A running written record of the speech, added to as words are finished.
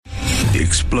The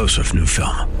explosive new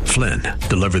film, Flynn,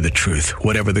 deliver the truth,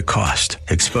 whatever the cost,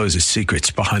 exposes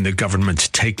secrets behind the government's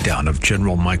takedown of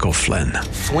General Michael Flynn.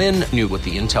 Flynn knew what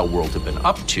the intel world had been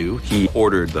up to. He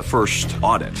ordered the first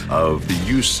audit of the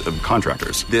use of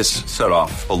contractors. This set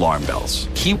off alarm bells.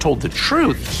 He told the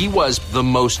truth. He was the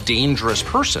most dangerous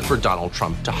person for Donald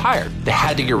Trump to hire. They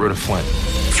had to get rid of Flynn.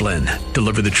 Flynn,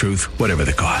 deliver the truth, whatever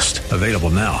the cost. Available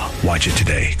now. Watch it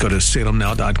today. Go to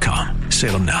salemnow.com.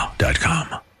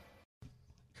 salemnow.com.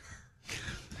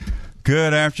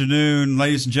 Good afternoon,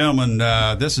 ladies and gentlemen.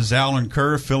 This is Alan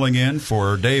Kerr filling in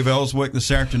for Dave Elswick this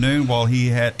afternoon while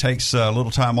he takes a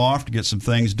little time off to get some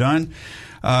things done.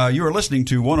 You are listening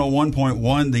to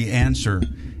 101.1 The Answer.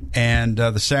 And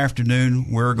this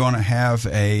afternoon, we're going to have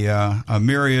a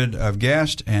myriad of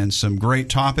guests and some great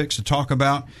topics to talk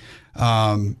about.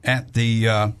 At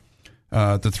the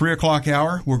 3 o'clock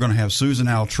hour, we're going to have Susan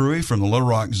Altrui from the Little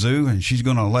Rock Zoo, and she's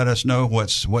going to let us know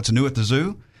what's new at the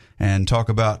zoo and talk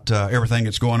about everything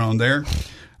that's going on there.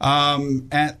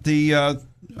 At the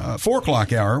 4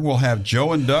 o'clock hour, we'll have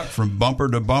Joe and Duck from Bumper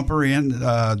to Bumper in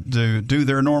to do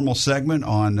their normal segment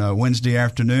on Wednesday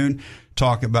afternoon,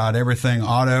 talk about everything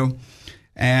auto.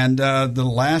 And the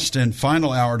last and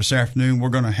final hour this afternoon, we're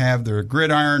going to have the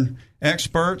gridiron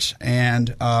experts and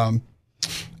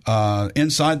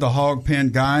inside the hog pen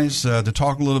guys to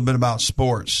talk a little bit about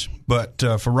sports. But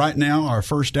for right now, our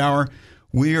first hour,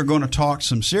 we are going to talk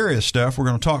some serious stuff. We're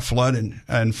going to talk flood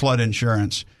and flood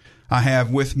insurance. I have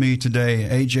with me today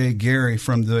A.J. Gary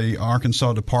from the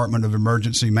Arkansas Department of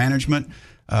Emergency Management,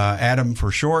 Adam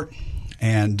for short.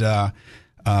 And to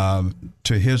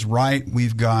his right,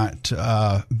 we've got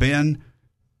Ben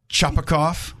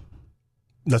Chapikoff.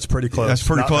 That's pretty close. That's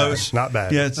pretty close. Bad. Not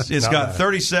bad. Yeah, it's got bad.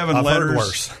 37 I've letters. heard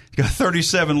worse. It's got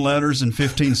 37 letters and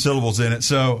 15 syllables in it.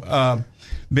 So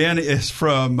Ben is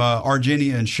from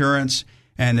Argenia Insurance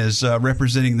and is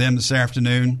representing them this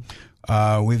afternoon.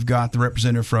 We've got the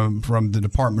representative from the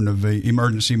Department of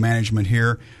Emergency Management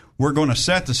here. We're going to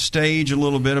set the stage a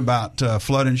little bit about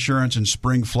flood insurance and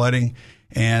spring flooding,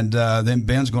 and then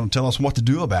Ben's going to tell us what to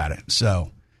do about it. So,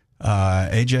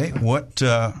 AJ,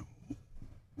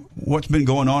 what's been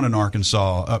going on in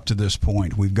Arkansas up to this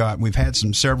point? We've had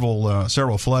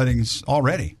several floodings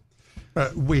already.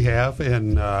 We have,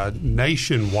 and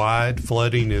nationwide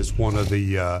flooding is one of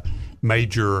the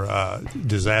major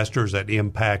disasters that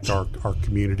impact our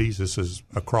communities. This is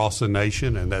across the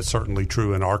nation, and that's certainly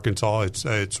true in Arkansas.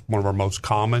 It's one of our most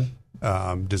common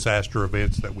disaster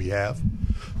events that we have,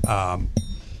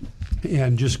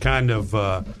 and just kind of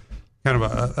a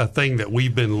thing that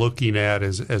we've been looking at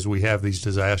as we have these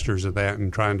disasters and that,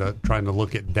 and trying to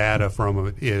look at data from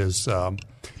it is,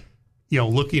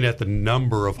 looking at the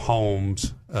number of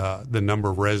homes, the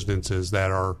number of residences that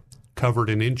are covered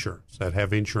in insurance, that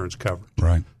have insurance coverage.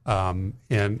 Right.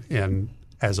 And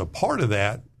as a part of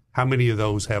that, how many of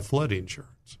those have flood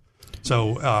insurance?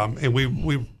 So, and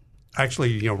we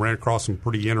actually, ran across some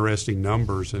pretty interesting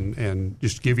numbers, and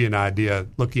just to give you an idea,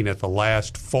 looking at the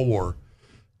last 4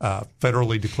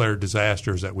 federally declared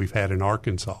disasters that we've had in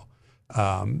Arkansas,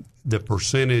 the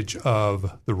percentage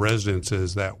of the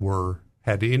residences that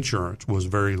had insurance was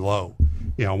very low.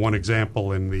 One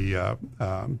example in the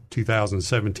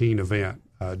 2017 event,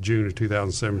 June of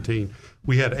 2017,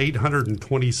 we had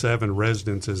 827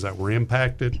 residences that were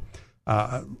impacted.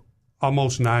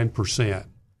 Almost 9%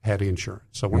 had insurance.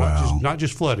 So we're not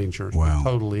just flood insurance, but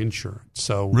total insurance.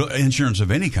 So insurance of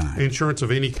any kind. Insurance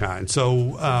of any kind.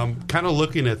 So kind of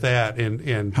looking at that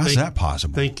and how's that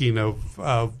possible? Thinking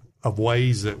of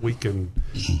ways that we can,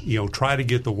 try to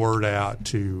get the word out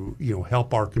to,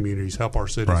 help our communities, help our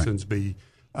citizens be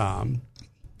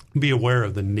aware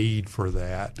of the need for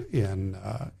that, and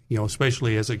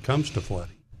especially as it comes to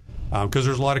flooding, because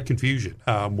there's a lot of confusion.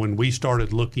 When we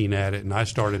started looking at it, and I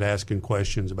started asking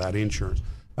questions about insurance,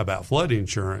 about flood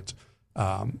insurance,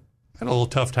 I had a little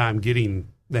tough time getting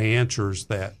the answers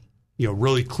that,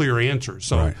 really clear answers.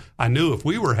 So I knew if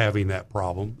we were having that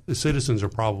problem, the citizens are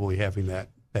probably having that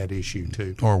issue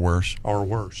too, or worse.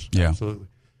 Yeah, absolutely.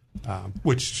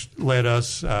 Which led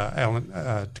us, Alan,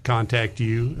 to contact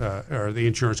you or the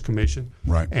Insurance Commission,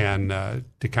 right, and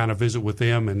to kind of visit with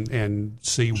them and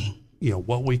see,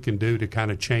 what we can do to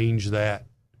kind of change that,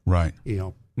 right,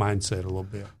 mindset a little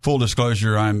bit. Full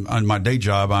disclosure, I'm on my day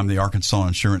job. I'm the Arkansas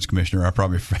Insurance Commissioner. I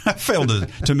probably failed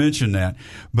to mention that,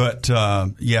 but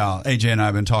AJ and I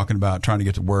have been talking about trying to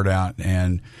get the word out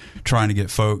and trying to get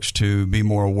folks to be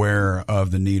more aware of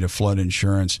the need of flood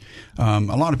insurance. A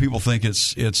lot of people think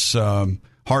it's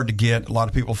hard to get. A lot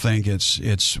of people think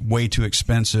it's way too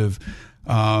expensive.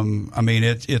 I mean,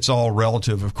 it's all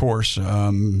relative, of course.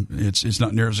 It's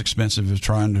not near as expensive as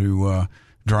trying to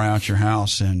dry out your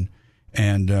house and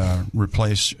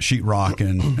replace sheetrock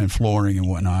and flooring and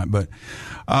whatnot. But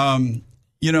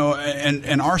you know,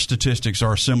 and our statistics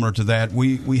are similar to that.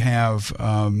 We have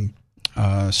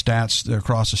stats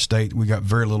across the state. We got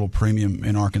very little premium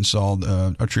in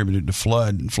Arkansas attributed to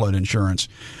flood insurance.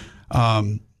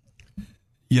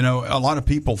 You know, a lot of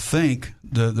people think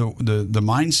the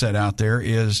mindset out there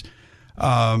is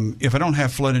if I don't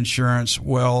have flood insurance,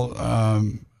 well,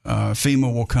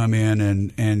 FEMA will come in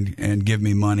and give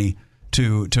me money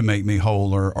to make me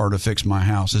whole or to fix my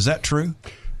house. Is that true?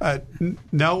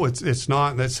 No, it's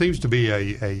not. That seems to be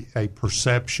a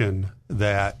perception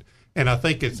that, and I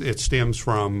think it stems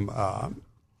from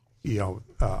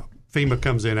FEMA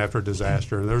comes in after a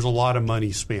disaster, and there's a lot of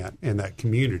money spent in that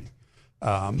community.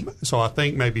 So I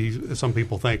think maybe some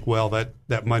people think, well,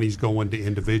 that money's going to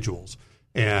individuals,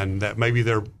 and that maybe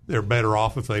they're better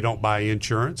off if they don't buy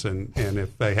insurance, and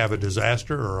if they have a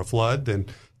disaster or a flood, then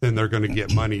they're going to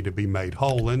get money to be made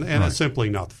whole, and Right. That's simply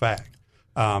not the fact.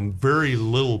 Very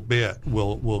little bit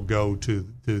will go to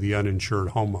the uninsured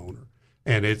homeowner,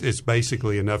 and it's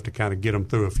basically enough to kind of get them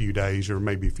through a few days or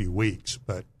maybe a few weeks,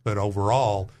 but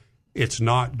overall, it's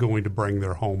not going to bring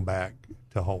their home back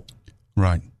to whole.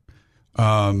 Right.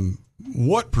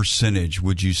 What percentage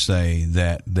would you say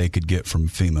that they could get from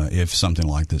FEMA if something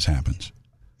like this happens?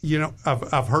 You know,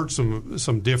 I've heard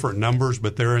some different numbers,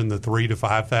 but they're in the $3,000 to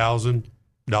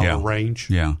 $5,000 range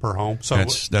per home. So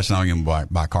that's not going to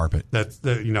buy carpet. That's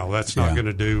not going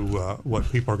to do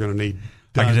what people are going to need.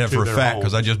 I can tell for a fact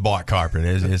because I just bought carpet.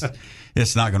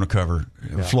 It's not going to cover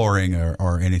flooring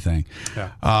or anything.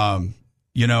 Yeah.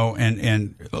 You know,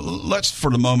 and let's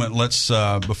for the moment,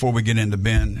 before we get into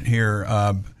Ben here,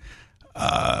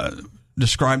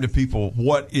 describe to people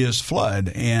what is flood,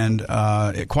 and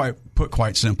put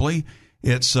quite simply,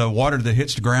 it's water that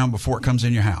hits the ground before it comes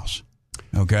in your house.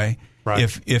 Okay,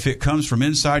 right. If it comes from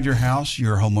inside your house,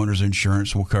 your homeowner's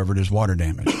insurance will cover it as water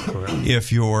damage. Correct.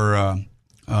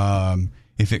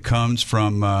 If it comes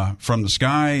from the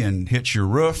sky and hits your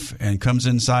roof and comes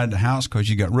inside the house because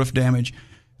you got roof damage,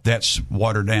 that's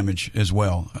water damage as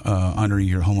well under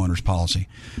your homeowner's policy.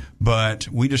 But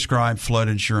we describe flood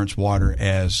insurance water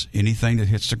as anything that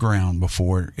hits the ground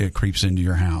before it creeps into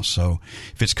your house. So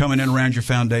if it's coming in around your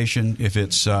foundation, if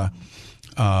it's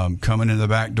coming in the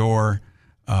back door,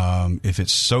 if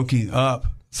it's soaking up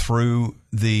through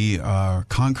the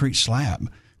concrete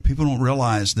slab, people don't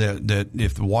realize that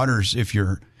if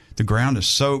the ground is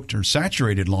soaked or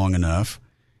saturated long enough,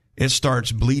 it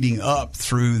starts bleeding up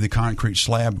through the concrete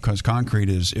slab because concrete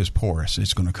is porous.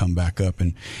 It's going to come back up,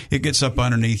 and it gets up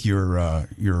underneath your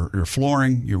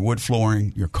flooring, your wood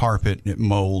flooring, your carpet. It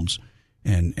molds,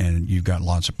 and you've got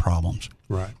lots of problems.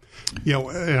 Right. You know,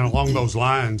 and along those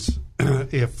lines,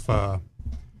 if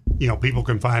people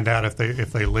can find out if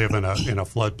they live in a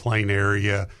floodplain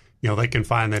area, they can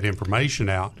find that information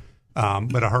out.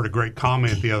 But I heard a great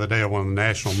comment the other day at one of the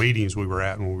national meetings we were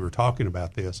at when we were talking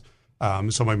about this.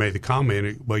 Somebody made the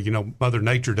comment, well, Mother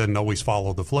Nature doesn't always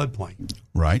follow the floodplain.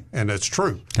 Right. And that's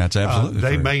true. That's absolutely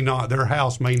true. Their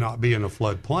house may not be in a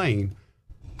floodplain.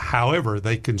 However,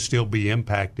 they can still be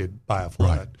impacted by a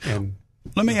flood. Right. And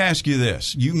let me ask you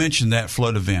this. You mentioned that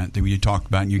flood event that you talked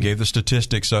about, and you gave the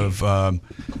statistics of,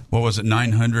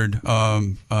 900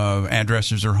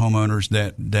 addresses or homeowners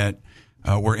that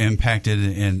were impacted,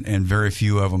 and very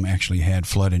few of them actually had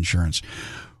flood insurance.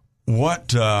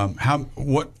 What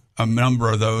a number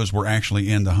of those were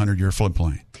actually in the 100-year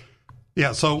floodplain?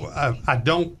 Yeah, so I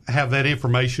don't have that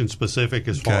information specific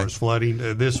as far as flooding.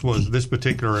 This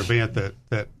particular event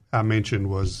that I mentioned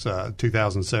was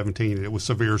 2017. It was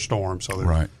severe storm,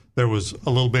 so there was a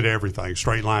little bit of everything: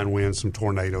 straight line winds, some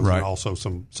tornadoes, and also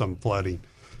some flooding.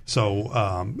 So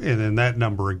and then that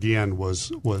number again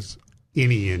was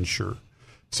any insured.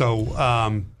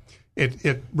 So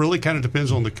it really kind of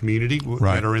depends on the community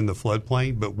that are in the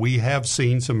floodplain, but we have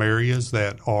seen some areas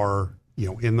that are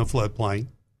in the floodplain,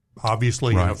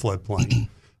 obviously in a floodplain,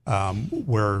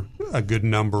 where a good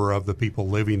number of the people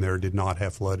living there did not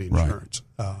have flood insurance.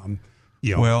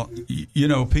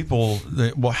 People.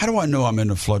 How do I know I'm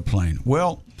in a floodplain?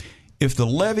 Well, if the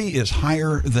levee is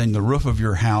higher than the roof of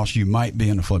your house, you might be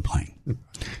in a floodplain.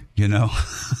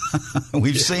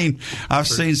 I've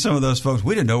seen some of those folks.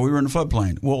 We didn't know we were in a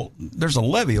floodplain. Well, there's a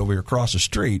levee over here across the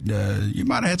street. You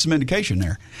might have had some indication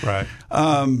there. Right.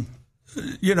 And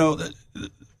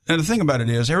the thing about it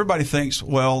is everybody thinks,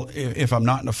 well, if I'm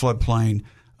not in a floodplain,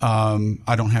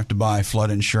 I don't have to buy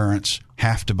flood insurance,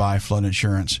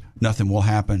 nothing will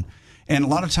happen. And a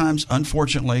lot of times,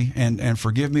 unfortunately, and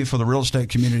forgive me for the real estate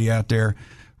community out there,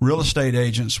 real estate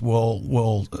agents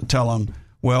will tell them,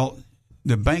 well,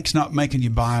 the bank's not making you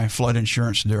buy flood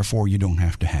insurance, therefore you don't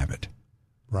have to have it.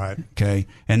 Right. Okay.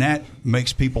 And that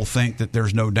makes people think that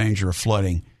there's no danger of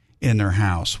flooding in their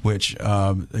house, which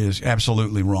is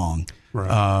absolutely wrong. Right.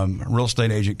 A real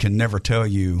estate agent can never tell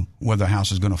you whether a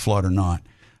house is going to flood or not.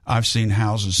 I've seen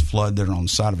houses flood that are on the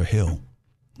side of a hill,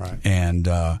 right, and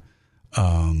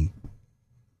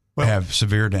have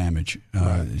severe damage.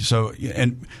 Right. So,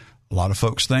 and a lot of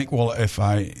folks think, well, if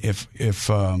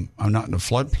I'm not in a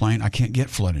floodplain, I can't get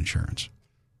flood insurance.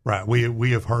 Right.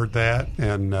 We have heard that,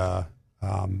 and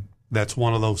that's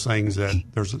one of those things that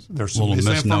there's some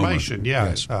misinformation. Yeah.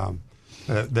 Yes.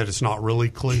 That it's not really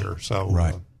clear. So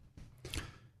right.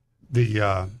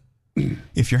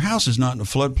 If your house is not in a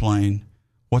floodplain,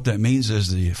 what that means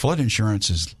is the flood insurance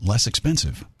is less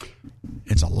expensive.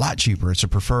 It's a lot cheaper. It's a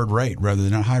preferred rate rather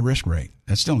than a high risk rate.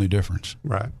 That's the only difference.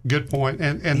 Right. Good point.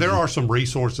 And there are some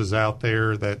resources out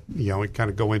there that, we kind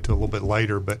of go into a little bit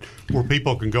later, but where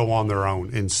people can go on their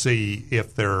own and see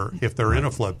if they're in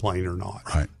a floodplain or not.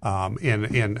 Right.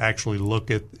 And actually look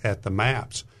at the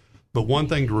maps. But one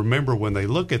thing to remember when they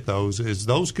look at those is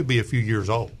those could be a few years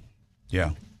old.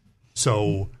 Yeah.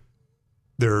 So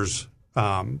there's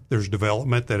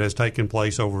development that has taken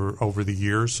place over the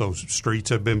years. So streets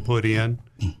have been put in,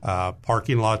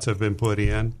 parking lots have been put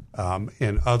in,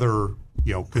 and other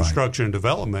construction and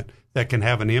development that can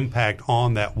have an impact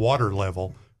on that water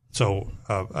level. So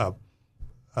a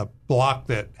block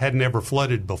that had never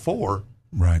flooded before,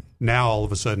 right, now all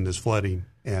of a sudden is flooding,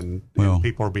 and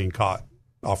people are being caught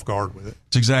off guard with it.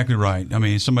 That's exactly right. I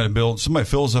mean, somebody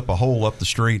fills up a hole up the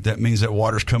street. That means that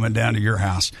water's coming down to your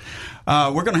house.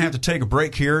 We're going to have to take a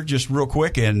break here just real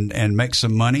quick and make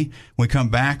some money. When we come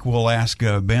back, we'll ask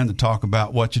Ben to talk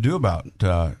about what to do about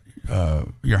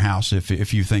your house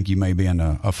if you think you may be in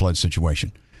a flood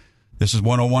situation. This is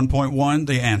 101.1,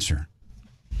 The Answer.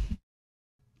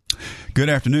 Good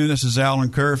afternoon. This is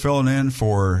Alan Kerr filling in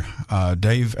for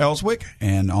Dave Elswick,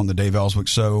 and on the Dave Elswick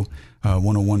Show,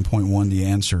 101.1 The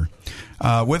Answer.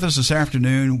 With us this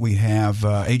afternoon, we have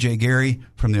A.J. Gary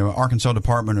from the Arkansas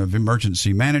Department of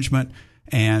Emergency Management,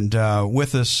 and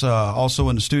with us also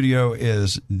in the studio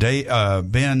is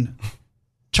Ben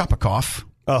Chopikoff.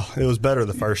 Oh, it was better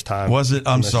the first time. Was it?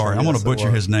 I'm sorry. I'm going to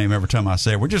butcher his name every time I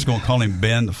say it. We're just going to call him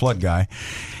Ben, the flood guy.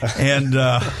 And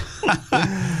the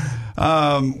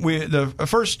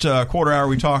first quarter hour,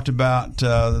 we talked about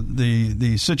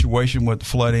the situation with the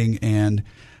flooding and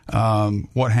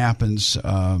what happens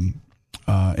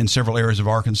in several areas of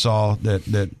Arkansas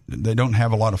that they don't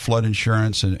have a lot of flood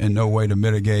insurance and no way to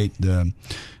mitigate the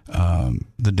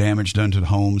damage done to the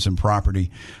homes and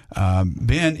property.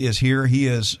 Ben is here. He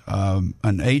is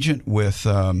an agent with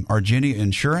Argenia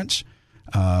Insurance.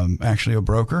 Actually a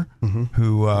broker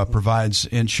who provides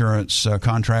insurance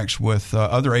contracts with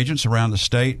other agents around the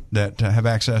state that have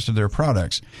access to their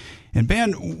products. And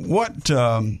Ben,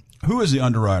 who is the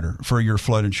underwriter for your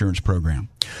flood insurance program?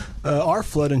 Our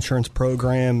flood insurance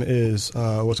program is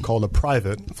what's called a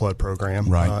private flood program.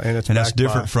 Right. And that's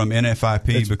different from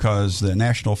NFIP because the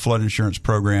National Flood Insurance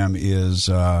Program is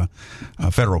a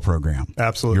federal program.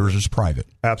 Absolutely. Yours is private.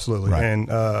 Absolutely. Right. And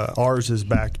ours is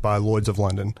backed by Lloyd's of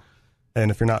London. And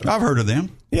if you're not, I've heard of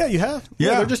them. Yeah, you have.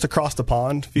 Yeah, they're just across the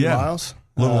pond, a few miles.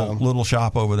 Little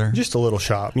shop over there. Just a little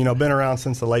shop. Been around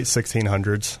since the late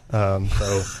 1600s.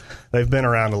 So they've been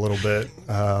around a little bit.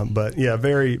 But yeah,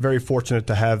 very, very fortunate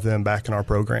to have them back in our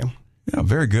program. Yeah,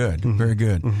 very good. Mm-hmm. Very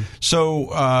good. Mm-hmm.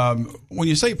 So when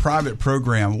you say private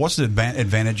program, what's the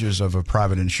advantages of a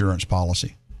private insurance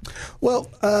policy? Well,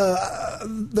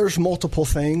 there's multiple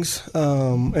things.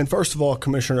 And first of all,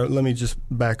 Commissioner, let me just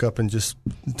back up and just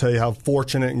tell you how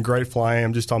fortunate and grateful I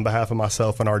am just on behalf of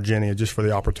myself and Argenia just for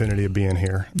the opportunity of being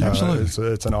here.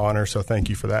 Absolutely. It's an honor, so thank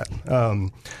you for that.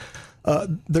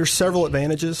 There's several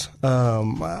advantages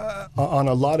on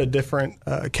a lot of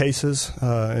different cases.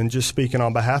 And just speaking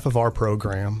on behalf of our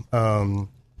program,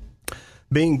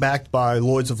 being backed by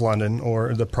Lloyd's of London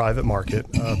or the private market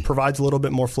provides a little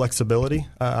bit more flexibility.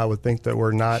 I would think that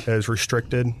we're not as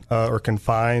restricted or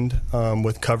confined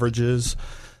with coverages.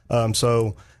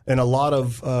 So in a lot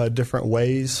of different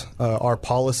ways, our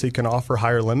policy can offer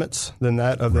higher limits than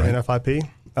that of the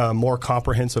NFIP, more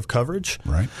comprehensive coverage.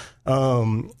 Right.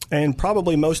 And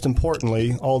probably most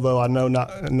importantly, although I know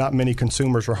not many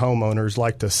consumers or homeowners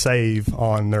like to save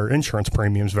on their insurance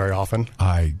premiums very often.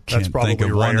 I can't think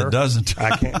of one that doesn't.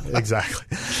 I can't, exactly.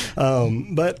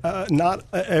 But not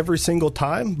every single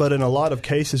time, but in a lot of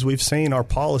cases we've seen our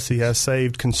policy has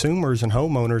saved consumers and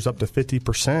homeowners up to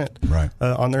 50%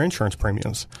 on their insurance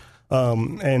premiums.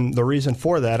 And the reason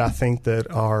for that, I think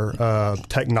that our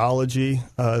technology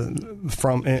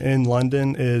in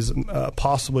London is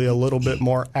possibly a little bit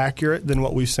more accurate than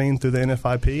what we've seen through the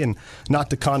NFIP, and not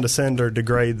to condescend or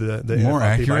degrade the more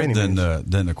NFIP accurate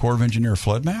than the Corps of Engineer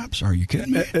flood maps. Are you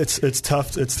kidding me? It's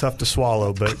tough to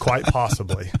swallow, but quite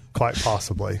possibly,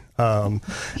 and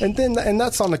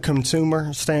that's on the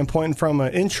consumer standpoint. And from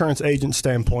an insurance agent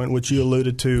standpoint, which you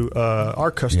alluded to,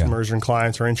 our customers and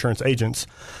clients are insurance agents.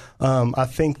 I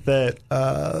think that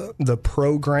the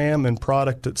program and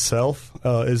product itself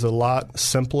is a lot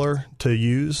simpler to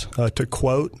use, to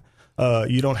quote.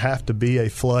 You don't have to be a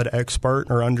flood expert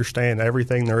or understand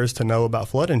everything there is to know about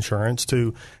flood insurance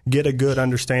to get a good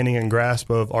understanding and grasp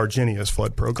of Argenia's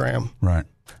flood program. Right.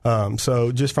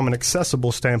 So just from an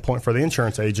accessible standpoint for the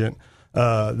insurance agent,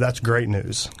 that's great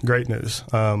news. Great news.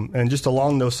 And just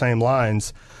along those same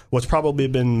lines, what's probably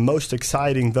been most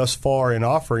exciting thus far in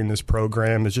offering this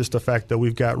program is just the fact that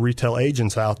we've got retail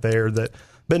agents out there that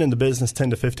been in the business 10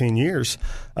 to 15 years,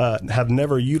 have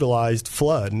never utilized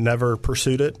flood, never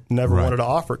pursued it, never wanted to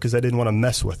offer it because they didn't want to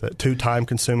mess with it. Too time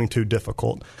consuming, too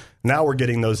difficult. Now we're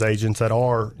getting those agents that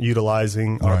are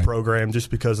utilizing our program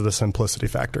just because of the simplicity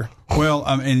factor. Well,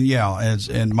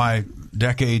 in my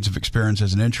decades of experience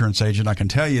as an insurance agent, I can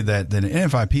tell you that an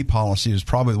NFIP policy is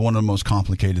probably one of the most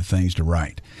complicated things to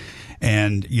write.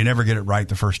 And you never get it right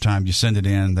the first time. You send it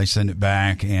in, they send it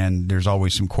back, and there's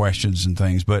always some questions and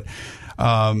things. But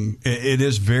it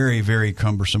is very, very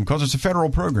cumbersome because it's a federal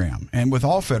program. And with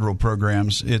all federal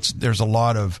programs, there's a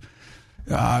lot of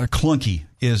clunky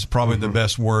is probably the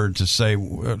best word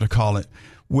to call it.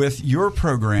 With your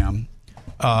program,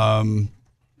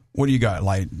 what do you got?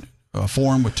 Like a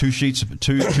form with 2 sheets,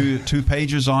 two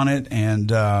pages on it, and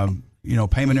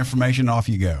payment information, off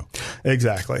you go.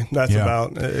 Exactly. That's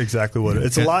about exactly what it is.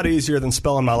 It's a lot easier than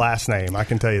spelling my last name. I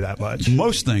can tell you that much.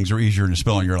 Most things are easier than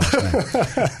spelling your last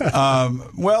name.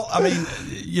 Well, I mean,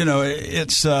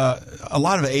 it's a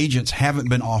lot of agents haven't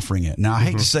been offering it. Now, I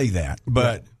hate to say that,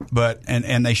 but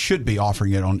they should be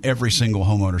offering it on every single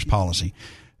homeowner's policy.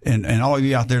 And all of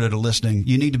you out there that are listening,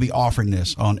 you need to be offering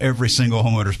this on every single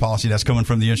homeowner's policy. That's coming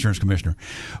from the insurance commissioner.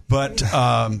 But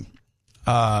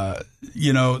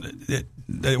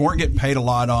they weren't getting paid a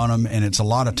lot on them, and it's a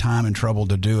lot of time and trouble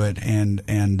to do it, and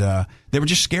they were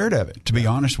just scared of it, to be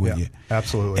honest with you.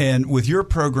 Absolutely. And with your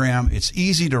program, it's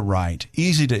easy to write,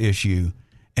 easy to issue,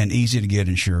 and easy to get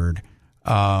insured.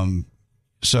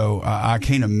 So I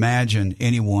can't imagine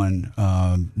anyone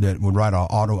that would write a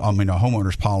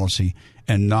homeowner's policy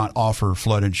and not offer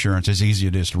flood insurance as easy as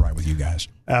it is to write with you guys.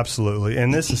 Absolutely.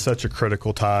 And this is such a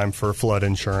critical time for flood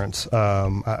insurance.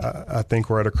 I think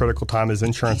we're at a critical time as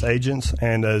insurance agents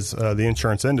and as the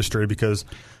insurance industry, because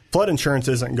flood insurance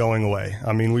isn't going away.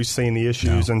 I mean, we've seen the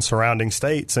issues in surrounding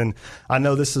states, and I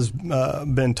know this has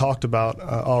been talked about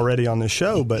already on this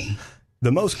show, but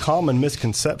the most common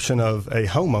misconception of a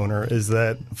homeowner is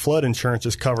that flood insurance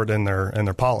is covered in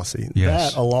their policy.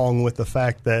 Yes. That, along with the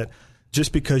fact that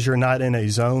just because you're not in a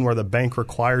zone where the bank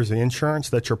requires the insurance,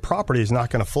 that your property is not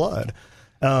going to flood.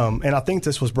 And I think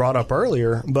this was brought up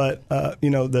earlier, but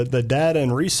the data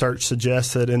and research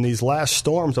suggests that in these last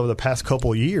storms over the past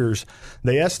couple of years,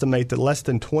 they estimate that less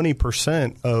than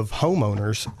 20% of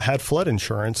homeowners had flood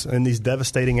insurance in these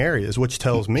devastating areas, which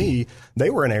tells me they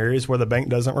were in areas where the bank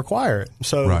doesn't require it.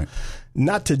 So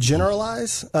not to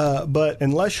generalize, but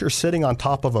unless you're sitting on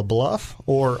top of a bluff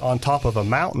or on top of a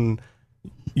mountain,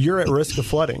 you're at risk of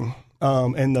flooding.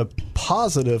 And the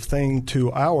positive thing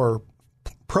to our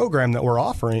program that we're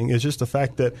offering is just the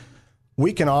fact that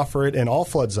we can offer it in all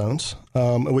flood zones.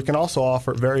 And we can also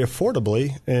offer it very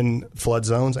affordably in flood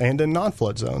zones and in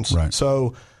non-flood zones. Right.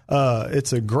 So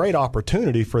it's a great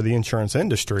opportunity for the insurance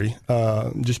industry,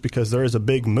 just because there is a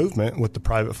big movement with the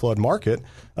private flood market.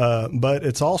 But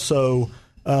it's also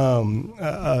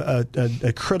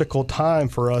a critical time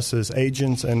for us as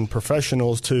agents and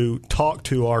professionals to talk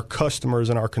to our customers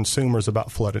and our consumers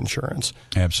about flood insurance.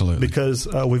 Absolutely. Because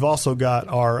we've also got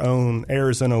our own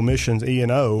errors and omissions,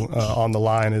 E&O, on the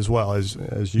line as well, as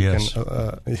you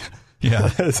can. Yeah,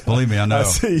 believe me, I know. I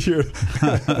see you.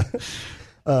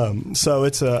 So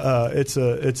it's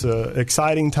a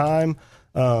exciting time,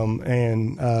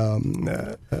 and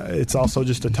it's also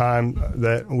just a time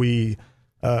that we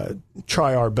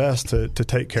try our best to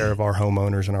take care of our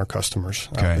homeowners and our customers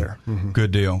out there. Mm-hmm. Good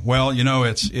deal. Well,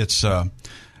 it's a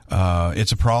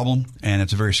problem, and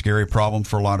it's a very scary problem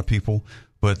for a lot of people.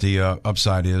 But the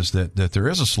upside is that there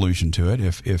is a solution to it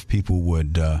if people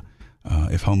would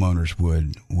if homeowners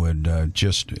would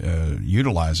just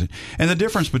utilize it. And the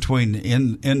difference between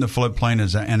in the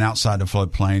floodplain and outside the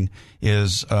floodplain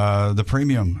is the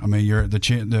premium. I mean,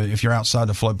 if you're outside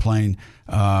the floodplain,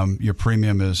 your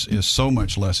premium is so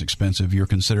much less expensive. You're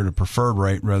considered a preferred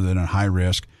rate rather than a high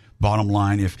risk. Bottom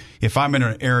line, if I'm in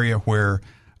an area where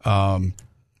I'm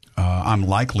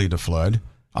likely to flood,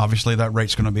 obviously that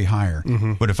rate's going to be higher.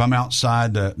 Mm-hmm. But if I'm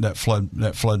outside that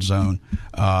flood zone,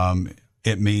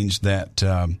 it means that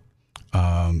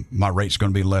my rate's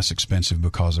going to be less expensive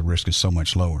because the risk is so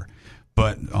much lower.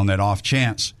 But on that off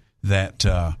chance that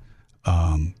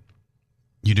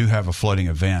you do have a flooding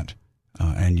event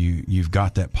and you've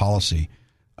got that policy,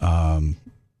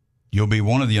 you'll be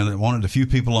one of the few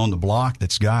people on the block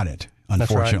that's got it.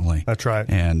 Unfortunately, that's right.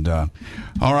 And all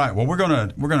right, well, we're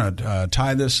gonna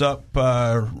tie this up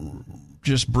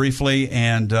just briefly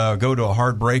and go to a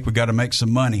hard break. We got to make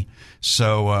some money,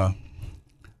 so.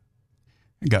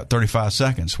 You got 35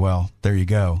 seconds. Well, there you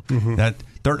go. Mm-hmm. That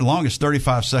longest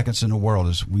 35 seconds in the world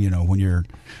is, when you're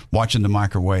watching the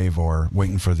microwave or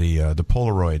waiting for the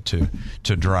Polaroid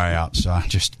to dry out. So I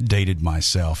just dated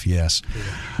myself. Yes.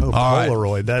 Oh,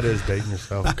 Polaroid. Right. That is dating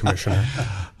yourself, Commissioner.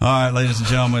 All right, ladies and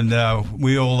gentlemen,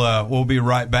 we'll be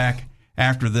right back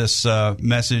after this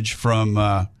message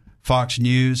from Fox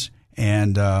News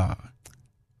and.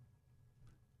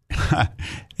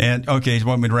 And okay, you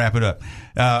want me to wrap it up?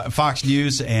 Fox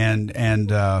News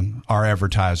and our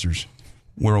advertisers.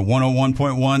 We're a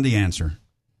 101.1 The Answer.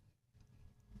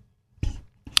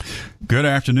 Good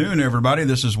afternoon, everybody.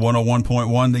 This is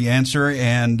 101.1 The Answer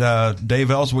and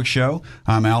Dave Elswick Show.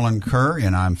 I'm Alan Kerr,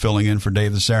 and I'm filling in for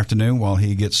Dave this afternoon while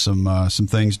he gets some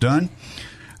things done.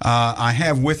 I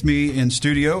have with me in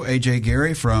studio A.J.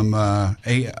 Gary from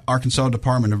Arkansas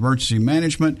Department of Emergency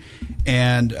Management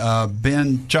and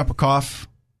Ben Chapikoff.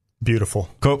 Beautiful.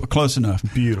 Close enough.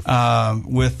 Beautiful.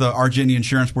 With Argenia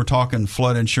Insurance, we're talking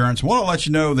flood insurance. I want to let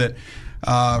you know that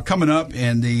coming up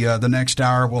in the next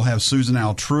hour, we'll have Susan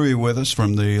Altrui with us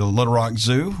from the Little Rock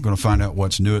Zoo. We're going to find out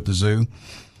what's new at the zoo.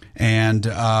 And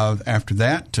after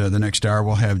that, the next hour,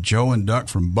 we'll have Joe and Duck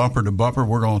from Bumper to Bumper.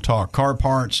 We're going to talk car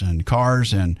parts and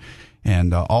cars and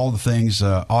all the things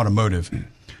automotive.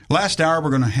 Last hour, we're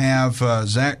going to have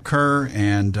Zach Kerr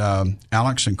and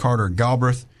Alex and Carter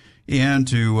Galbraith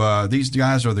into these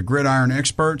guys are the gridiron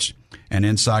experts. And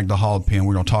inside the hog pen,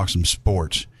 we're going to talk some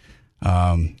sports.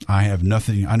 I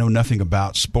know nothing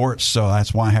about sports, so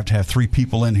that's why I have to have three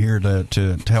people in here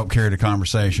to help carry the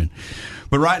conversation.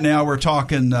 But right now we're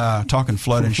talking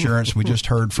flood insurance. We just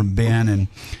heard from Ben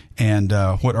and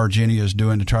what Argenia is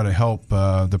doing to try to help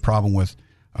the problem with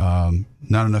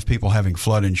not enough people having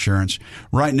flood insurance.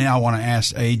 Right now I want to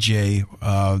ask AJ,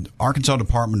 Arkansas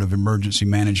Department of Emergency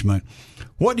Management,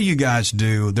 what do you guys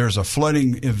do? There's a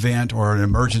flooding event or an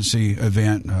emergency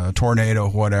event, a tornado,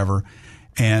 whatever.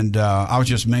 And I was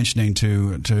just mentioning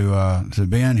to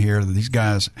Ben here that these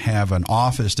guys have an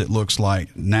office that looks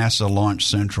like NASA Launch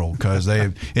Central because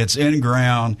it's in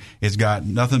ground. It's got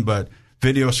nothing but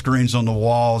video screens on the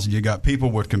walls, and you got people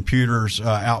with computers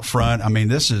out front. I mean,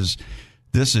 this is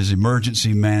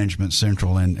Emergency Management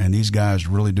Central, and these guys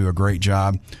really do a great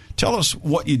job. Tell us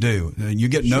what you do. You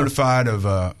get notified of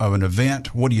an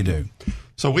event. What do you do?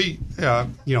 So we,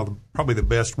 probably the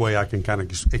best way I can kind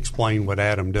of explain what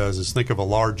Adam does is think of a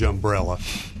large umbrella,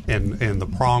 and the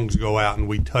prongs go out, and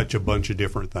we touch a bunch of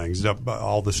different things,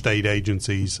 all the state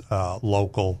agencies,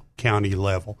 local, county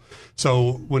level.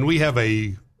 So when we have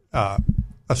a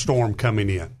storm coming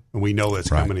in, and we know it's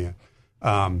coming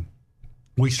in,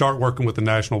 we start working with the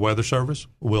National Weather Service.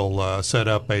 We'll set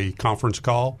up a conference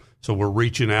call. So we're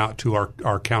reaching out to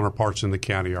our counterparts in the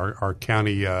county, our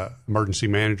county emergency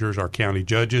managers, our county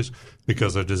judges,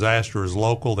 because a disaster is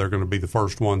local. They're going to be the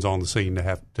first ones on the scene to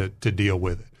have to deal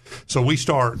with it. So we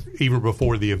start even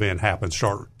before the event happens.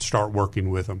 Start working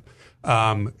with them.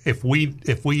 If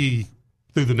we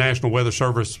through the National Weather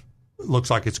Service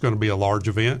looks like it's going to be a large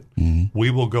event, mm-hmm.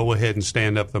 we will go ahead and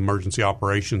stand up the Emergency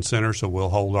Operations Center. So we'll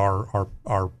hold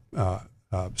our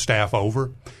staff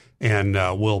over, and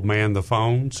we'll man the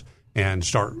phones and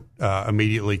start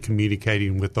immediately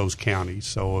communicating with those counties.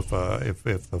 So if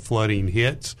the flooding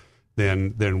hits,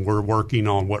 then we're working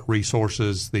on what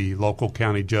resources the local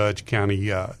county judge, county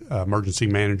emergency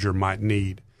manager might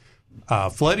need.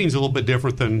 Flooding's a little bit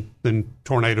different than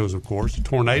tornadoes, of course. A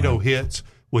tornado hits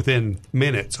within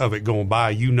minutes of it going by.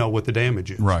 You know what the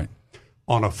damage is. Right.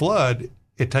 On a flood,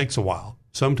 it takes a while.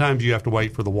 Sometimes you have to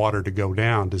wait for the water to go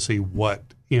down to see what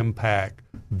impact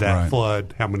that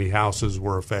flood, how many houses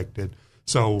were affected.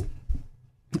 So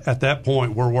at that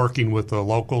point, we're working with the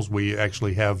locals. We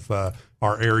actually have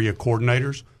our area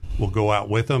coordinators we'll go out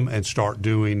with them and start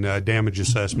doing damage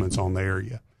assessments on the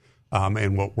area.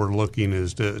 And what we're looking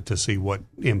is to see what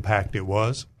impact it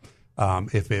was.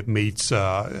 If it meets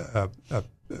the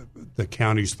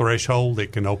county's threshold,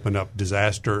 it can open up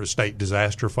state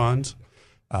disaster funds,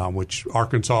 which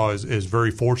Arkansas is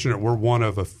very fortunate. We're one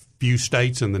of a few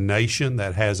states in the nation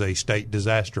that has a state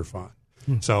disaster fund.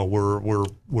 So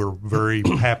we're very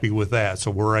happy with that.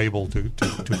 So we're able to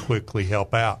quickly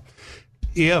help out.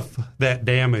 If that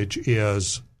damage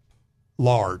is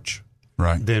large,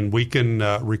 right, then we can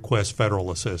request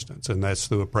federal assistance, and that's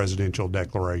through a presidential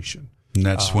declaration. And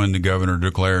that's when the governor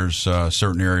declares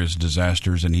certain areas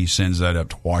disasters, and he sends that up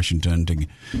to Washington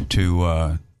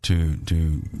to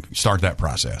start that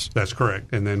process. That's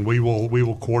correct, and then we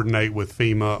will coordinate with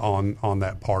FEMA on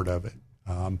that part of it.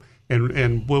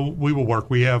 And we will work.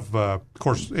 We have, of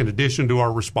course, in addition to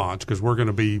our response, because we're going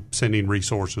to be sending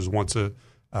resources once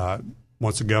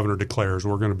the governor declares,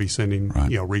 we're going to be sending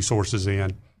resources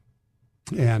in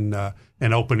and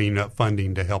opening up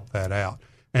funding to help that out.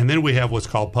 And then we have what's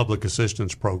called public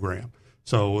assistance program.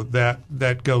 So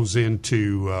that goes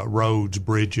into roads,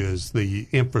 bridges, the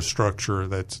infrastructure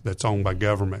that's owned by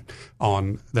government.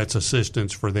 That's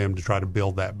assistance for them to try to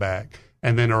build that back.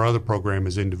 And then our other program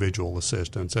is individual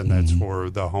assistance, and that's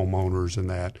for the homeowners and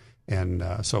that. And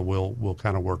so we'll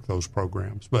kind of work those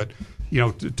programs. But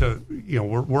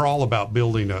we're all about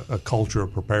building a culture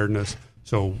of preparedness.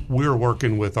 So we're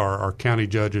working with our county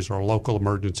judges, our local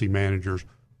emergency managers,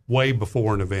 way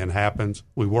before an event happens.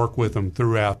 We work with them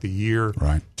throughout the year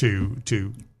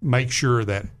to make sure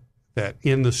that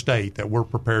in the state that we're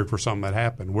prepared for something that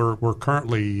happened. We're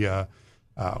currently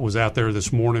was out there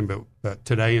this morning, but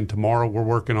today and tomorrow we're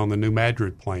working on the New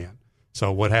Madrid plan.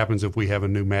 So what happens if we have a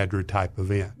New Madrid type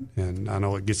event? And I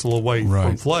know it gets a little away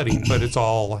from flooding, but it's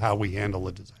all how we handle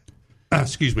a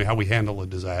disaster. How we handle a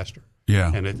disaster.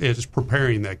 Yeah, and it's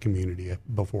preparing that community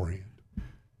beforehand.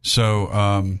 So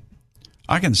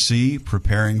I can see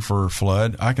preparing for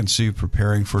flood. I can see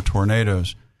preparing for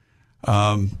tornadoes.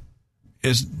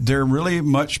 Is there really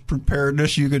much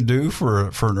preparedness you can do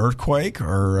for an earthquake?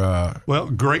 Or Well,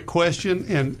 great question,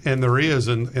 and there is,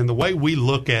 and the way we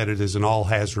look at it is an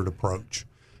all-hazard approach.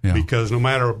 Yeah. Because no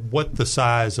matter what the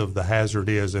size of the hazard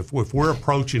is, if we're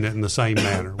approaching it in the same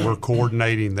manner, we're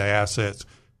coordinating the assets,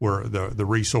 the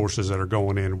resources that are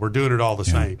going in, we're doing it all the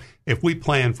same. If we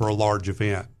plan for a large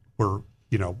event,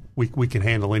 we can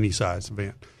handle any size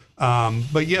event.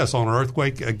 But yes, on an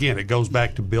earthquake, again, it goes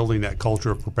back to building that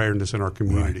culture of preparedness in our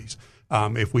communities.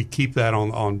 Right. If we keep that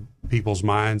on people's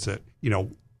minds, that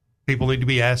people need to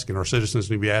be asking, our citizens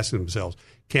need to be asking themselves,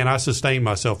 can I sustain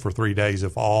myself for 3 days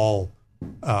if all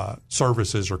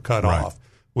services are cut off?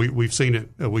 We've seen it.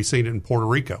 We've seen it in Puerto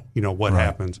Rico. What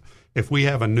happens if we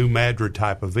have a New Madrid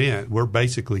type event? We're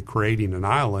basically creating an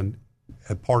island,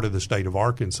 a part of the state of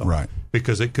Arkansas,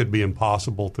 because it could be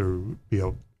impossible through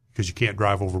because you can't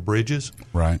drive over bridges.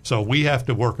 Right. So we have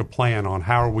to work a plan on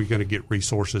how are we going to get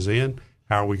resources in,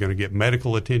 how are we going to get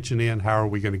medical attention in, how are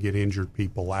we going to get injured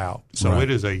people out. So it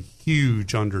is a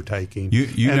huge undertaking,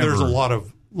 there's a lot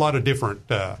of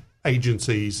different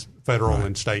agencies, federal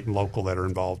and state and local, that are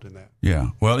involved in that. Yeah.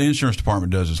 Well, the insurance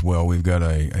department does as well. We've got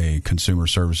a consumer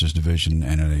services division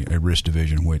and a risk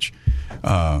division, which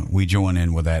we join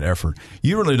in with that effort.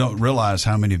 You really don't realize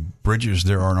how many bridges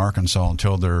there are in Arkansas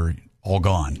until they're all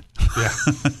gone. Yeah.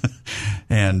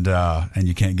 and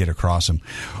you can't get across them.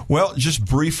 Well, just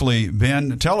briefly,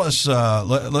 Ben, tell us,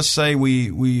 let's say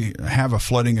we have a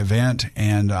flooding event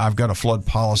and I've got a flood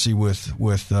policy with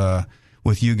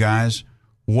you guys.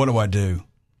 What do I do?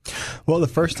 Well, the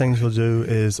first things we'll do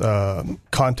is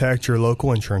contact your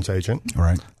local insurance agent,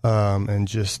 and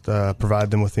just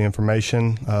provide them with the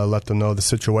information, let them know the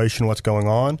situation, what's going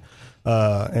on,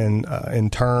 and in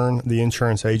turn, the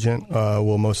insurance agent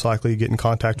will most likely get in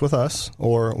contact with us,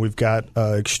 or we've got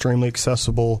extremely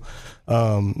accessible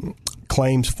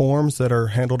claims forms that are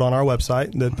handled on our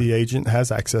website that the agent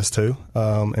has access to,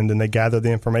 and then they gather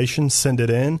the information, send it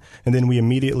in, and then we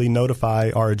immediately notify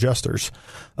our adjusters.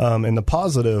 And the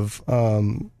positive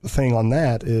thing on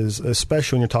that is,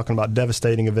 especially when you're talking about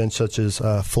devastating events such as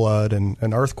flood and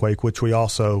an earthquake, which we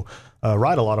also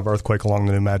ride a lot of earthquake along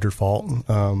the New Madrid Fault.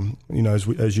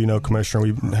 As you know, Commissioner,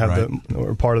 we have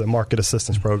we're part of the market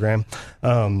assistance program.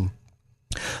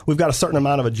 We've got a certain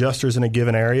amount of adjusters in a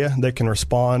given area that can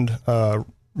respond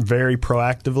very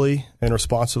proactively and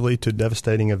responsively to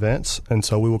devastating events. And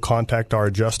so we will contact our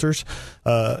adjusters.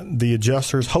 The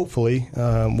adjusters, hopefully,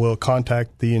 will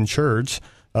contact the insureds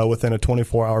within a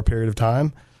 24-hour period of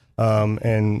time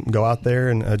and go out there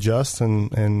and adjust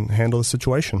and handle the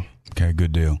situation. Okay,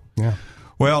 good deal. Yeah.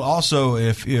 Well, also,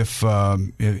 if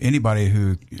anybody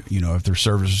who, if their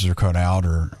services are cut out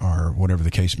or whatever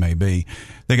the case may be,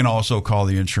 they can also call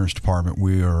the insurance department.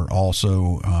 We are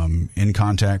also in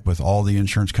contact with all the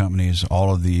insurance companies,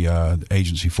 all of the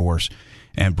agency force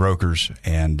and brokers,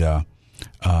 and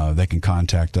they can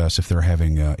contact us if they're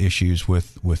having issues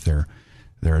with their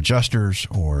adjusters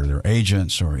or their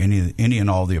agents or any and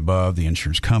all of the above, the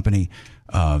insurance company.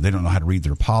 They don't know how to read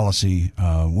their policy.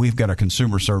 We've got a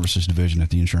consumer services division at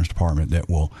the insurance department that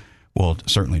will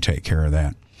certainly take care of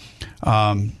that.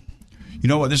 You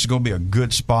know what? This is going to be a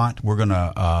good spot. We're going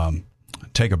to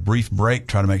take a brief break,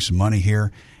 try to make some money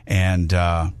here, and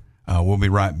we'll be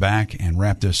right back and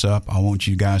wrap this up. I want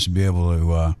you guys to be able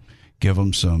to give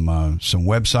them some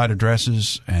website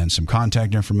addresses and some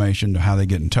contact information to how they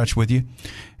get in touch with you,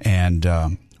 and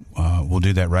we'll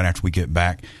do that right after we get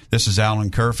back. This is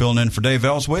Alan Kerr filling in for Dave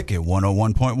Elswick at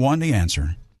 101.1 The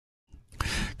Answer.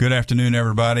 Good afternoon,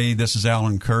 everybody. This is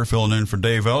Alan Kerr filling in for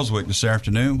Dave Elswick this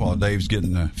afternoon while Dave's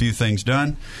getting a few things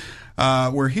done.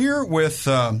 We're here with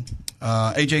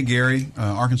A.J. Gary,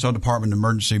 Arkansas Department of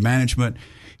Emergency Management,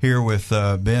 here with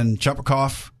Ben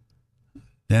Chupikoff.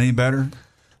 Any better?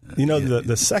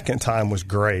 The second time was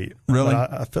great. Really?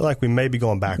 I feel like we may be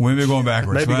going backwards. We may be going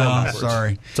backwards.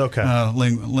 Sorry. It's okay.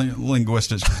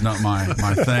 Linguistics is not my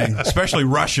thing, especially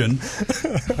Russian.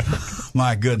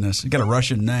 My goodness. You got a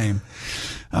Russian name.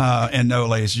 And no,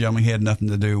 ladies and gentlemen, he had nothing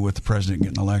to do with the president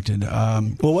getting elected.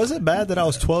 Well, was it bad that I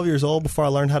was 12 years old before I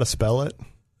learned how to spell it?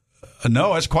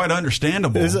 No, it's quite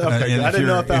understandable. Is it? Okay. I didn't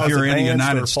know if you're in the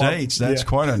United States, that's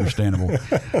quite understandable.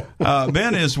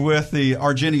 Ben is with the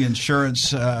Argenia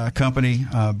Insurance Company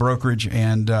brokerage,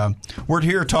 and we're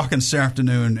here talking this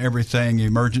afternoon everything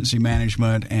emergency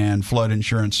management and flood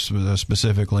insurance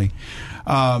specifically.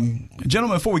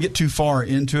 Gentlemen, before we get too far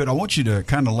into it, I want you to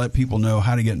kind of let people know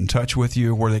how to get in touch with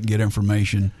you, where they can get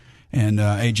information. And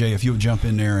AJ, if you'll jump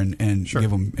in there and Sure.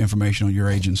 give them information on your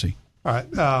agency. All right.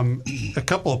 A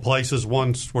couple of places.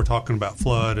 Once we're talking about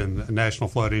flood and the National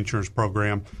Flood Insurance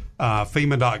Program.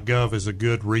 FEMA.gov is a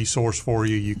good resource for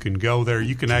you. You can go there.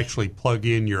 You can actually plug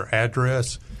in your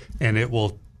address, and it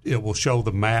will show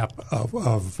the map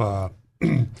of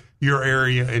your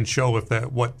area and show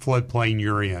what floodplain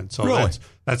you're in. So really?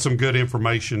 that's some good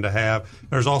information to have.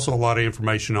 There's also a lot of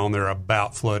information on there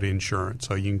about flood insurance,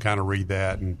 so you can kind of read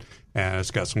that, and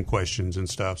it's got some questions and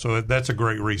stuff. So that's a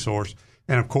great resource.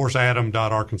 And, of course,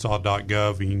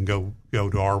 adam.arkansas.gov. You can go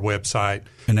to our website.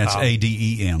 And that's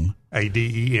ADEM.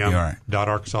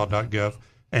 ADEM.arkansas.gov.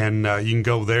 And you can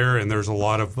go there, and there's a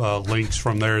lot of links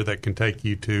from there that can take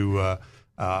you to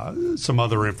some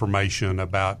other information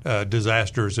about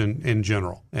disasters in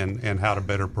general and how to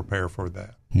better prepare for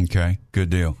that. Okay, good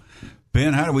deal.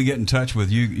 Ben, how do we get in touch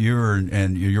with your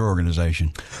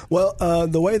organization? Well,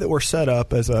 the way that we're set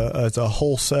up as a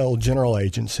wholesale general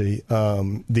agency,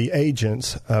 the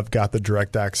agents have got the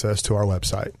direct access to our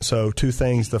website. So two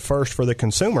things. The first, for the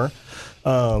consumer,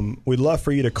 we'd love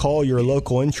for you to call your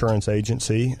local insurance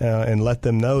agency and let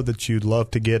them know that you'd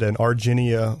love to get an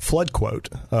Argenia flood quote.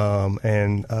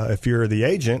 And if you're the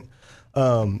agent,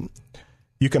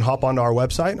 you can hop onto our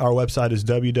website. Our website is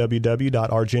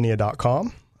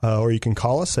www.argenia.com. Or you can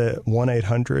call us at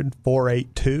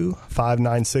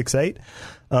 1-800-482-5968.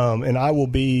 And I will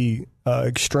be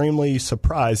extremely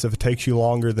surprised if it takes you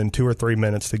longer than 2 or 3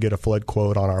 minutes to get a flood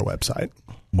quote on our website.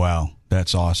 Wow,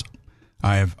 that's awesome.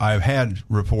 I've had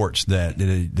reports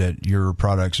that your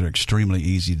products are extremely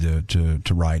easy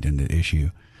to write and to issue.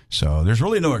 So there's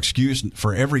really no excuse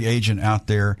for every agent out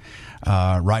there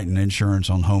writing insurance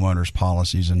on homeowners'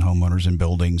 policies and homeowners and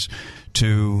buildings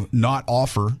to not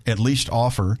at least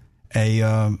offer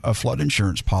a flood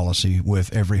insurance policy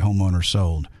with every homeowner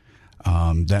sold.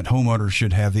 That homeowner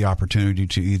should have the opportunity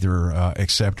to either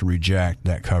accept or reject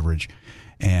that coverage.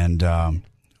 And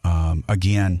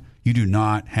again, you do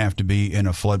not have to be in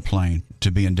a floodplain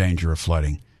to be in danger of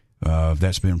flooding.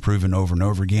 That's been proven over and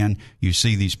over again. You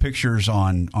see these pictures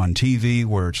on TV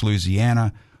where it's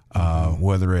Louisiana,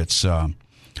 whether it's any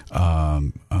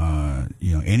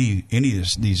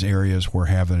of these areas where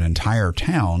have an entire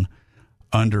town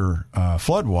under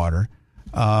floodwater.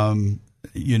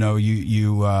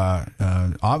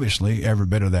 Obviously every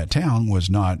bit of that town was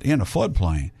not in a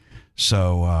floodplain.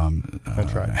 So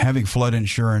that's right. Having flood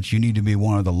insurance, you need to be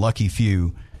one of the lucky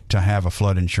few to have a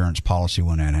flood insurance policy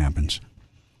when that happens.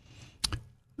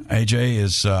 AJ,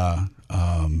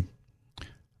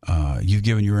 you've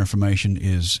given your information.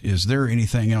 Is there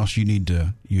anything else you need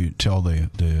to tell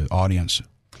the audience?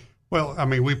 Well, I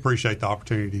mean, we appreciate the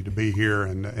opportunity to be here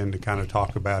and to kind of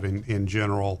talk about in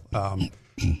general.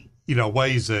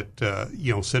 ways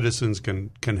that citizens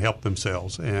can help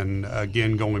themselves. And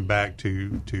again, going back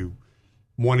to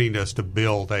wanting us to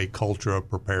build a culture of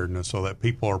preparedness so that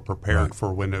people are prepared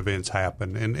for when events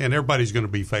happen. And everybody's going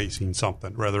to be facing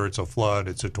something, whether it's a flood,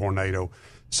 it's a tornado,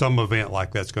 some event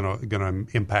like that's going to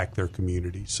impact their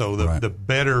community. So the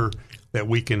better that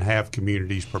we can have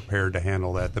communities prepared to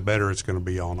handle that, the better it's going to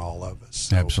be on all of us.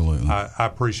 So Absolutely. I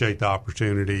appreciate the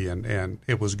opportunity, and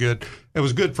it was good. It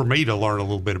was good for me to learn a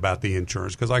little bit about the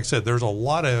insurance because, like I said, there's a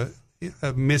lot of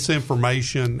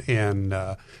misinformation, and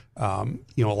a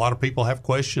lot of people have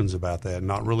questions about that and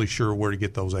not really sure where to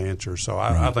get those answers. So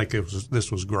I think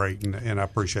this was great, and I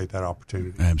appreciate that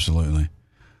opportunity. Absolutely.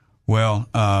 Well,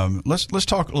 let's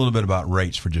talk a little bit about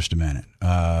rates for just a minute.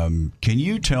 Can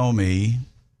you tell me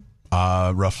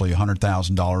roughly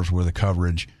 $100,000 worth of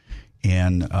coverage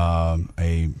in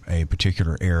a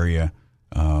particular area?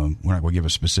 We're not going to give a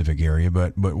specific area,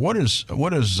 but what does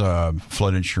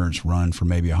flood insurance run for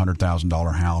maybe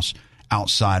 $100,000 house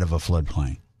outside of a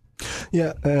floodplain?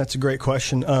 Yeah, that's a great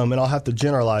question, and I'll have to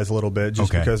generalize a little bit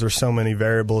just because there's so many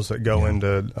variables that go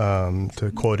into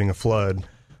to quoting a flood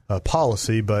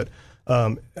policy. But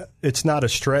it's not a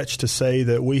stretch to say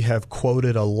that we have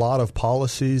quoted a lot of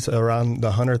policies around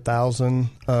the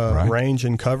 $100,000 range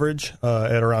in coverage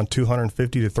at around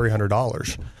 $250 to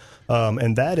 $300.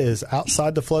 And that is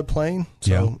outside the floodplain.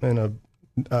 So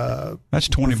that's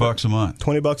 $20 a month.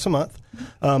 $20 a month.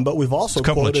 But we've also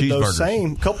quoted those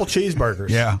same couple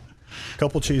cheeseburgers.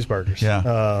 Couple cheeseburgers.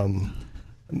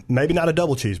 Maybe not a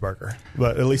double cheeseburger,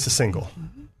 but at least a single.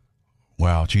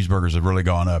 Wow, cheeseburgers have really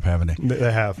gone up, haven't they?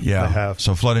 They have. Yeah. They have.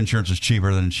 So flood insurance is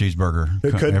cheaper than a cheeseburger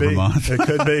every month. It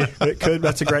could be. It could.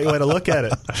 That's a great way to look at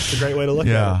it. It's a great way to look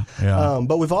at it. Yeah.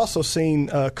 But we've also seen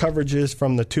coverages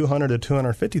from the $200,000 to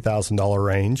 $250,000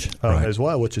 range as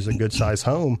well, which is a good size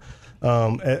home.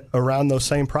 At around those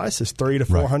same prices, $300 to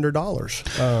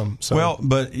 $400. Well,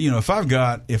 but if I've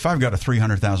got a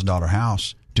 $300,000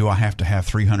 house, do I have to have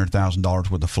 $300,000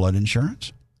 worth of flood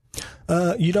insurance?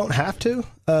 You don't have to,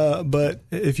 but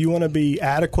if you want to be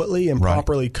adequately and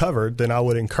properly covered, then I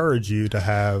would encourage you to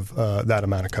have that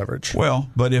amount of coverage. Well,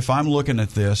 but if I'm looking at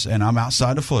this and I'm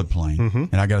outside a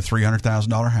floodplain and I got a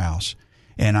 $300,000 house,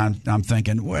 and I'm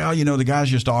thinking, well, the guys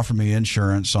just offered me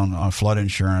insurance on flood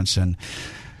insurance, and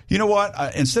you know what?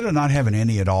 Instead of not having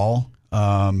any at all,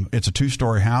 it's a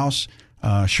 2-story house.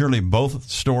 Surely both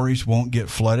stories won't get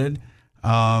flooded.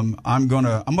 I'm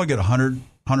gonna get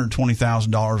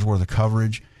 $120,000 worth of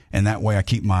coverage, and that way I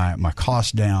keep my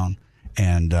costs down.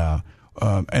 And by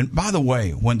the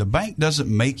way, when the bank doesn't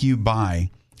make you buy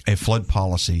a flood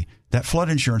policy, that flood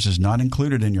insurance is not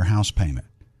included in your house payment,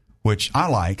 which I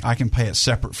like. I can pay it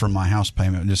separate from my house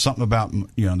payment. There's something about the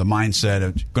mindset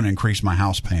of going to increase my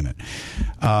house payment.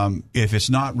 If it's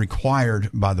not required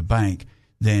by the bank,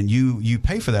 then you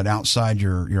pay for that outside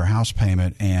your house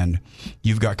payment, and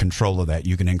you've got control of that.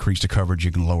 You can increase the coverage,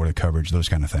 you can lower the coverage, those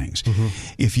kind of things.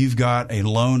 If you've got a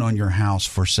loan on your house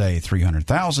for, say,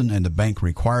 $300,000, and the bank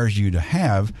requires you to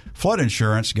have flood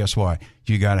insurance, guess what?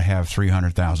 You got to have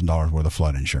 $300,000 worth of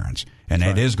flood insurance, and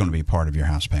it is going to be part of your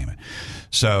house payment.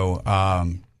 So,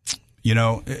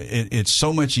 it's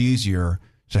so much easier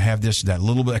to have that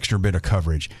little bit extra bit of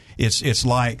coverage. It's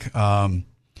like.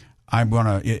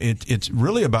 It's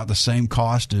really about the same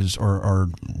cost or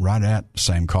right at the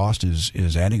same cost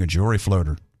as adding a jewelry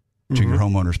floater to your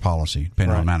homeowner's policy,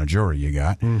 depending on the amount of jewelry you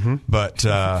got. But,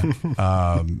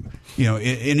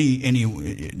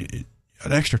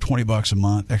 an extra $20 a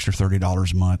month, extra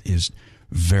 $30 a month is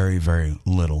very, very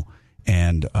little.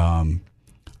 And,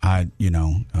 I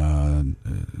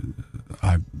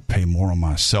pay more on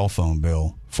my cell phone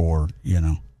bill for,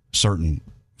 certain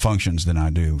functions than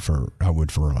I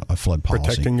would for a flood policy.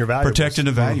 Protecting your valuables. Protecting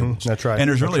the valuables. That's right. And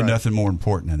there's really nothing more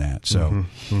important than that. So,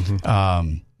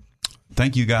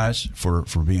 thank you guys for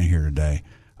being here today.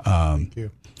 Thank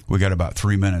you. We got about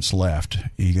 3 minutes left.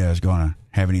 You guys going to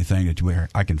have anything that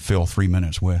I can fill 3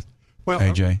 minutes with? Well,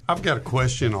 AJ? I've got a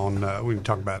question on, we can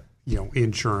talk about,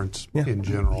 insurance in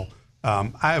general.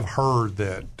 I have heard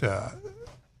that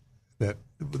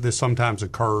this sometimes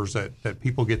occurs that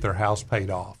people get their house paid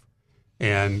off,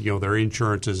 and their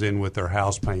insurance is in with their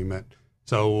house payment.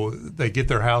 So they get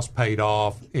their house paid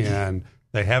off, and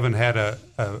they haven't had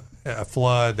a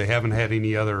flood. They haven't had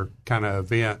any other kind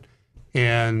of event,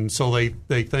 and so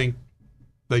they think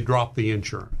they drop the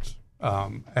insurance.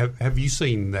 Have you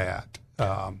seen that?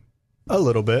 A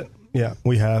little bit, yeah.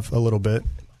 We have a little bit.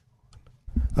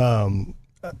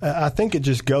 I think it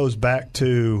just goes back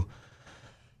to,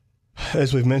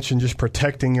 as we've mentioned, just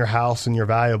protecting your house and your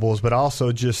valuables, but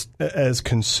also just as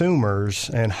consumers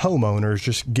and homeowners,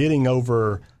 just getting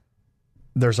over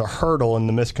there's a hurdle in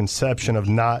the misconception of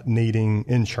not needing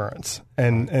insurance,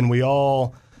 and we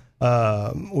all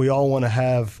want to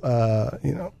have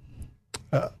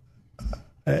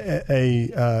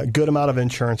a good amount of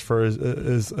insurance for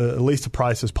as at least a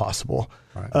price as possible.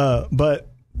 Right. But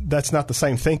that's not the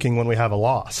same thinking when we have a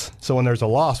loss. So when there's a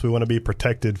loss, we want to be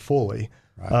protected fully.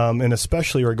 Right. And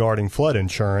especially regarding flood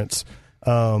insurance,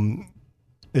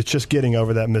 it's just getting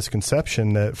over that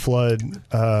misconception that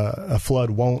a flood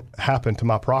won't happen to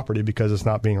my property because it's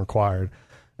not being required.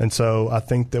 And so I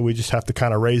think that we just have to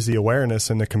kind of raise the awareness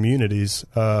in the communities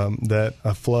that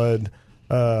a flood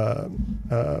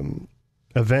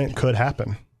event could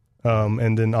happen,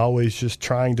 and then always just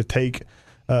trying to take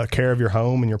care of your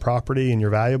home and your property and your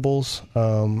valuables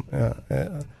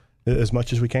as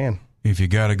much as we can. If you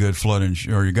got a good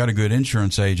or you got a good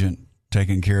insurance agent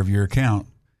taking care of your account,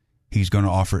 he's going to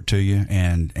offer it to you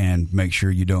and make sure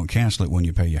you don't cancel it when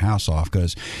you pay your house off.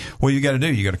 Because what you got to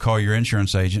do, you got to call your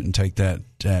insurance agent and take that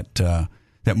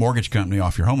mortgage company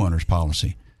off your homeowner's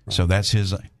policy. Right. So that's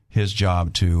his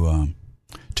job to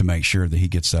make sure that he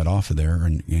gets that off of there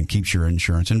and keeps your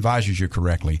insurance, advises you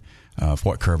correctly of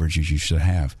what coverages you should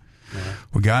have. Right.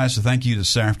 Well, guys, so thank you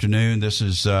this afternoon. This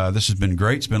has been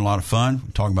great. It's been a lot of fun.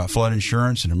 We're talking about flood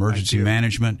insurance and emergency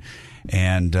management.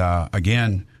 And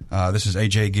again, this is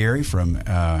A.J. Gary from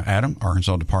ADAM,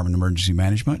 Arkansas Department of Emergency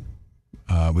Management.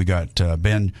 We got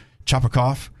Ben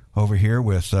Chapikoff over here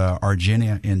with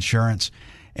Argenia Insurance.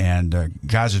 And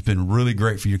guys, it's been really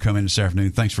great for you to come in this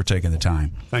afternoon. Thanks for taking the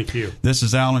time. Thank you. This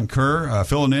is Alan Kerr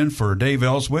filling in for Dave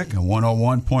Elswick on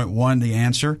 101.1 The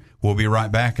Answer. We'll be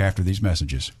right back after these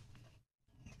messages.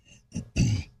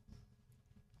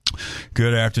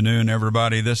 Good afternoon,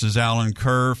 everybody. This is Alan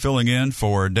Kerr filling in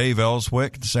for Dave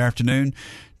Elswick this afternoon.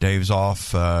 Dave's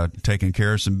off taking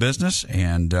care of some business,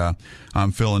 and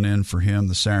I'm filling in for him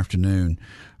this afternoon.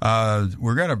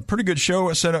 We've got a pretty good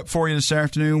show set up for you this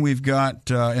afternoon. We've got,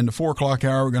 in the 4 o'clock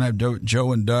hour, we're going to have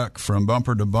Joe and Duck from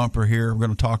Bumper to Bumper here. We're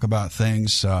going to talk about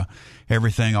things,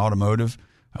 everything automotive.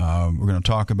 We're going to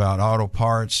talk about auto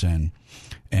parts and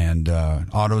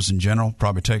autos in general,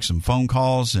 probably take some phone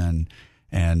calls and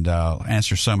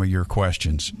answer some of your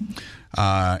questions.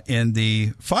 In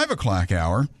the 5 o'clock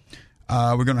hour,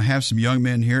 we're going to have some young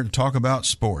men here to talk about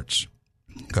sports.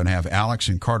 Going to have Alex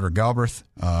and Carter Galbraith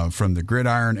from the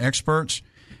Gridiron Experts,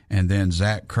 and then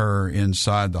Zach Kerr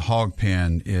inside the Hog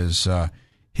Pen is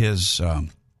his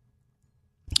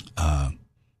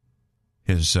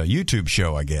YouTube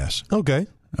show, I guess. Okay.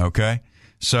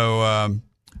 So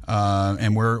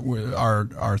and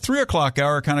our 3 o'clock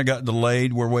hour kind of got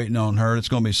delayed. We're waiting on her. It's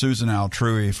going to be Susan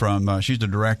Altrui from she's the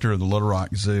director of the Little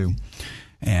Rock Zoo,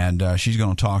 and she's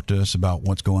going to talk to us about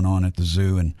what's going on at the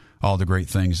zoo and all the great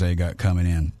things they got coming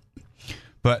in.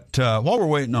 But while we're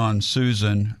waiting on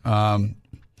Susan,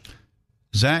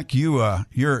 Zach,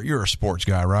 you're a sports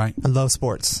guy, right? I love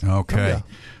sports. Okay. Oh, yeah.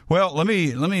 Well, let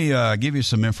me give you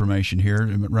some information here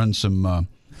and run some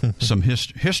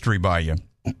history by you.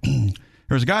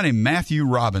 There's a guy named Matthew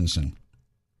Robinson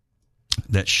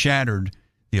that shattered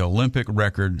the Olympic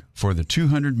record for the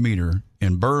 200-meter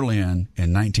in Berlin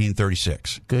in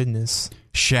 1936. Goodness.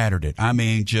 Shattered it. I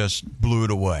mean, just blew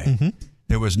it away. Mm-hmm.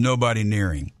 There was nobody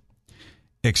near him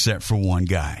except for one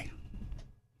guy.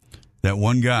 That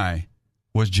one guy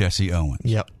was Jesse Owens.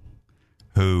 Yep.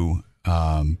 Who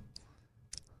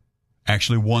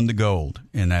actually won the gold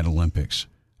in that Olympics.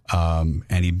 And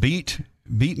he beat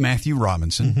Matthew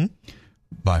Robinson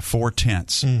by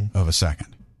 0.4 of a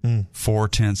second.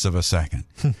 0.4 of a second.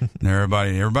 And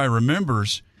everybody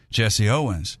remembers Jesse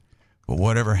Owens. But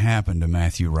whatever happened to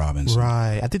Matthew Robinson?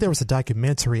 Right. I think there was a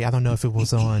documentary. I don't know if it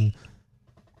was on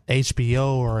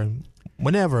HBO or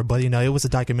whenever, but it was a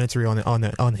documentary on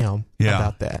him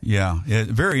about that. Yeah,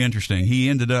 very interesting. He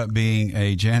ended up being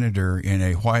a janitor in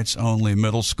a whites-only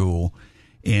middle school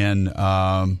in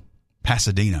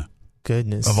Pasadena.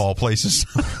 Goodness. Of all places.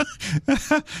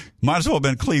 Might as well have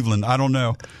been Cleveland. I don't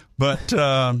know. But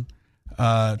to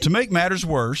make matters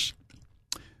worse,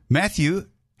 Matthew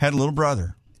had a little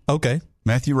brother. Okay.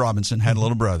 Matthew Robinson had a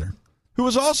little brother who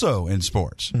was also in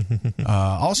sports,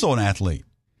 also an athlete.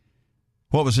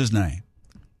 What was his name?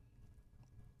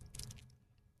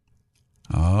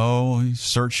 Oh, he's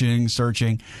searching.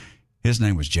 His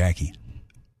name was Jackie.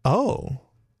 Oh.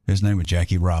 His name was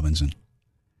Jackie Robinson.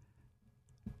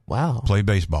 Wow. Played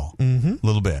baseball a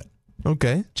little bit.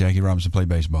 Okay. Jackie Robinson played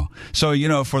baseball. So,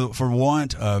 for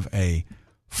want of a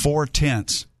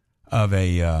 0.4 of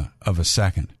a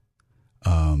second,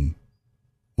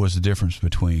 was the difference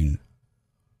between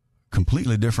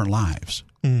completely different lives.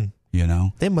 They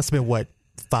must have been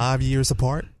 5 years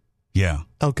apart? Yeah.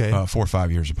 Okay. 4 or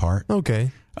 5 years apart.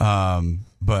 Okay.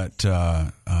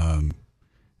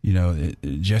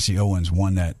 Jesse Owens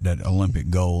won that Olympic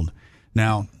gold.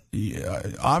 Now,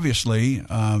 obviously,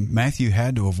 Matthew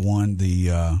had to have won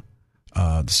the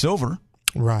silver.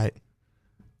 Right.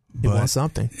 He won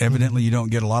something. Evidently, you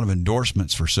don't get a lot of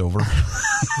endorsements for silver,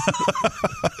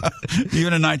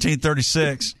 even in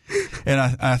 1936. And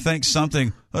I think some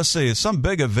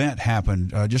big event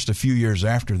happened just a few years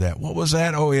after that. What was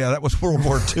that? Oh yeah, that was World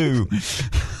War II.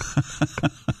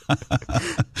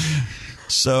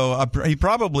 So he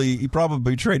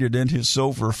probably traded in his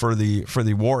silver for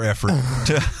the war effort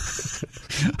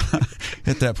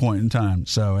at that point in time.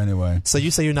 So anyway, so you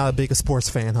say you're not a big sports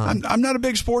fan, huh? I'm not a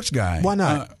big sports guy. Why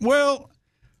not?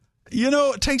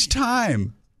 It takes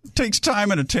time. It takes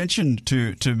time and attention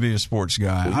to be a sports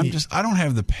guy. I don't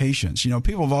have the patience.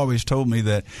 People have always told me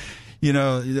that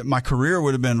that my career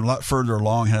would have been a lot further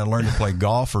along had I learned to play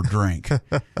golf or drink.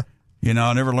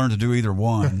 I never learned to do either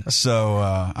one. So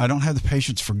I don't have the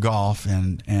patience for golf,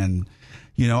 and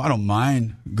I don't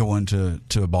mind going to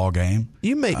a ball game.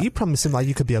 You probably seem like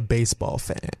you could be a baseball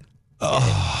fan.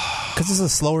 Because it's a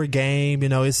slower game,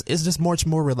 it's just much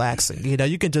more relaxing.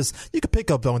 You can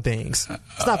pick up on things.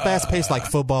 It's not fast paced like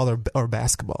football or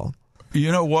basketball.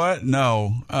 You know what?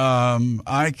 No,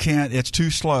 I can't. It's too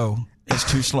slow. It's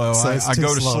too slow. So I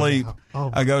go to sleep.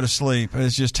 I go to sleep. It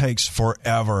just takes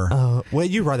forever. Well,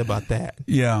 you're right about that.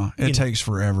 Yeah, it takes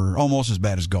forever. Almost as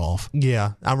bad as golf.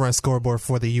 Yeah, I run scoreboard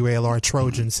for the UALR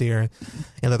Trojans here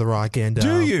in Little Rock. And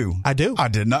do you? I do. I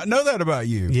did not know that about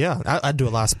you. Yeah, I do a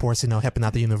lot of sports, helping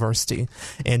out the university.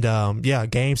 And,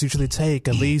 games usually take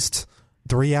at least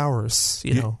 3 hours,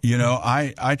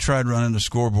 I tried running the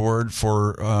scoreboard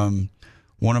for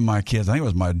one of my kids, I think it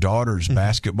was my daughter's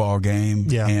basketball game.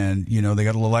 Yeah. And, they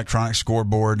got a little electronic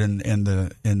scoreboard in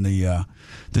the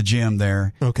gym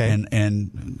there. Okay. And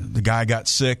the guy got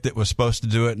sick that was supposed to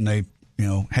do it, and they,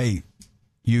 hey,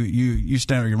 you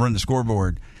stand there, you run the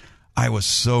scoreboard. I was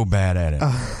so bad at it.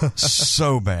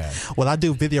 So bad. Well, I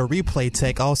do video replay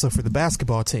tech also for the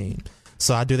basketball team.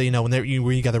 So I do that, when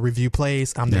you got to review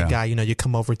plays, I'm that guy, you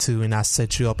come over to and I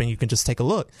set you up and you can just take a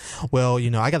look. Well,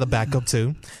 I got a backup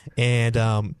too. And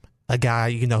a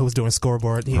guy, who was doing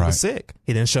scoreboard, he was sick.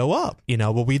 He didn't show up,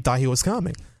 but we thought he was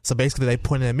coming. So basically they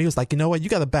pointed at me, was like, you know what, you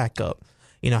got a backup.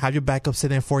 Have your backup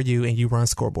sit in for you and you run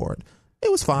scoreboard.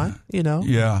 It was fine,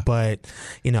 Yeah. But,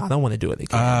 I don't want to do it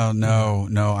again. Oh,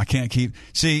 no, I can't keep.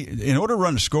 See, in order to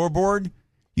run a scoreboard,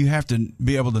 you have to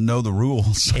be able to know the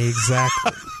rules.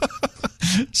 Exactly.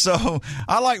 So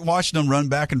I like watching them run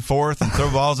back and forth and throw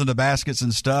balls into baskets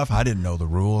and stuff. I didn't know the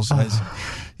rules. I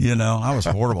was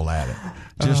horrible at it.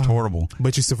 Just horrible.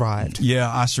 But you survived.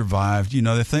 Yeah, I survived.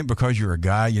 They think because you're a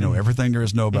guy, you know everything there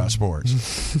is to know about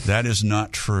sports. That is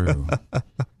not true.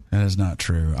 That is not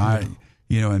true.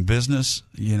 In business,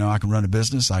 I can run a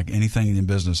business. Anything in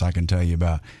business I can tell you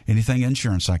about. Anything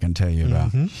insurance I can tell you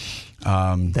about.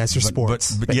 That's your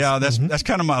sports. But yeah, that's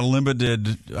kind of my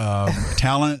limited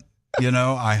talent.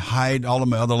 I hide all of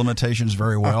my other limitations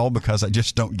very well because I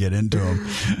just don't get into them.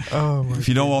 If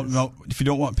you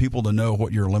don't want people to know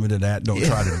what you're limited at, don't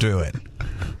try to do it.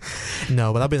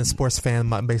 No, but I've been a sports fan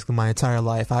basically my entire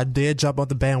life. I did jump on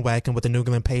the bandwagon with the New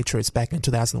England Patriots back in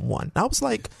 2001. I was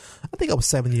I think I was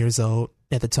 7 years old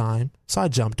at the time, so I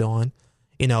jumped on.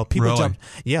 People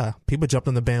jumped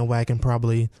on the bandwagon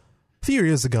probably a few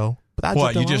years ago.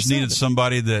 What, you just needed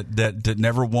somebody that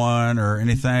never won or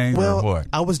anything? Well, or what?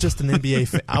 I was just an NBA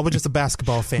fan. I was just a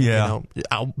basketball fan. Yeah.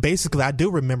 I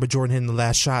do remember Jordan hitting the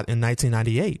last shot in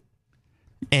 1998.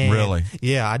 And really?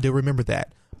 Yeah, I do remember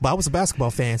that. But I was a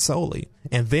basketball fan solely.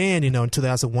 And then, in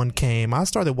 2001 came, I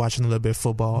started watching a little bit of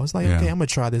football. I was like, okay, I'm going to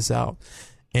try this out.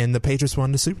 And the Patriots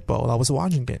won the Super Bowl. I was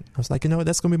watching it. I was like,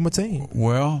 that's going to be my team.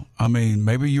 Well,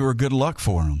 maybe you were good luck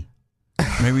for them.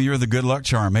 Maybe you're the good luck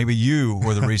charm. Maybe you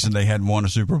were the reason they hadn't won a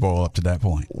Super Bowl up to that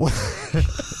point.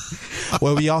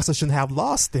 Well, we also shouldn't have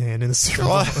lost then in the Super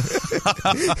Bowl.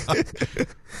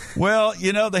 Well,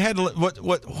 they had to,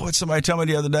 what somebody told me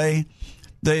the other day.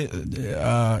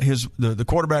 The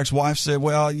quarterback's wife said,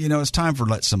 "Well, it's time for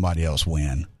let somebody else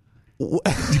win."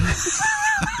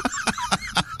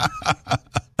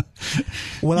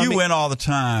 Well, win all the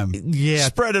time. Yeah.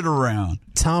 Spread it around.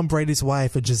 Tom Brady's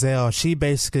wife, Giselle, she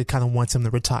basically kind of wants him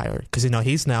to retire because,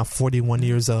 he's now 41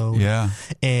 years old. Yeah.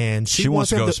 And she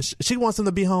wants him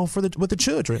to be home with the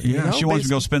children. Yeah, she wants to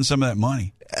go spend some of that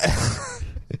money.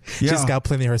 She's got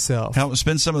plenty herself. Help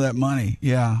spend some of that money.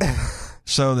 Yeah.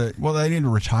 So that they need to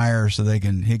retire so he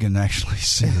can actually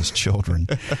see his children.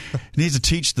 He needs to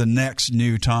teach the next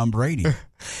new Tom Brady.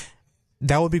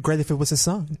 That would be great if it was his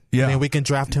son. Yeah. I mean, we can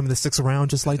draft him in the 6th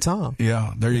round just like Tom.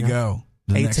 Yeah, there you go.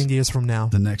 18 years from now.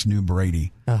 The next new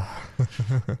Brady.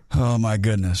 Oh, my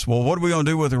goodness. Well, what are we going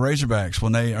to do with the Razorbacks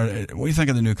when what do you think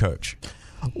of the new coach?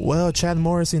 Well, Chad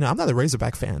Morris, I'm not a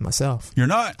Razorback fan myself. You're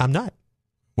not? I'm not.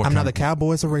 I'm not a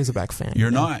Cowboys or Razorback fan.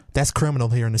 You're not? That's criminal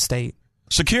here in the state.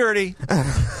 Security.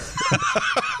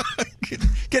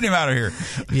 Get him out of here.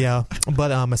 Yeah.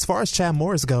 But as far as Chad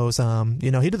Morris goes,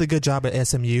 he did a good job at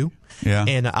SMU. Yeah.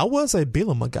 And I was a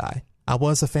Bielema guy. I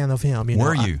was a fan of him.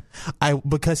 Were you?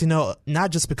 Because, not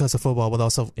just because of football, but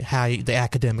also the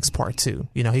academics part too.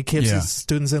 He keeps his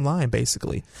students in line,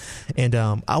 basically. And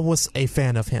I was a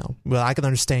fan of him. Well, I can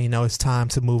understand, it's time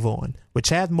to move on. With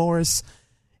Chad Morris,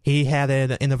 he had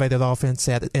an innovative offense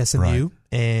at SMU, right.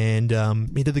 And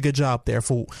he did a good job there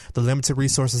for the limited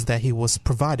resources that he was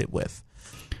provided with.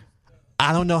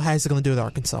 I don't know how he's going to do at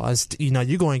Arkansas.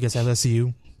 You're going against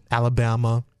LSU,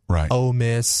 Alabama, right. Ole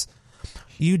Miss.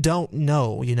 You don't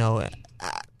know.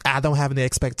 I don't have any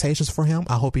expectations for him.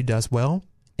 I hope he does well,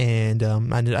 and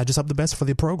I just hope the best for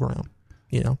the program.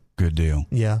 Good deal.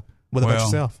 Yeah. What about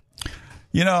yourself?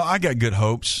 I got good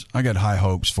hopes. I got high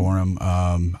hopes for him.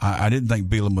 I didn't think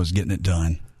Bielema was getting it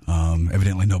done.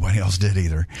 Evidently, nobody else did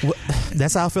either. Well,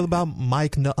 that's how I feel about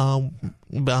Mike,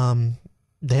 the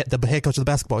head coach of the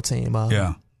basketball team.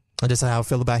 Yeah. That's how I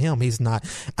feel about him. He's not.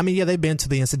 I mean, they've been to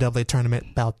the NCAA tournament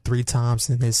about 3 times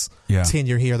in his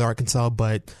tenure here at Arkansas.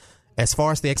 But as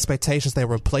far as the expectations that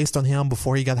were placed on him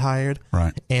before he got hired,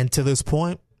 right, and to this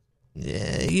point,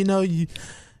 soon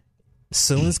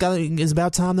it's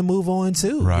about time to move on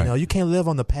too. Right. You can't live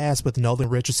on the past with Nolan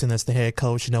Richardson as the head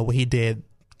coach. What he did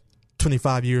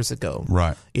 25 years ago.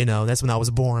 Right. That's when I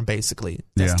was born, basically.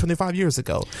 That's 25 years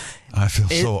ago. I feel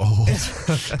so old.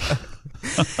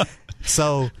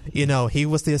 So, he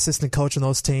was the assistant coach on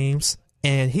those teams,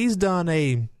 and he's done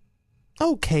a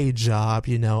okay job.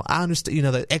 I understand,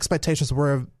 the expectations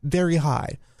were very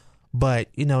high, but,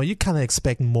 you kind of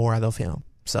expect more out of him.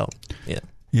 So, yeah.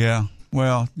 Yeah.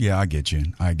 Well, yeah, I get you.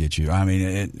 I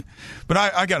mean, but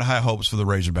I got high hopes for the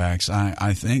Razorbacks.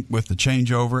 I think with the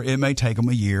changeover, it may take him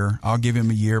a year. I'll give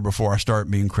him a year before I start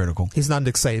being critical. He's not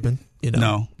Nick Saban,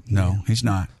 No, he's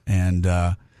not. And,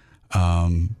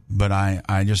 but I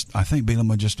think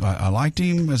Bielema I liked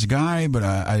him as a guy, but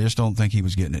I just don't think he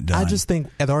was getting it done. I just think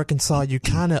at Arkansas, you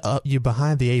kind of you're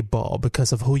behind the 8 ball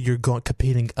because of who you're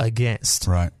competing against.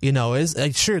 Right.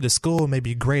 It's sure the school may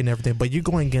be great and everything, but you're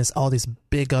going against all these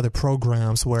big other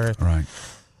programs where, right,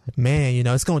 man,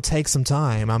 it's going to take some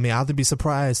time. I mean, I'll be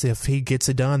surprised if he gets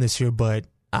it done this year, but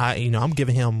I'm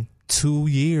giving him 2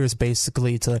 years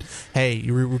basically to, hey,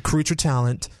 you recruit your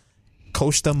talent,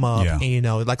 coach them up, and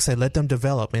like I said, let them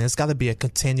develop. And it's got to be a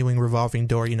continuing revolving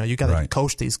door. You got to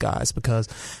coach these guys because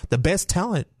the best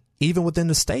talent, even within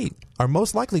the state, are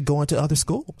most likely going to other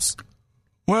schools.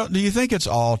 Well, do you think it's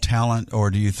all talent,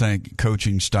 or do you think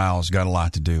coaching style's got a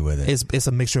lot to do with it? It's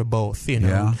a mixture of both.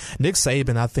 Nick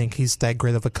Saban, I think he's that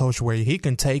great of a coach where he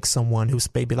can take someone who's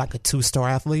maybe like a 2-star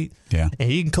athlete, and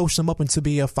he can coach them up into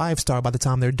be a 5-star by the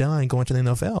time they're done going to the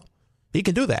NFL. He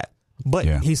can do that. But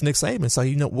he's Nick Saban, so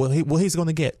he's going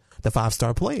to get the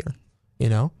 5-star player.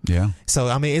 Yeah. So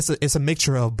I mean, it's a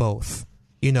mixture of both.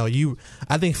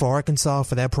 I think for Arkansas,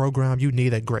 for that program, you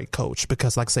need a great coach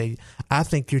because, like I say, I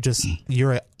think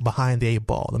you're behind the 8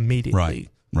 ball immediately.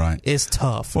 Right. It's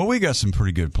tough. Well, we got some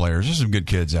pretty good players. There's some good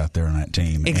kids out there on that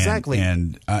team. Exactly.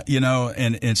 And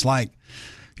and it's like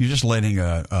you're just letting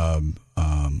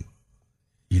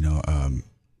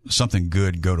something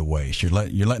good go to waste. You're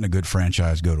letting a good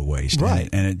franchise go to waste. Right.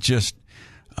 And it just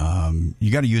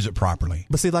you got to use it properly.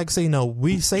 But see, like I say,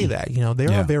 we say that, they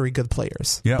are very good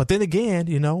players. Yeah. But then again,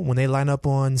 when they line up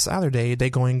on Saturday, they're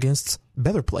going against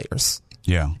better players.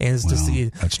 Yeah. And it's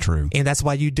that's true. And that's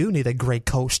why you do need a great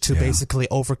coach to basically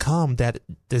overcome that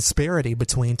disparity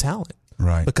between talent.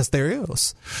 Right. Because there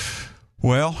is.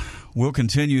 Well, we'll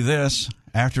continue this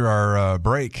after our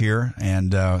break here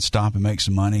and stop and make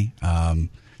some money.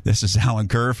 This is Alan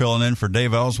Kerr filling in for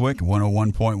Dave Elswick,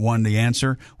 101.1 The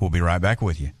Answer. We'll be right back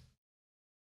with you.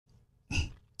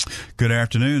 Good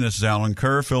afternoon. This is Alan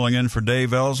Kerr filling in for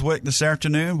Dave Elswick this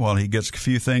afternoon while he gets a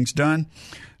few things done.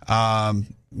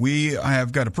 We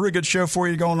have got a pretty good show for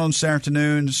you going on this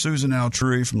afternoon. Susan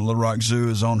Altrui from the Little Rock Zoo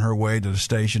is on her way to the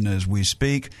station as we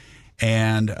speak.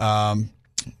 And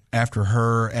after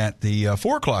her at the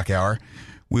 4 o'clock hour,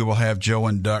 we will have Joe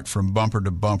and Duck from Bumper to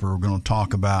Bumper. We're going to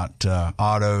talk about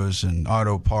autos and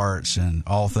auto parts and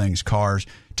all things cars.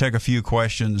 Take a few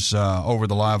questions over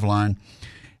the live line.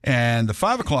 And the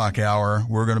 5 o'clock hour,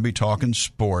 we're going to be talking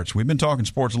sports. We've been talking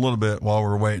sports a little bit while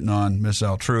we're waiting on Miss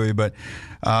Altrui, but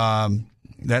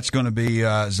That's going to be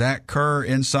Zach Kerr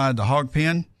Inside the Hog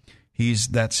Pen.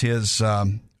 That's his.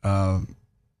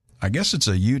 I guess it's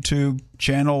a YouTube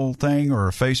channel thing or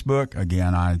a Facebook.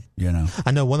 Again, I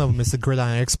know one of them is the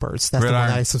Gridiron Experts. That's the one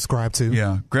I subscribe to.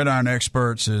 Yeah, Gridiron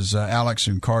Experts is Alex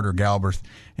and Carter Galbraith,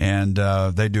 and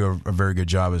they do a very good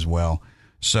job as well.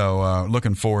 So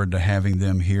looking forward to having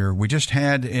them here. We just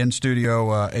had in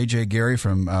studio A.J. Gary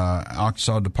from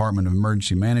Arkansas Department of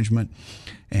Emergency Management,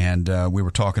 and we were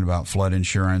talking about flood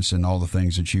insurance and all the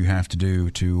things that you have to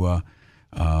do to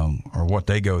or what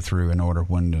they go through in order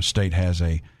when the state has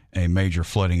a major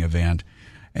flooding event.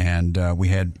 And we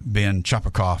had Ben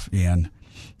Chapikoff in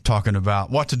talking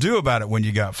about what to do about it when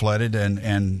you got flooded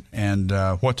and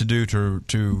what to do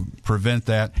to prevent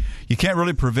that. You can't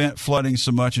really prevent flooding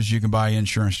so much as you can buy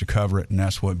insurance to cover it, and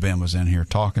that's what Ben was in here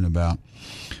talking about.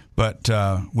 But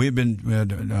we've been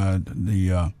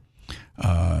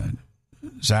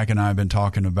Zach and I have been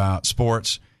talking about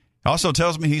sports. Also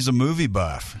tells me he's a movie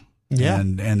buff. Yeah.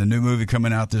 And the new movie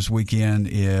coming out this weekend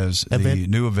is the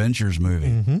new Avengers movie.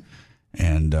 Mm-hmm.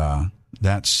 And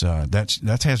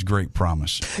that has great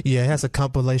promise. Yeah, it has a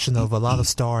compilation of a lot of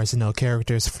stars,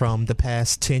 characters from the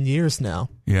past 10 years now.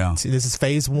 Yeah. See, this is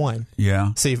phase 1.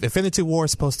 Yeah. See, Infinity War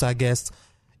is supposed to, I guess,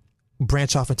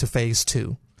 branch off into phase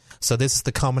 2. So this is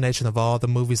the culmination of all the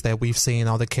movies that we've seen,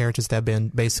 all the characters that have been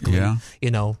basically,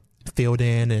 filled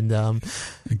in, and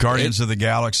Guardians of the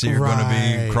Galaxy are going to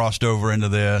be crossed over into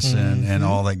this, and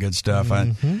all that good stuff.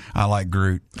 Mm-hmm. I like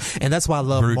Groot, and that's why I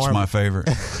love Groot's Marvel. my favorite.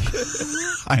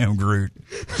 I am Groot.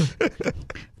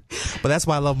 But that's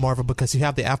why I love Marvel, because you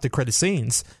have the after credit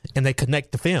scenes and they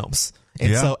connect the films.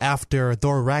 And so after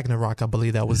Thor Ragnarok, I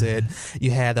believe that was it, you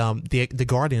had the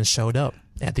Guardians showed up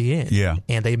at the end. Yeah.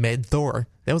 And they met Thor.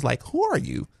 They was like, who are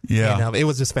you? Yeah. And it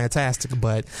was just fantastic.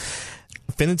 But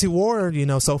Infinity War,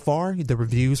 so far the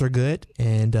reviews are good,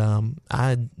 and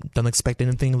I don't expect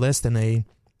anything less than a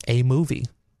movie,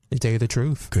 to tell you the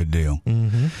truth. Good deal.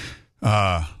 Mm-hmm.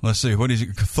 Let's see. What is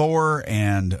it? Thor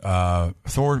and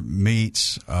Thor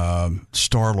meets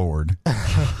Star-Lord.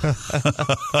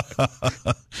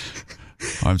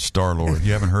 I'm Star-Lord.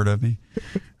 You haven't heard of me?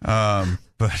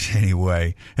 But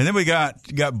anyway, and then we got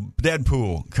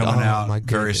Deadpool coming out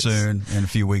very soon, and a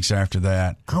few weeks after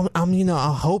that.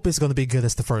 I hope it's going to be good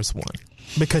as the first one,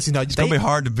 because it's going to be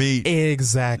hard to beat.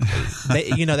 Exactly.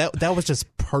 that was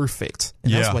just perfect.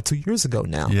 And that's 2 years ago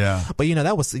now. Yeah. But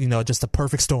that was just a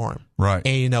perfect storm. Right.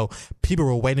 And people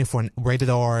were waiting for a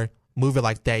rated R movie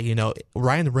like that.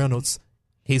 Ryan Reynolds,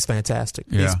 he's fantastic.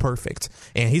 Yeah. He's perfect,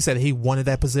 and he said he wanted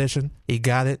that position. He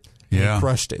got it. Yeah, he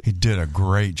crushed it. He did a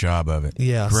great job of it.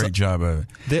 Yeah, great job of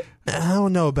it. I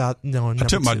don't know about I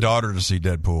took my daughter to see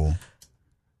Deadpool.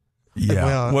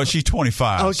 Yeah, well she's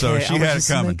 25, okay, so she had it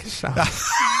coming.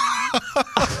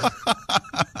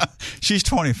 She's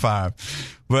 25,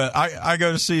 but I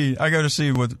go to see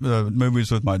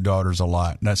movies with my daughters a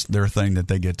lot. That's their thing that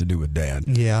they get to do with Dad.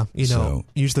 Yeah,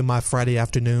 usually my Friday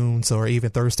afternoons or even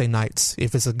Thursday nights,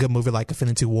 if it's a good movie like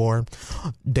Infinity War,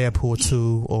 Deadpool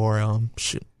 2, or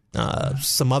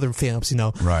some other films,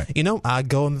 right? I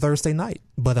go on Thursday night,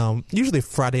 but usually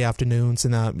Friday afternoons,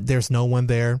 and there's no one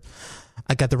there.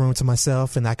 I got the room to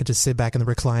myself, and I could just sit back in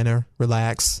the recliner,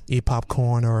 relax, eat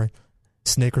popcorn or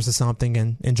Snickers or something,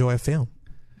 and enjoy a film.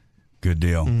 Good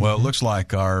deal. Mm-hmm. Well, it looks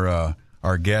like our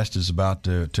guest is about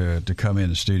to come in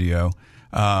the studio.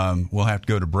 We'll have to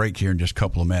go to break here in just a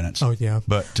couple of minutes. Oh yeah.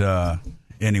 But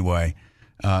anyway,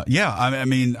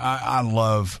 I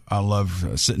love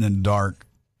sitting in the dark,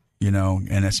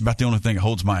 and it's about the only thing that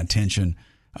holds my attention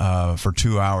for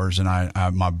 2 hours, and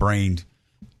my brain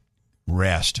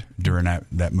rest during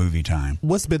that movie time.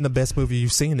 What's been the best movie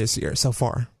you've seen this year so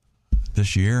far?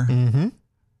 This year? Mm-hmm.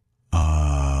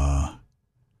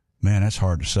 Man, that's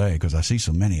hard to say because I see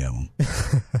so many of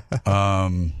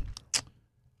them.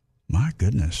 My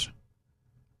goodness.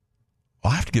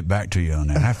 I'll have to get back to you on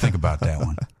that. I have to think about that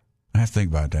one. I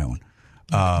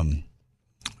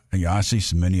see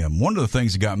so many of them. One of the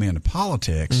things that got me into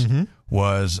politics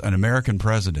was An American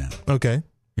President. Okay.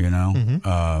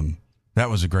 That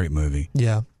was a great movie.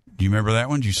 Yeah. Do you remember that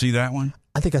one? Did you see that one?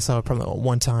 I think I saw it probably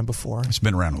one time before. It's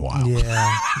been around a while.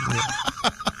 Yeah.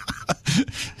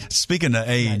 Speaking of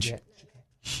age,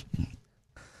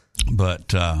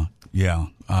 but I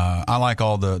like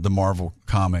all the Marvel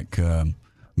comic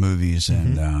movies,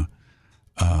 and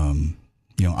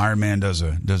Iron Man does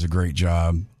a great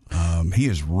job. He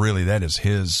is really that is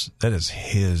his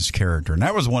character, and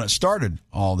that was the one that started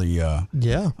all the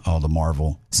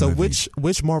Marvel. So movies.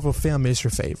 which Marvel film is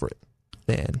your favorite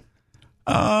then?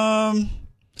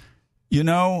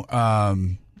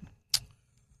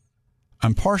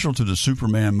 I'm partial to the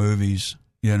Superman movies.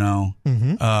 you know.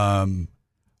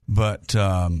 But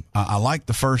I like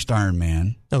the first Iron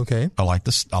Man. Okay. I like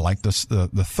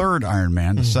the third Iron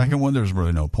Man. The second one, there's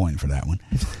really no point for that one.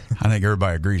 I think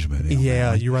everybody agrees with it.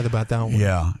 Yeah, you're right about that one.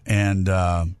 Yeah, and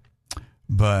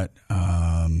but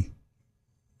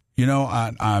you know,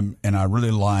 I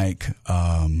really like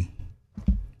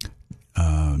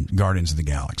Guardians of the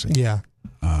Galaxy. Yeah.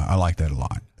 I like that a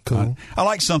lot. Cool. I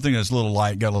like something that's a little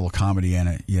light, got a little comedy in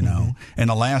it, you know. And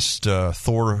the last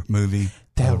Thor movie,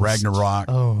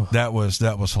 Ragnarok, that was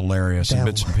hilarious, and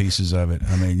bits and pieces of it.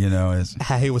 I mean, you know, it's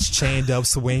how he was chained up,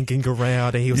 swinging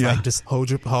around, and he was like, "Just hold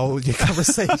your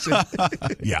conversation."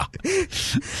 Yeah,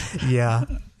 yeah,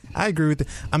 I agree with it.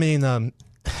 I mean,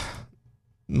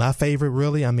 my favorite,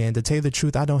 really. I mean, to tell you the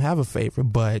truth, I don't have a favorite,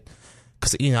 but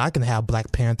because you know, I can have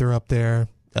Black Panther up there,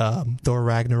 Thor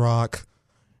Ragnarok.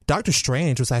 Doctor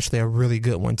Strange was actually a really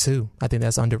good one too. I think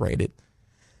that's underrated.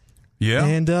 Yeah,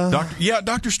 and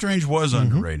Doctor Strange was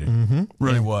underrated.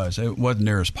 Really was. It wasn't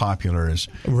near as popular as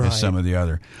some of the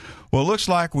other. Well, it looks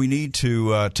like we need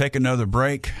to take another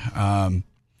break. Did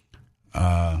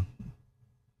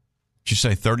you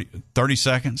say 30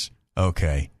 seconds?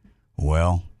 Okay.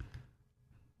 Well,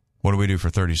 what do we do for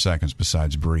 30 seconds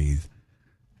besides breathe?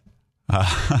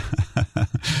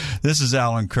 This is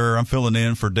Alan Kerr. I'm filling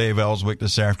in for Dave Elswick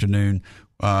this afternoon.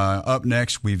 Up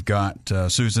next, we've got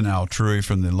Susan Altrui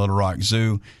from the Little Rock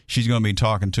Zoo. She's going to be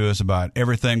talking to us about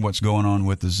everything, what's going on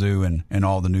with the zoo and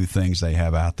all the new things they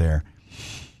have out there.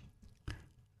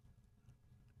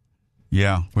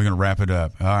 Yeah, we're going to wrap it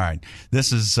up. All right.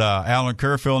 This is Alan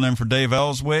Kerr filling in for Dave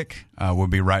Elswick. We'll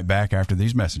be right back after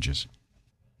these messages.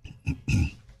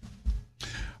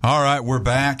 All right, we're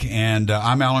back, and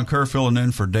I'm Alan Kerr filling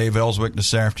in for Dave Elswick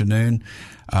this afternoon.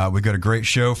 We've got a great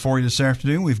show for you this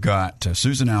afternoon. We've got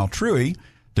Susan Altrui,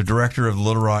 the director of the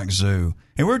Little Rock Zoo.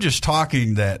 And we're just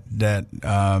talking that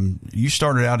you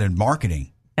started out in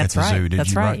marketing at the zoo, did you?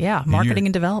 That's right, yeah. Marketing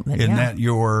and development, Isn't that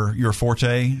your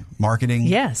forte, marketing?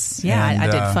 Yes, yeah. I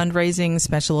did fundraising,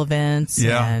 special events,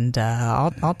 and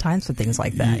all kinds of things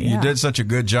like that. You did such a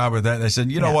good job with that. They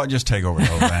said, you know what, just take over the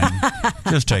whole thing.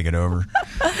 Just take it over.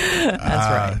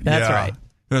 That's right.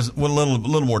 It was a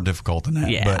little more difficult than that.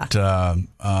 Yeah.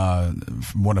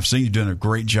 But what I've seen, you're doing a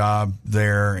great job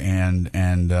there, and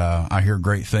I hear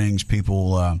great things.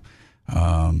 People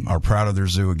are proud of their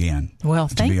zoo again. Well,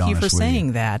 thank you for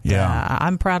saying that. Yeah.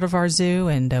 I'm proud of our zoo,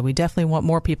 and we definitely want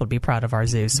more people to be proud of our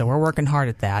zoo, so we're working hard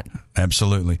at that.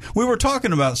 Absolutely. We were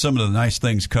talking about some of the nice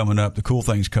things coming up, the cool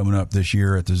things coming up this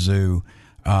year at the zoo.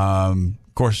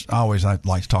 Of course, I always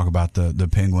like to talk about the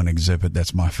penguin exhibit.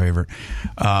 That's my favorite.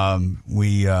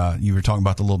 You were talking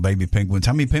about the little baby penguins.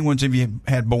 How many penguins have you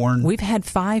had born? We've had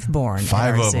 5 born at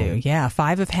our zoo. Yeah,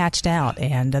 5 have hatched out,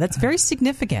 and that's very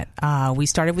significant. We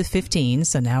started with 15,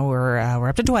 so now we're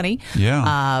up to 20.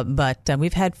 Yeah. But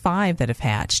we've had 5 that have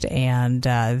hatched, and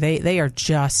they are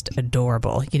just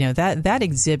adorable. You know, that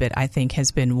exhibit, I think,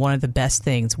 has been one of the best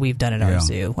things we've done at our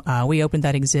zoo. We opened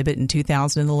that exhibit in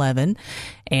 2011,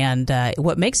 and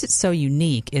what makes it so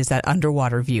unique is that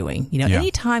underwater viewing. You know,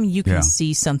 anytime you can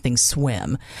see something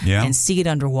swim and see it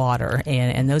underwater,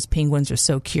 and those penguins are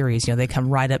so curious. You know, they come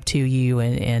right up to you,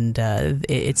 and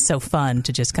it's so fun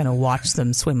to just kind of watch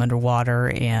them swim underwater.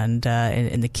 And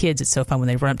the kids, it's so fun when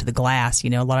they run up to the glass.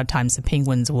 You know, a lot of times the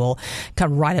penguins will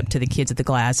come right up to the kids at the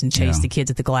glass and chase the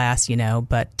kids at the glass. You know,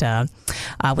 but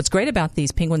what's great about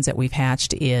these penguins that we've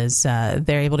hatched is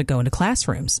they're able to go into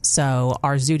classrooms. So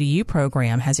our Zoo to You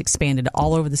program has expanded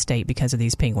all over the state because of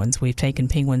these penguins. We've taken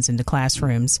penguins into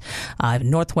classrooms in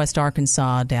northwest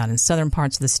Arkansas, down in southern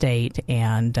parts of the state,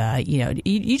 and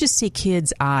you just see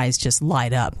kids' eyes just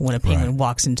light up when a penguin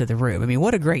walks into the room. I mean,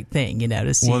 what a great thing, you know,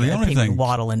 to see a penguin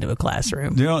waddle into a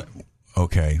classroom.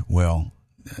 Okay, well,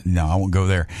 no, I won't go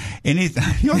there. The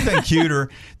only thing cuter,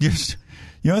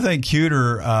 the only thing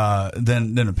cuter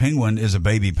than a penguin is a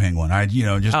baby penguin.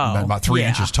 About 3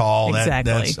 inches tall.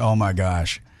 Exactly. That's oh my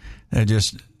gosh, I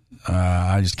just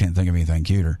can't think of anything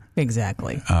cuter.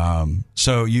 Exactly.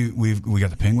 So we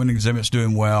got the penguin exhibits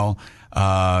doing well.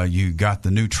 You got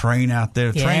the new train out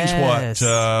there. The train's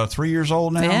what, 3 years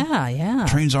old now? Yeah.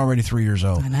 Train's already 3 years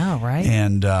old. I know, right?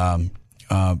 And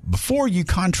before you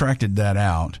contracted that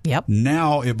out,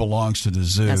 now it belongs to the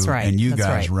zoo. That's right. And you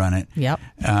guys run it. Yep.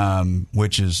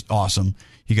 Which is awesome.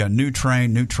 You got new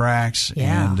train, new tracks,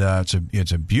 and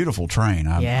it's a beautiful train.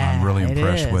 I'm really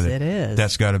impressed with it. It is.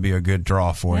 That's got to be a good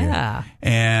draw for you. Yeah.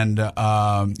 And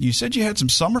you said you had some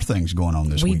summer things going on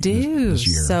this week. We do. This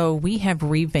year. So we have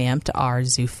revamped our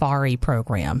Zoofari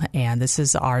program, and this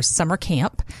is our summer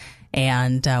camp.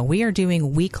 And we are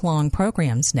doing week-long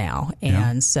programs now.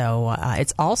 And so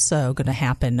it's also going to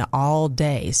happen all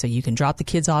day. So you can drop the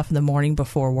kids off in the morning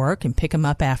before work and pick them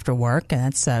up after work.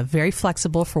 And it's very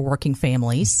flexible for working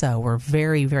families. So we're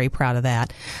very, very proud of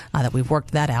that we've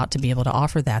worked that out to be able to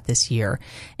offer that this year.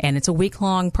 And it's a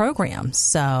week-long program.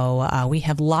 So we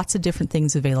have lots of different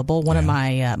things available. One of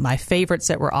my favorites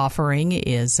that we're offering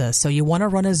is So You Want to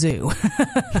Run a Zoo.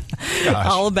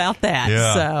 All about that.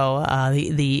 Yeah. So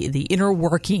the inner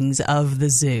workings of the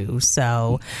zoo.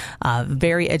 So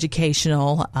very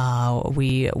educational.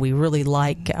 We really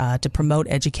like to promote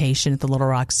education at the Little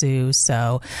Rock Zoo.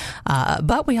 So,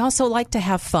 but we also like to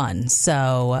have fun.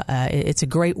 So it's a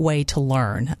great way to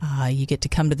learn. You get to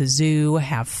come to the zoo,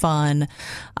 have fun,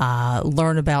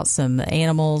 learn about some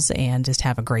animals, and just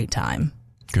have a great time.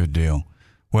 Good deal.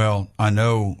 Well, I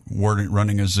know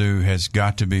running a zoo has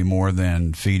got to be more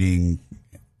than feeding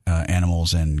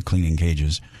animals and cleaning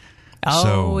cages. Oh,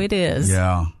 so, it is.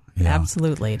 Yeah.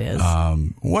 Absolutely, it is.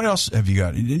 What else have you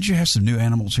got? Didn't you have some new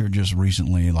animals here just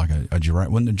recently, like a giraffe?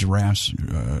 Wasn't the giraffes?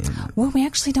 Well, we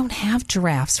actually don't have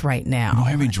giraffes right now. We don't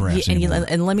have any giraffes anymore.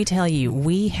 And let me tell you,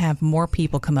 we have more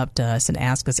people come up to us and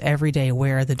ask us every day,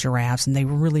 where are the giraffes? And they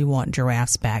really want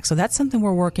giraffes back. So that's something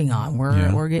we're working on.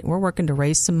 We're working to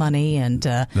raise some money and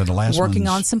working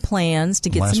on some plans to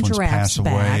get some giraffes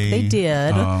back. They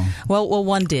did. Well,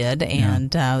 one did, and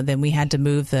then we had to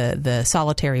move the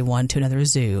solitary one to another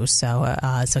zoo.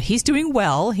 So he's doing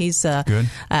well. He's at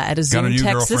a zoo in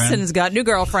Texas and has got a new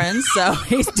girlfriend. So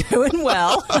he's doing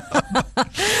well.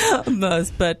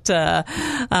 But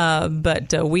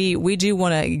we do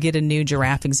want to get a new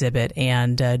giraffe exhibit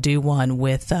and do one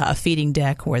with a feeding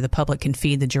deck where the public can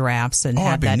feed the giraffes and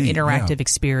have that interactive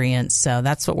experience. So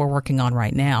that's what we're working on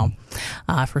right now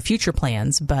for future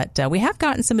plans. But we have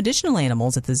gotten some additional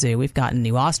animals at the zoo. We've gotten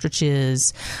new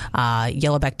ostriches,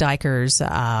 yellowback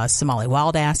dikers, Somali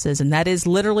wild asses, and that is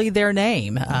literally their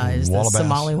name, is the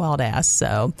Somali wild ass.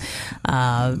 So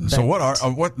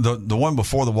what the one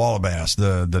before the wallabass,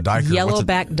 the diker?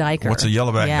 Yellowback diker. What's a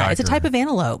yellowback diker? Yeah, it's a type of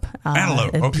antelope.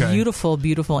 Antelope, okay. Beautiful,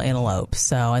 beautiful antelope.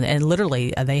 So and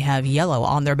literally they have yellow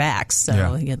on their backs.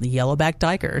 So you get the yellowback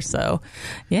diker. So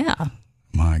yeah.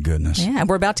 My goodness. Yeah,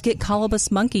 we're about to get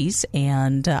colobus monkeys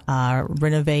and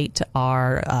renovate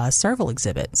our serval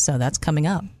exhibit. So that's coming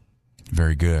up.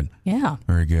 Very good. Yeah.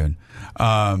 Very good.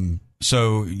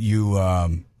 So you,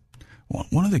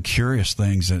 one of the curious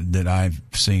things that I've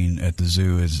seen at the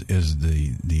zoo is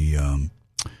the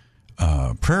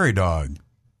prairie dog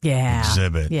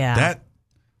exhibit. Yeah. That,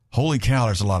 holy cow,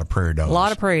 there's a lot of prairie dogs. A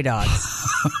lot of prairie dogs.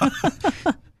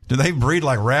 Do they breed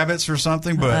like rabbits or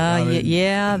something? But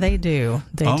yeah, they do.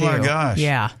 My gosh.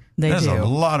 Yeah. There's a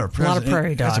lot of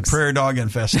prairie dogs. That's a prairie dog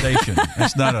infestation.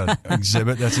 That's not an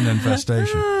exhibit. That's an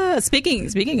infestation.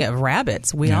 Speaking of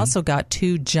rabbits, we also got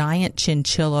 2 giant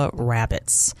chinchilla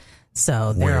rabbits.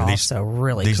 So they're also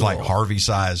really these cool. like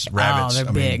Harvey-sized rabbits. Oh,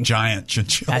 they're big. Giant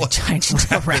chinchilla. Giant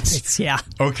chinchilla rabbits. Yeah.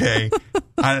 Okay.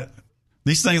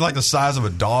 These things like the size of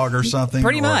a dog or something?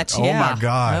 Pretty much, yeah. Oh, my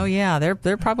God. Oh, yeah.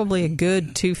 They're probably a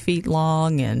good 2 feet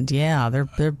long, and, yeah,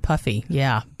 they're puffy.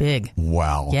 Yeah, big.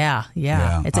 Wow. Yeah.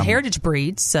 It's a heritage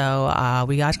breed, so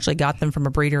we actually got them from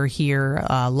a breeder here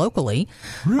locally.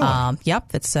 Really?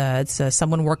 Yep. It's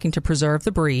someone working to preserve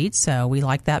the breed, so we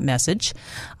like that message.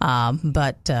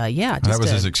 But, yeah. That was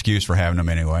his excuse for having them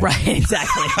anyway. Right,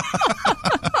 exactly.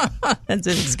 That's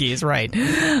his excuse, right.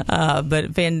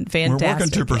 But fantastic. We're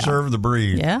working to preserve the breed.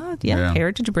 Yeah.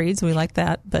 Heritage breeds, we like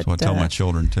that. But that's what I tell my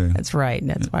children too. That's right, and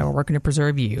that's why we're working to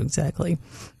preserve you, exactly.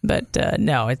 But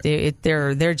no,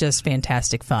 they're just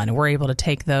fantastic fun, and we're able to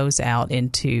take those out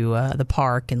into the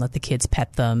park and let the kids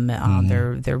pet them.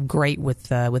 They're great with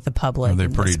the public. Are they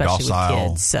pretty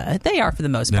docile? With kids. They are for the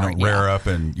most part. They don't rear up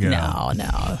and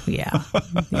No,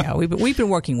 yeah. We've been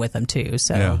working with them too,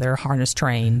 so they're harness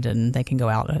trained and they can go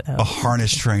out. A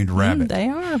harness trained rabbit. They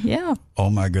are, yeah. Oh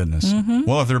my goodness.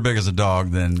 Well, if they're big as a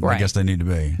dog, then I guess they need to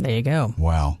be. There you go.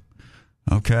 Wow.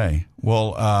 Okay.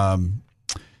 Well,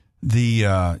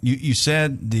 you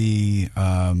said the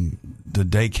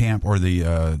day camp or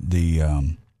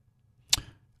the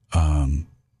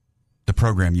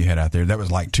program you had out there, that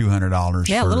was like $200.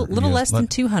 Yeah, a little less than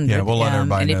 $200. Yeah, we'll let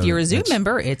everybody know. And if you're a zoo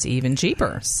member, it's even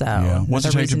cheaper. So what's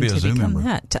it take to be a zoo member?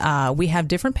 We have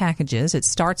different packages. It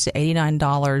starts at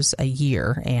 $89 a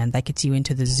year, and that gets you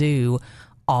into the zoo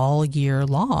all year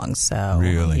long. So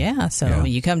really, when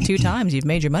you come 2 times, you've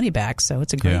made your money back. So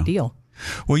it's a great deal.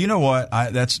 Well, you know what?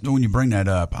 That's when you bring that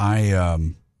up.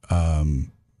 When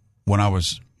I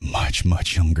was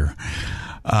much younger,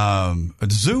 the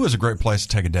zoo is a great place to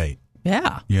take a date.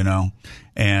 Yeah.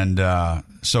 And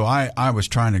so I was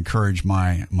trying to encourage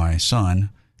my son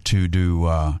to do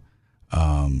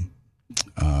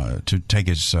to take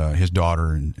his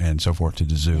daughter and so forth to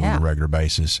the zoo on a regular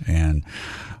basis, and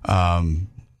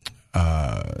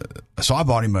so I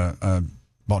bought him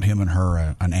and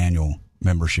her an annual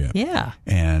membership. Yeah.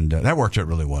 And that worked out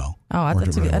really well. Oh,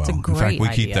 that's a great idea. In fact, we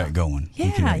keep that going.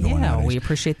 Yeah, we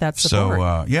appreciate that support.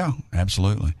 So, yeah,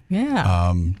 absolutely.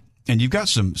 Yeah. And you've got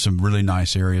some really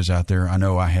nice areas out there. I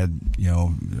know I had,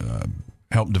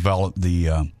 helped develop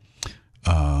the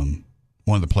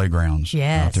one of the playgrounds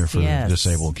out there for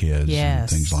disabled kids and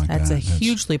things like that. That's a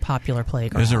hugely popular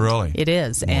playground. Is it really? It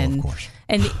is. Well, and of course.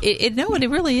 And it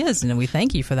really is, and we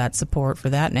thank you for that support for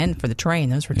that and for the train.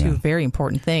 Those were two very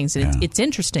important things. And it's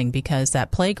interesting because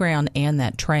that playground and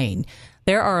that train,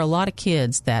 there are a lot of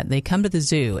kids that they come to the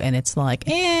zoo and it's like,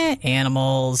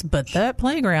 animals, but that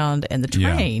playground and the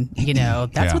train,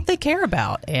 that's what they care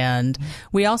about. And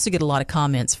we also get a lot of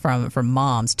comments from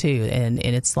moms too, and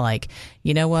it's like,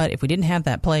 you know what, if we didn't have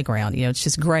that playground, it's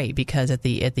just great because at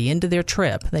the end of their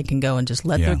trip, they can go and just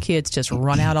let their kids just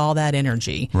run out all that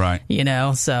energy. Right.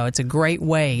 So it's a great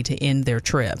way to end their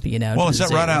trip, Well, is that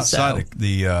right outside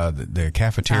the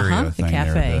cafeteria thing the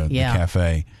cafe, there? The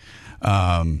cafe.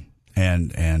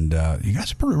 And you got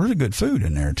some really good food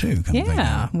in there too.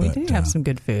 We do have some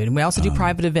good food, and we also do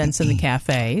private events in the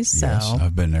cafes. So. Yes,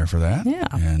 I've been there for that. Yeah,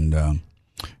 and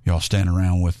y'all stand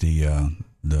around with the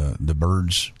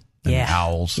birds and the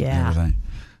owls and everything.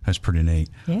 That's pretty neat.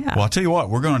 Yeah. Well, I'll tell you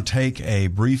what, we're going to take a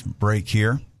brief break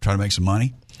here, try to make some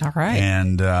money. All right.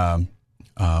 And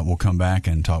we'll come back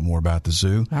and talk more about the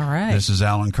zoo. All right. This is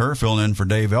Alan Kerr filling in for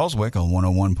Dave Elswick on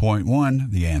 101.1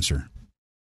 The Answer.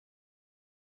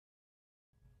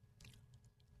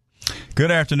 Good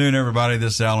afternoon, everybody.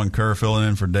 This is Alan Kerr filling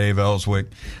in for Dave Elswick.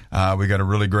 We got a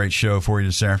really great show for you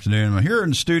this afternoon. I'm here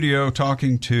in the studio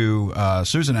talking to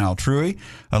Susan Altrui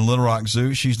of Little Rock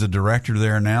Zoo. She's the director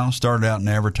there now. Started out in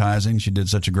advertising. She did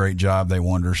such a great job, they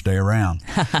wanted her to stay around.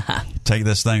 Take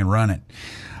this thing and run it.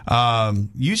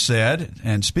 You said,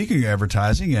 and speaking of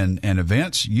advertising and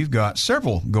events, you've got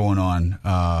several going on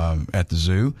at the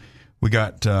zoo. We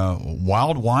got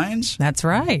Wild Wines. That's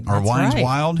right. Are wines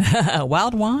wild?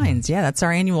 Wild Wines. Yeah, that's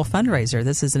our annual fundraiser.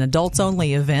 This is an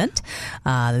adults-only event.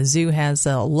 The zoo has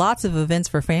lots of events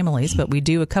for families, but we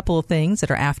do a couple of things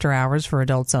that are after hours for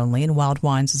adults only, and Wild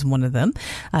Wines is one of them.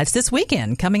 It's this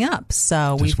weekend coming up.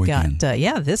 So we've got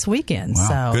this weekend.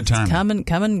 Wow, so good timing.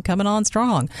 Coming on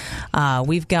strong.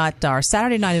 We've got our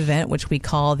Saturday night event, which we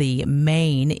call the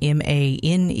Mane,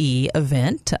 M-A-N-E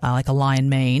event, like a lion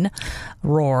mane,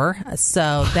 roar.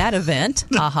 So that event,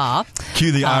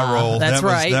 Cue the eye roll. That's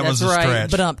right. That was a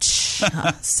stretch. But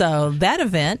so that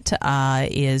event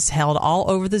is held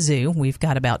all over the zoo. We've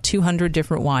got about 200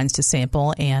 different wines to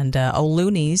sample, and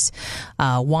O'Looney's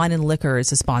Wine and Liquor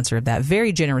is a sponsor of that.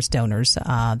 Very generous donors.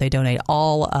 They donate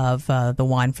all of the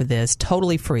wine for this,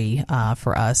 totally free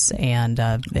for us, and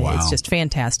it's just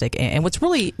fantastic. And what's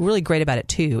really, really great about it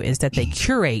too is that they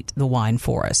curate the wine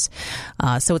for us.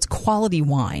 So it's quality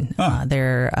wine.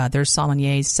 Their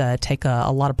sommeliers take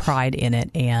a lot of pride in it,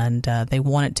 and they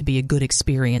want it to be a good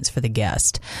experience for the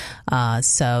guest.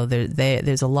 So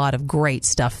there's a lot of great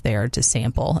stuff there to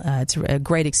sample. It's a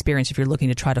great experience if you're looking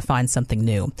to try to find something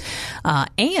new.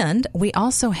 And we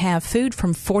also have food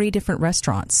from 40 different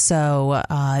restaurants. So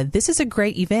this is a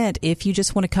great event if you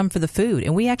just want to come for the food.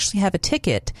 And we actually have a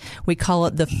ticket. We call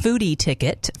it the foodie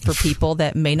ticket for people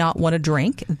that may not want to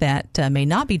drink, that may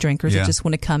not be drinkers, that just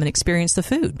want to come and experience the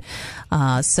food.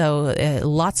 So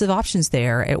lots of options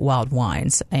there at Wild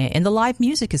Wines. And the live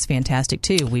music is fantastic,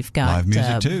 too. We've got live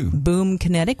music too. Boom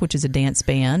Kinetic, which is a dance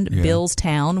band. Bill's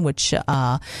Town, which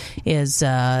is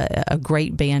a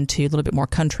great band, too, a little bit more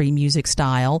country music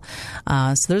style.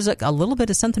 So there's a little bit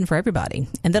of something for everybody.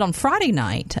 And then on Friday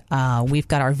night, we've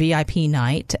got our VIP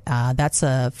night. That's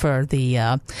for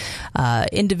the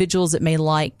individuals that may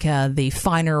like the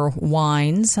finer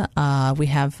wines. We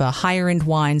have higher-end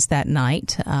wines that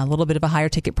night, a little bit of a higher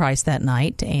ticket price that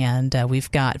night. And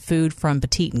we've got food from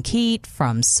Petite and Keat,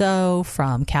 from So,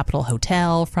 from Capitol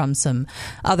Hotel, from some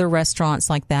other restaurants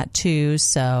like that, too.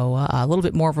 So a little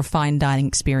bit more of a fine dining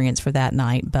experience for that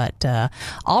night. But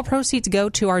all proceeds go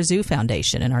to our Zoo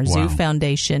Foundation. And our Zoo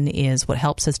Foundation is what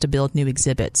helps us to build new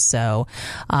exhibits. So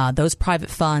those private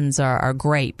funds are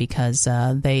great because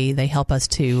they help us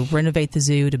to renovate the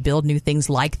zoo, to build new things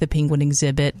like the penguin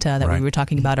exhibit that we were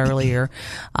talking about earlier.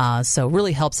 So it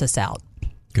really helps us out.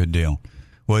 Good deal.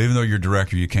 Well, even though you're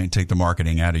director, you can't take the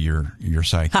marketing out of your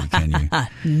psyche, can you?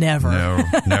 Never. No,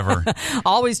 never.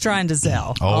 Always trying to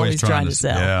sell. Always trying to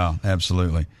sell. Yeah,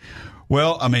 absolutely.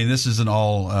 Well, I mean, this is an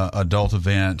all-adult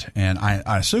event, and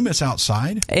I assume it's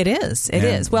outside? It is. It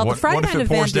is. Well, the Friday night event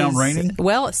pours down raining?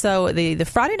 Well, so the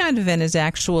Friday night event is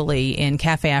actually in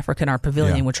Cafe Africa in our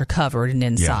pavilion, which are covered and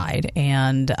inside. Yeah.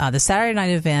 And the Saturday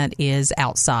night event is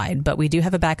outside, but we do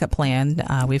have a backup plan.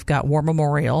 We've got War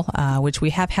Memorial, which we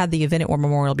have had the event at War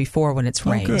Memorial before when it's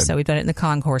rained. Good. So we've done it in the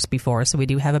concourse before, so we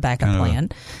do have a backup plan.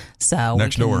 So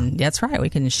next door. That's right. We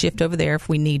can shift over there if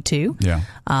we need to. Yeah.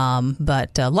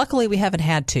 But luckily we haven't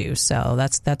had to, so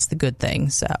that's the good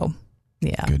thing. So,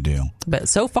 yeah. Good deal. But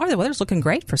so far the weather's looking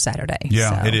great for Saturday.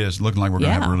 Yeah, so. It is. Looking like we're going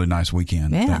to have a really nice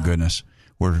weekend. Yeah. Thank goodness.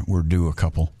 We're due a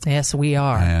couple. Yes, we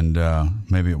are. And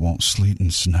maybe it won't sleet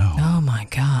and snow. Oh, my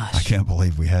gosh. I can't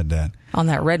believe we had that. On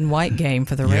that red and white game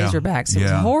for the Razorbacks. It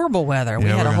was horrible weather. We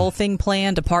had a whole thing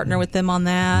planned to partner with them on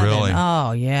that. Really?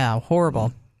 And,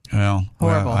 horrible. Well,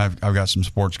 horrible. I've got some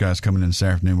sports guys coming in this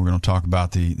afternoon. We're going to talk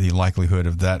about the likelihood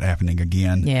of that happening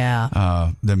again.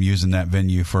 Yeah. Them using that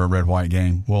venue for a red-white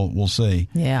game. We'll see.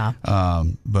 Yeah.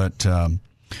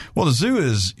 Well, the zoo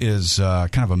is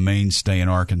kind of a mainstay in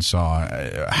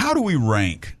Arkansas. How do we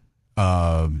rank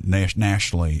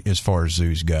nationally as far as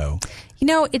zoos go? You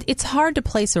know, it's hard to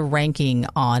place a ranking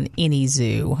on any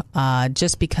zoo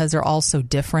just because they're all so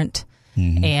different.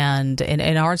 Mm-hmm.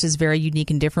 And ours is very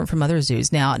unique and different from other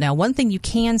zoos. Now, one thing you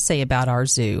can say about our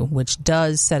zoo, which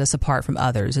does set us apart from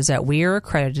others, is that we are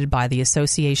accredited by the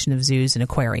Association of Zoos and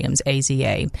Aquariums,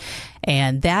 AZA.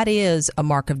 And that is a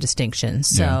mark of distinction.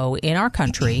 So in our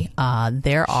country,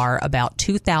 there are about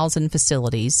 2,000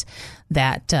 facilities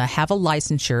that have a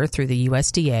licensure through the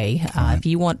USDA. Right. If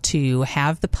you want to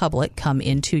have the public come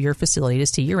into your facility to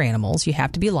see your animals, you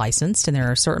have to be licensed, and there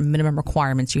are certain minimum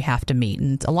requirements you have to meet.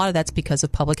 And a lot of that's because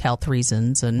of public health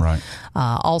reasons, and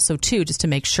also, too, just to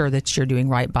make sure that you're doing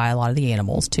right by a lot of the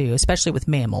animals, too, especially with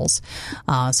mammals.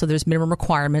 So there's minimum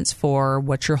requirements for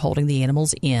what you're holding the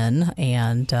animals in.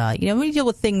 And, when you deal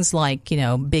with things like,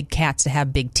 big cats that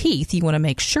have big teeth, you want to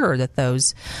make sure that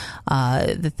those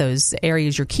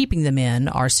areas you're keeping them in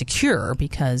are secure,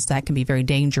 because that can be very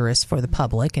dangerous for the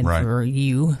public and for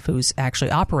you who's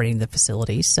actually operating the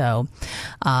facility. So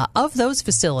of those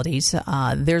facilities,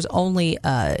 there's only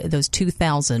those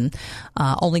 2,000,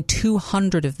 only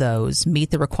 200 of those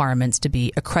meet the requirements to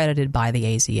be accredited by the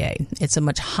AZA. It's a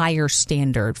much higher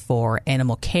standard for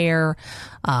animal care,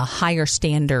 higher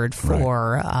standard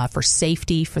for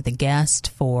safety for the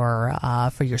guest, for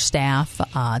your staff.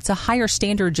 It's a higher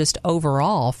standard just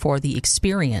overall for the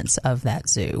experience of that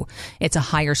zoo. It's a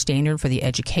higher standard for the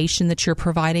education that you're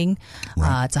providing.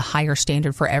 It's a higher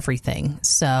standard for everything.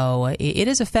 So it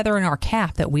is a feather in our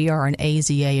cap that we are an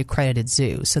AZA accredited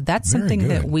zoo. So that's something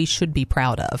that we should be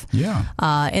proud of. Yeah.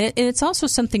 And it's also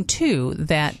something, too,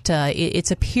 that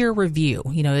it's a peer review.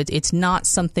 It's not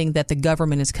something that the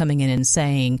government is coming in and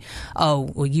saying, oh,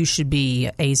 well, you should be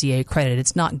AZA accredited.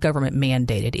 It's not government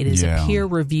mandated. It is a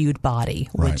peer-reviewed body,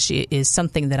 which is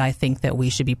something that I think that we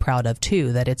should be proud of,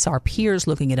 too, that it's our peers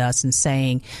looking at us and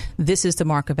saying, this is the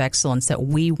mark of excellence that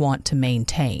we want to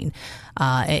maintain.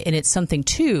 And it's something,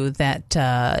 too, that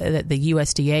the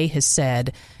USDA has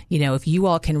said, if you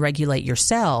all can regulate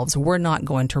yourselves, we're not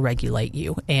going to regulate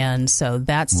you. And so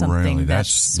that's something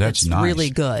that's nice. Really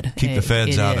good. Keep the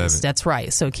feds out of it. That's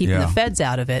right. So keeping the feds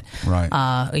out of it,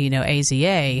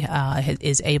 AZA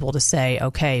is able to say,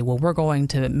 okay, well, we're going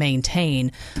to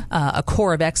maintain a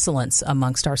core of excellence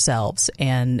amongst ourselves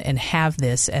and have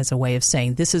this as a way of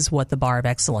saying this is what the bar of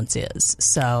excellence is.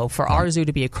 So for our zoo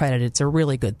to be accredited, it's a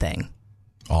really good thing.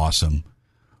 Awesome.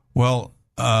 Well,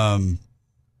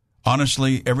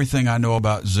 honestly, everything I know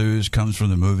about zoos comes from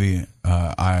the movie.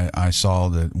 I saw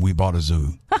that We Bought a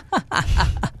Zoo.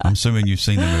 I'm assuming you've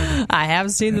seen the movie. I have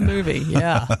seen the movie.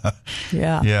 Yeah,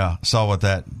 yeah. Saw what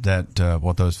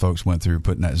what those folks went through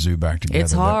putting that zoo back together.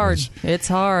 It's hard. It's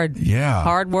hard. Yeah,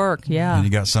 hard work. Yeah, and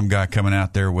you got some guy coming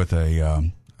out there with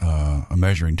a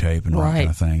measuring tape and all that kind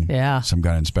of thing. Yeah, some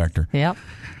guy inspector. Yep.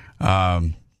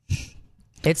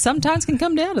 It sometimes can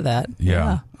come down to that.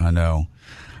 Yeah. I know.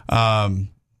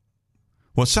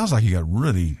 Well, it sounds like you got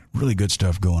really, really good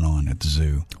stuff going on at the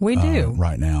zoo. We do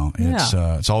right now.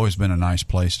 Yeah. It's always been a nice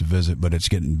place to visit, but it's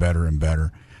getting better and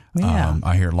better. Yeah.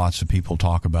 I hear lots of people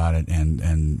talk about it,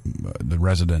 and the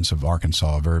residents of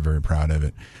Arkansas are very, very proud of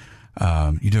it.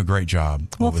 You do a great job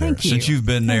over there. Thank you. Since you've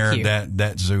been there,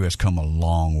 that zoo has come a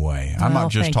long way. I'm not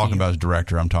just talking about as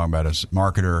director. I'm talking about as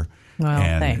marketer.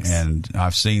 Well, thanks. And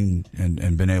I've seen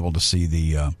and been able to see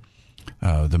the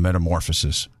the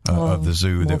metamorphosis of the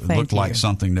zoo that looked like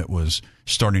something that was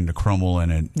starting to crumble,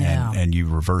 and you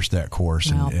reversed that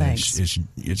course, and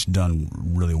it's done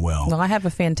really well. Well, I have a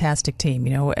fantastic team.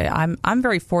 I'm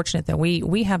very fortunate that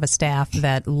we have a staff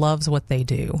that loves what they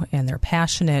do, and they're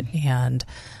passionate, and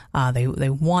they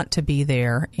want to be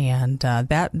there, and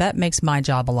that makes my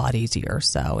job a lot easier.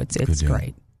 So it's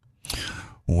great.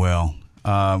 Well,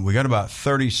 we got about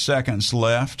 30 seconds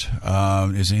left.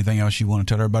 Is there anything else you want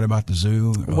to tell everybody about the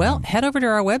zoo? Well, head over to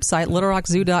our website,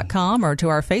 littlerockzoo.com, or to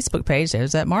our Facebook page.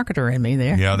 There's that marketer in me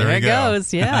there. Yeah, there it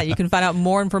goes. Yeah, you can find out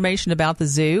more information about the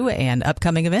zoo and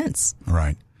upcoming events.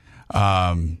 Right.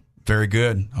 Very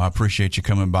good. I appreciate you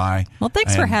coming by. Well,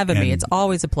 thanks for having me. It's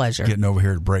always a pleasure. Getting over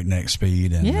here at breakneck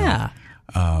speed. And,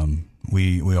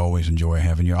 we always enjoy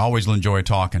having you. I always enjoy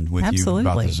talking with you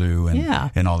about the zoo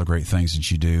and all the great things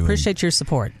that you do. Appreciate your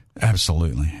support.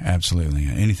 Absolutely.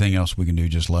 Anything else we can do,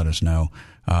 just let us know.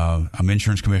 I'm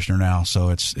insurance commissioner now, so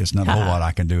it's not a whole lot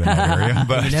I can do in that area.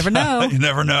 But you never know. You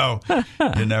never know.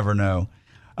 You never know.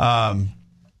 All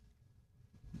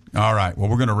right. Well,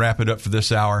 we're going to wrap it up for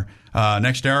this hour.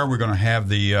 Next hour, we're going to have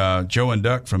the Joe and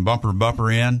Duck from Bumper to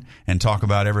Bumper in and talk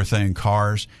about everything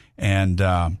cars. And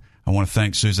I want to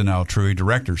thank Susan Altruy,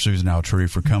 Director Susan Altruy,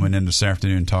 for coming in this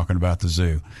afternoon and talking about the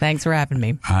zoo. Thanks for having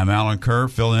me. I'm Alan Kerr,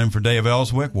 filling in for Dave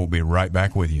Elswick. We'll be right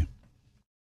back with you.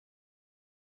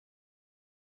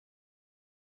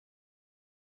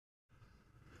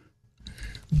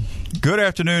 Good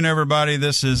afternoon, everybody.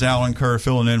 This is Alan Kerr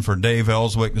filling in for Dave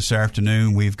Elswick this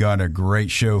afternoon. We've got a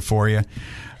great show for you.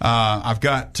 I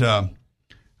got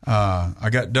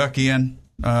Duck in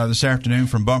this afternoon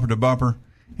from Bumper to Bumper,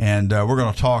 and we're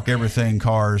going to talk everything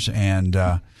cars and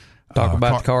talk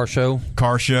about the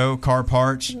car show, car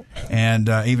parts, and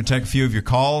even take a few of your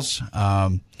calls.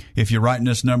 If you're writing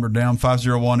this number down,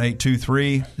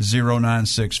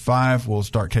 501-823-0965, we'll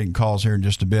start taking calls here in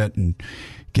just a bit and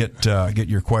get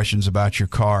your questions about your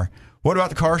car. What about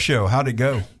the car show? How'd it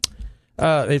go?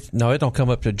 It don't come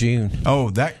up to June.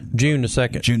 Oh, June the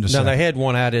 2nd. Now they had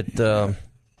one out at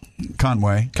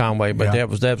Conway, but that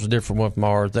was a different one from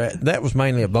ours. That was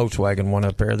mainly a Volkswagen one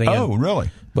up there. Oh, really?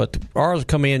 But ours will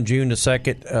come in June the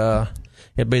 2nd.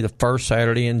 It'll be the first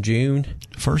Saturday in June.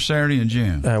 First Saturday in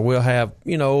June. We'll have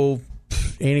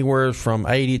anywhere from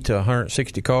 80 to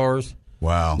 160 cars.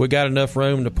 Wow. We got enough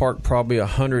room to park probably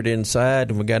 100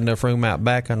 inside, and we got enough room out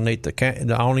back underneath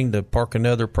the awning to park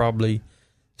another probably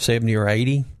 70 or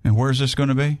 80. And where's this going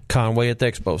to be? Conway at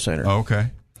the Expo Center. Oh,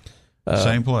 okay.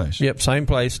 Same place. Yep, same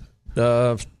place.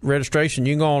 Registration,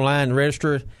 you can go online and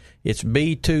register. It's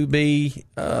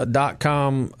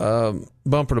b2b.com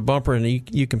bumper to bumper, and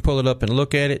you can pull it up and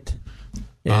look at it.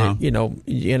 And,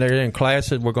 they're in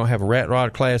classes. We're going to have a rat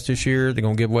rod class this year. They're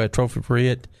going to give away a trophy for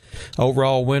it.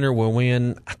 Overall winner will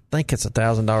win, I think it's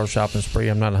 $1,000 shopping spree.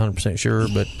 I'm not 100% sure,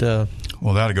 but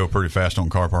well, that'll go pretty fast on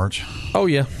car parts. Oh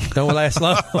yeah, don't last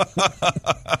long.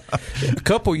 A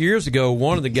couple years ago,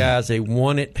 one of the guys, they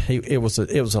won it. It was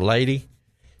a lady.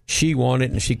 She won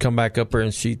it, and she come back up here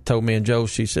and she told me and Joe.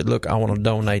 She said, "Look, I want to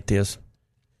donate this.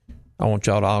 I want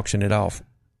y'all to auction it off."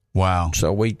 Wow.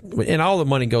 So and all the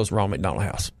money goes to Ronald McDonald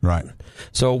House. Right.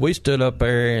 So we stood up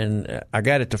there, and I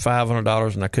got it to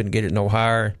 $500, and I couldn't get it no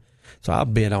higher. So I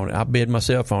bid on it. I bid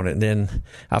myself on it, and then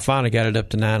I finally got it up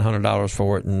to $900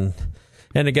 for it. And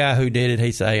the guy who did it,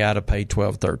 he said, "Hey, I'd have paid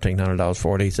 $1,200-$1,300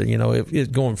 for it." He said,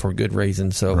 it's going for a good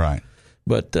reason. So right.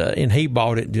 But and he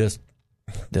bought it just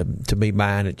to be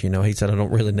buying it. He said, "I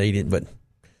don't really need it, but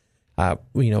I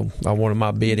wanted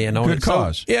my bid in on it." Good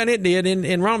cause. So, yeah, and it did.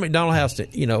 And Ronald McDonald House,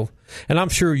 and I'm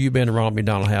sure you've been to Ronald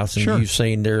McDonald House and you've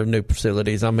seen their new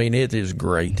facilities. I mean, it is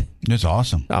great. It's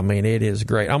awesome. I mean, it is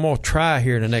great. I'm going to try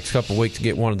here in the next couple of weeks to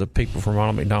get one of the people from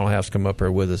Ronald McDonald House to come up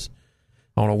here with us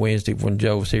on a Wednesday when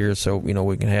Joe's here, so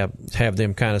we can have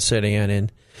them kind of sit in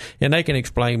and they can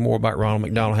explain more about Ronald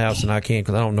McDonald House than I can,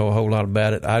 because I don't know a whole lot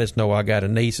about it. I just know I got a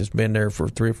niece that's been there for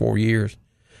 3 or 4 years.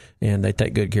 And they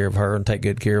take good care of her and take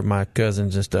good care of my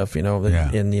cousins and stuff,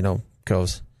 and,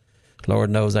 because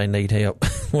Lord knows they need help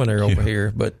when they're over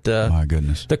here. But my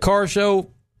goodness, the car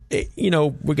show,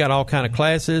 we got all kind of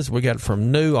classes. We got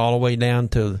from new all the way down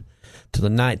to the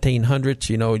 1900s.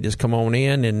 You just come on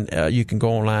in and you can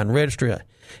go online and register.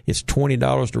 It's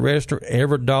 $20 to register.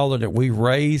 Every dollar that we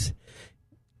raise,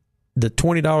 the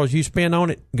 $20 you spend on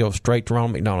it goes straight to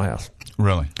Ronald McDonald House.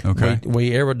 Really? Okay.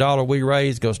 Every dollar we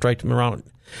raise goes straight to Ronald.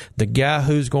 The guy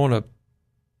who's going to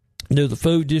do the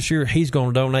food this year, he's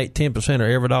going to donate 10% of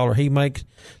every dollar he makes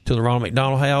to the Ronald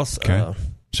McDonald House. Okay.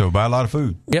 So buy a lot of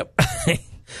food. Yep.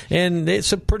 And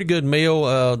it's a pretty good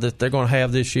meal that they're going to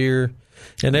have this year.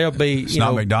 And there'll be, It's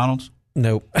not McDonald's?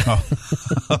 Nope. Oh,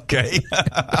 okay.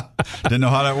 Didn't know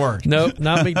how that worked. Nope,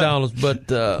 not McDonald's, but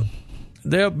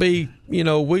there'll be,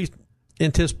 we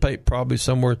anticipate probably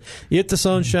somewhere, if the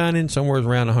sun's shining, somewhere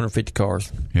around 150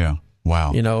 cars. Yeah.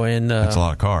 Wow. And that's a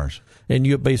lot of cars. And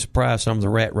you'll be surprised some of the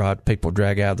rat rod people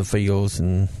drag out of the fields.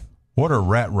 And what are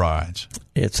rat rods?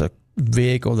 It's a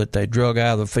vehicle that they drug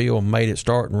out of the field and made it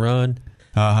start and run.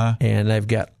 Uh-huh. And they've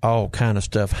got all kind of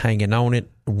stuff hanging on it,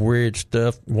 weird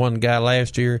stuff. One guy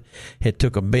last year had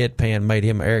took a bedpan, made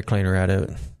him an air cleaner out of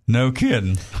it. No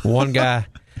kidding. One guy,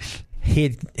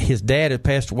 his dad had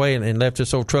passed away and left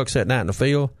this old truck sitting out in the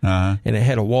field, and it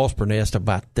had a wasp nest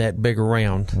about that big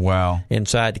around. Wow.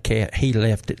 Inside the cat. He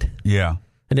left it. Yeah.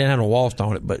 It didn't have a wasp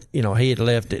on it, but, he had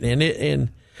left it.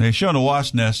 And they showed a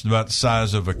wasp nest about the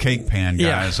size of a cake pan,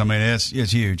 guys. Yeah. I mean, it's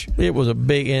huge. It was a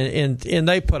big, and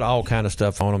they put all kind of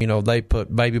stuff on them. They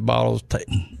put baby bottles,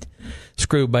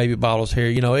 screw baby bottles here.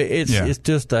 It's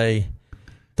just they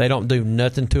don't do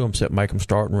nothing to them except make them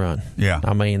start and run. Yeah.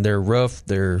 I mean, they're rough.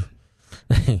 They're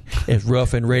as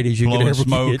rough and ready as you blowing could ever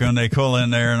smoke get. And they cool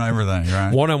in there and everything,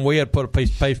 right? One of them, we had to put a piece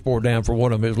of pasteboard down for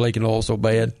one of them. It was leaking oil so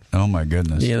bad. Oh, my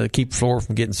goodness. To keep the floor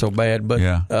from getting so bad. But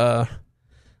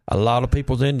a lot of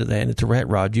people's into that, and it's a rat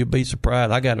rod. You'd be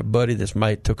surprised. I got a buddy that's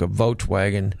took a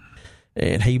Volkswagen,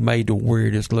 and he made the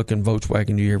weirdest looking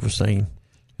Volkswagen you ever seen.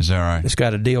 Is that right? It's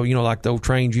got a deal, like the old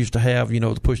trains used to have,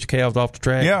 to push the cows off the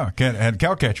track. Yeah, had a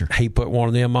cow catcher. He put one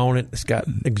of them on it. It's got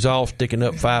exhaust sticking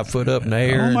up 5 foot up in the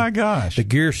air. Oh, my gosh. The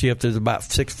gear shift is about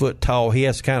 6 foot tall. He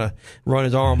has to kind of run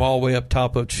his arm all the way up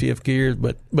top of the shift gears,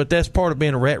 but that's part of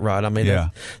being a rat rod. I mean,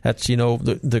 that's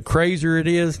the crazier it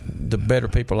is, the better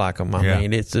people like them. I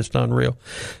mean, it's just unreal.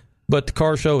 But the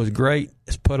car show is great.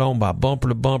 It's put on by bumper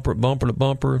to bumper, bumper to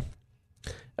bumper.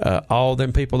 All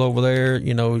them people over there,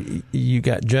 you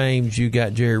got James, you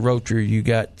got Jerry Rocher, you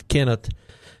got Kenneth.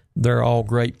 They're all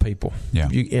great people. Yeah.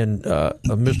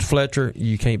 Mr. Fletcher,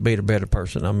 you can't beat a better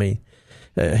person. I mean,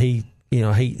 he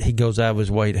goes out of his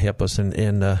way to help us,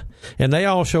 and they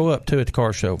all show up too at the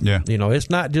car show. Yeah. It's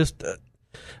not just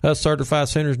us certified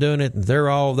centers doing it. They're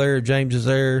all there. James is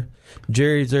there.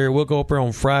 Jerry's there. We'll go up there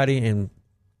on Friday and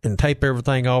tape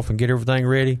everything off and get everything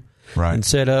ready. Right. And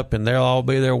set up, and they'll all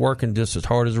be there working just as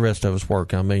hard as the rest of us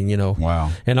work. I mean,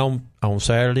 Wow. And on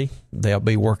Saturday, they'll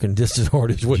be working just as hard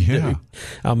as we do.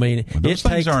 I mean, those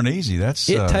things aren't easy.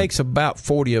 It takes about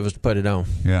 40 of us to put it on.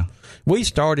 Yeah. We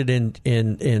started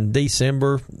in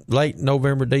December, late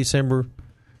November, December,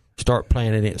 start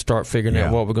planning it, start figuring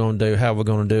out what we're going to do, how we're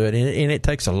going to do it. And it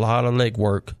takes a lot of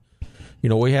legwork.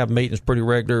 We have meetings pretty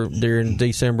regular during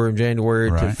December and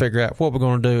January to figure out what we're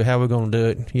going to do, how we're going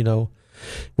to do it,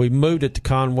 We moved it to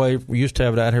Conway. We used to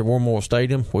have it out here at War Memorial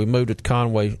Stadium. We moved it to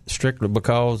Conway strictly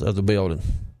because of the building.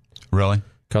 Really?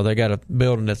 Because they got a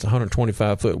building that's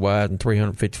 125 foot wide and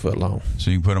 350 foot long.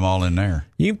 So you can put them all in there?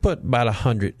 You can put about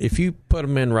 100. If you put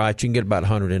them in right, you can get about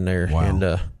 100 in there.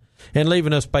 Wow. And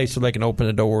leaving enough space so they can open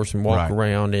the doors and walk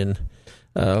around. And,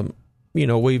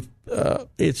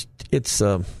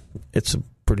 it's a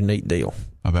pretty neat deal.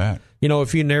 I bet.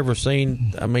 If you've never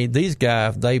seen, these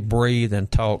guys, they breathe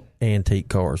and talk antique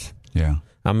cars. Yeah.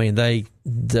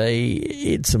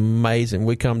 It's amazing.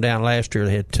 We come down last year,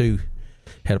 they had two,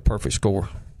 had a perfect score.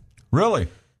 Really?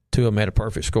 Two of them had a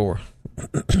perfect score.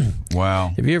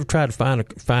 Wow. Have you ever tried to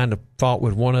find a fault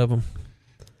with one of them?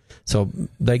 So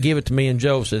they give it to me and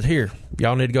Joe, says, here,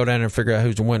 y'all need to go down there and figure out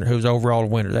who's the winner, who's overall the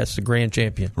winner. That's the grand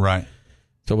champion. Right.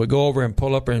 So we go over and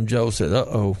pull up there, and Joe says,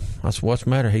 uh-oh. I said, what's the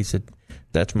matter? He said,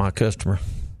 that's my customer.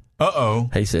 Uh-oh.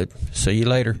 He said, see you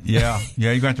later. Yeah,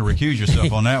 you're going to have to recuse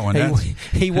yourself on that one.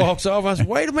 He walks off. I said,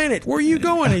 wait a minute, where are you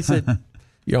going? He said,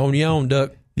 you're on your own,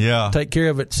 Duck. Yeah. Take care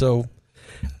of it. So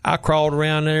I crawled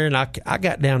around there, and I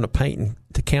got down to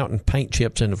counting paint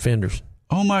chips in the fenders.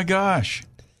 Oh, my gosh.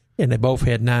 And they both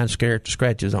had 9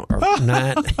 scratches on, or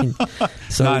 9.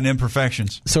 So, 9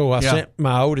 imperfections. So I sent,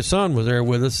 my oldest son was there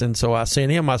with us, and so I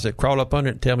sent him, I said, crawl up under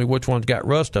it and tell me which one's got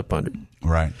rust up under it.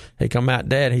 Right. He come out,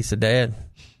 Dad, he said, Dad,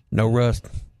 no rust.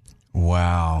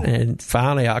 Wow. And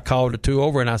finally I called the two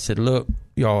over and I said, look,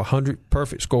 y'all 100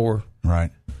 perfect score.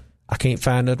 Right. I can't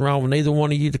find nothing wrong with neither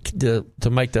one of you to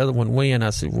make the other one win.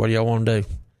 I said, what do y'all want to do?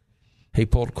 He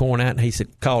pulled a coin out and he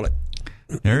said, call it.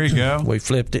 There you go. We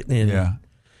flipped it. And,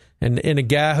 and the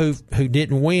guy who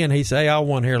didn't win, he said, hey, I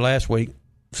won here last week.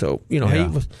 So, he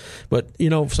was, but,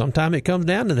 sometimes it comes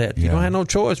down to that. You don't have no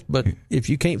choice, but if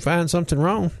you can't find something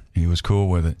wrong. He was cool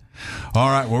with it. All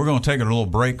right, well, we're going to take a little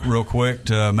break real quick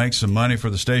to make some money for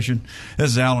the station.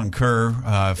 This is Alan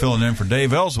Kerr filling in for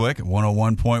Dave Elswick at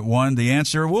 101.1. The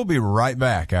Answer. We'll be right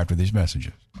back after these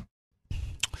messages.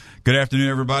 Good afternoon,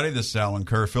 everybody. This is Alan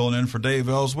Kerr filling in for Dave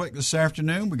Elswick this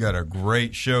afternoon. We got a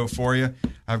great show for you.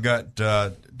 I've got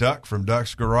Duck from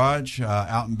Duck's Garage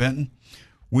out in Benton.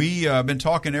 We've been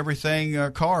talking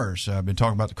everything cars. I've been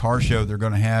talking about the car show they're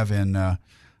going to have in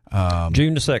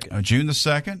June the 2nd. June the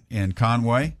 2nd in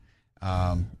Conway.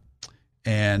 And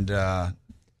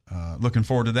looking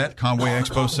forward to that, Conway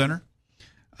Expo Center.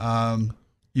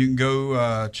 You can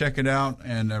go check it out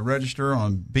and register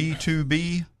on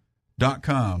b2b.com,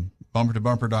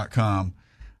 bumpertobumper.com.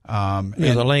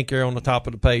 There's a link here on the top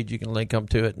of the page. You can link up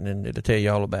to it, and then it'll tell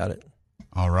you all about it.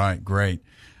 All right, great.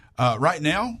 Right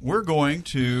now, we're going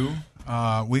to,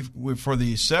 we've for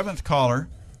the 7th caller,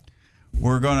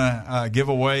 we're going to give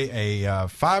away a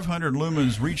 500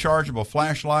 lumens rechargeable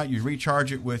flashlight. You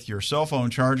recharge it with your cell phone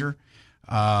charger.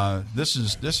 This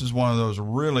is one of those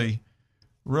really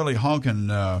honking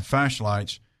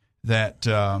flashlights that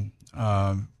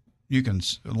you can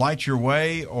light your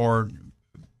way or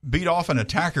beat off an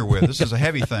attacker with. This is a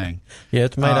heavy thing. Yeah,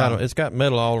 it's made out of. It's got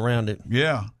metal all around it.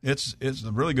 Yeah, it's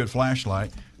a really good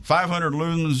flashlight. 500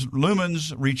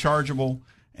 lumens rechargeable,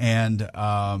 and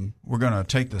we're going to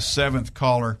take the 7th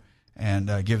caller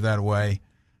and give that away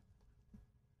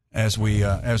as we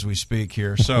speak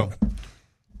here. So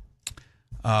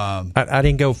I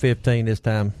didn't go 15 this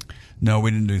time. No,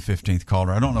 we didn't do 15th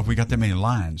caller. I don't know if we got that many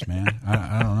lines, man.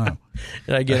 I don't know.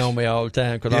 They get on me all the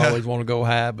time because I always want to go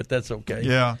high, but that's okay.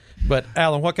 Yeah. But,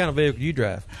 Alan, what kind of vehicle do you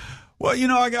drive? Well,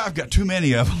 I've got too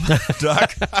many of them,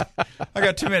 Doc. I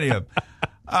got too many of them.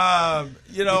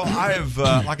 I've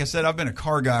like I said, I've been a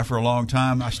car guy for a long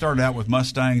time. I started out with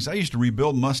Mustangs. I used to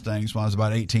rebuild Mustangs when I was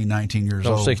about 18, 19 years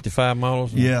old. 65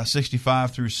 models? Yeah,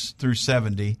 65 through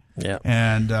 70. Yeah.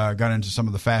 And got into some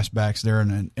of the fastbacks there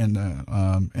in the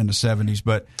 70s.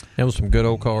 But there was some good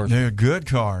old cars. They're good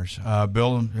cars.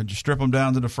 Build them, just strip them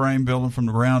down to the frame, build them from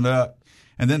the ground up.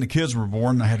 And then the kids were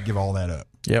born, and I had to give all that up.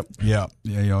 Yep. Yeah.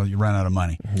 You ran out of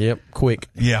money. Yep. Quick.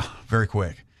 Yeah, very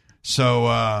quick. So,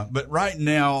 but right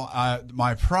now,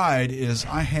 my pride is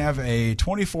I have a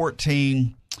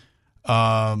 2014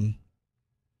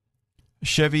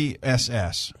 Chevy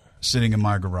SS sitting in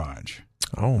my garage.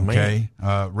 Oh, man.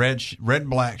 Okay,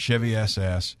 red-black Chevy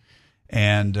SS,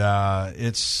 and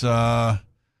it's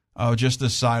just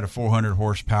this side of 400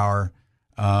 horsepower.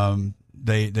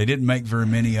 They didn't make very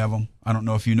many of them. I don't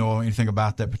know if you know anything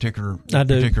about that particular car.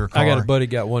 I got a buddy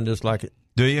got one just like it.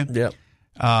 Do you? Yep.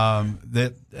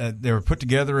 That they were put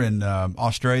together in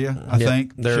Australia, I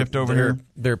think. Shipped over here.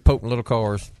 They're potent little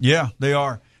cars. Yeah, they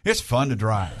are. It's fun to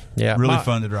drive. Yeah, really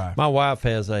fun to drive. My wife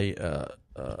has a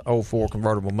 04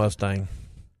 convertible Mustang.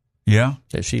 Yeah,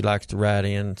 that she likes to ride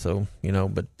in. So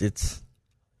but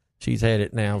she's had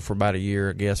it now for about a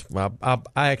year, I guess. I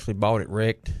actually bought it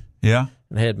wrecked. Yeah,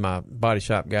 and had my body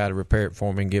shop guy to repair it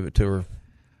for me and give it to her.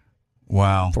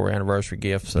 Wow, for an anniversary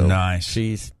gift. So nice.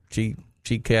 She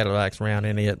Cadillacs around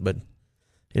in it, but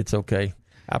it's okay.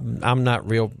 I'm not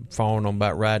real fond on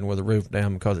about riding with the roof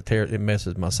down because it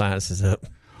messes my sinuses up.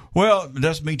 Well,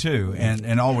 that's me too,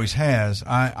 and always has.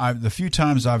 I the few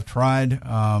times I've tried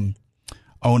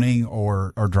owning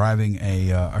or driving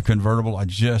a convertible,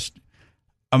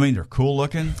 they're cool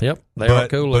looking. Yep, they are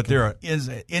cool looking. But they're as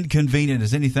inconvenient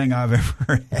as anything I've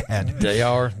ever had. They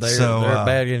are. They're a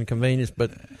bad inconvenience,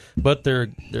 but they're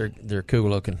cool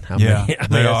looking.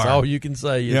 That's all you can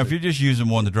say. Yeah, if you're just using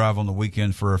one to drive on the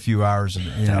weekend for a few hours,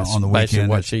 on the weekend, basically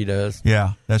what she does.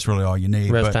 Yeah, that's really all you need.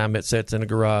 The rest of the time it sits in the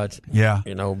garage. Yeah,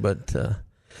 But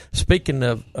speaking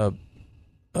of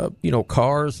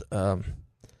cars, the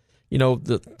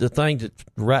thing that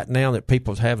right now that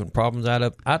people's having problems out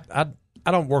of, I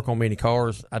don't work on many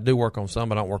cars. I do work on some,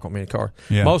 but I don't work on many cars.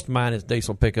 Yeah. Most of mine is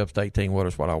diesel pickups to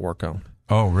 18-wheelers, what I work on.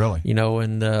 Oh, really?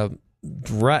 And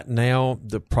right now,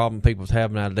 the problem people's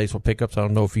having out of diesel pickups, I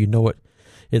don't know if you know it,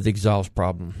 is the exhaust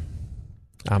problem.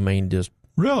 Just...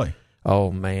 Really? Oh,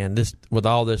 man. With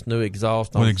all this new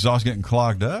exhaust... With exhaust getting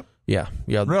clogged up? Yeah.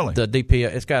 Really? The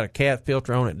DPF, it's got a cat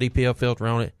filter on it, DPF filter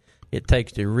on it. It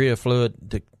takes the rear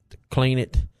fluid to clean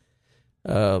it.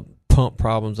 Pump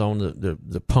problems on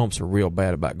the pumps are real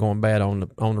bad about going bad on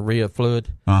the rear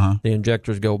fluid. Uh-huh. The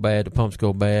injectors go bad, the pumps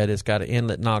go bad. It's got an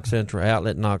inlet knock sensor,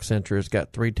 outlet knock sensor. It's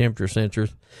got 3 temperature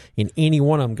sensors, and any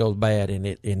one of them goes bad and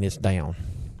it's down.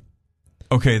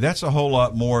 Okay, that's a whole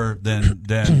lot more than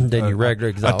your regular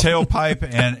exhaust. A tailpipe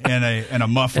and a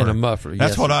muffler. And a muffler.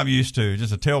 That's yes, what sir. I'm used to,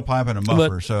 just a tailpipe and a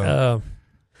muffler. But,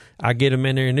 I get them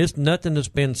in there, and it's nothing to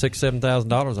spend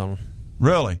 $6,000-$7,000 on them.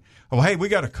 Really? Oh, hey, we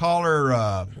got a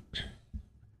caller.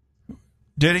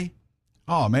 Did he?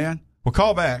 Oh, man. Well,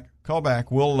 call back.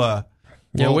 We'll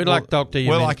we'd like to talk to you.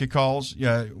 We'll like your calls.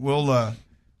 Yeah, we'll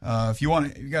If you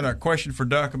got a question for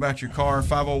Duck about your car,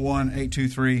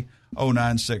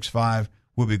 501-823-0965.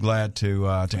 We'll be glad to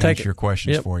answer your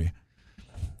questions for you.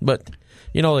 But,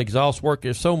 the exhaust work,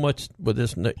 there's so much with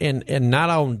this, and not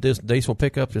on this diesel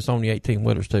pickups, it's on the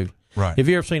 18-wheelers too. Right. Have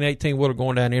you ever seen an 18-wheeler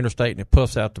going down the interstate and it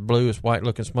puffs out the bluish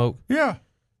white-looking smoke? Yeah.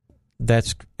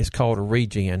 It's called a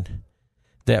regen.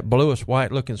 That bluish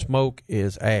white-looking smoke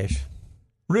is ash.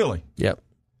 Really? Yep.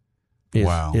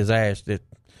 Wow. Is ash. It's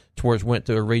where it went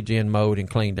through a regen mode and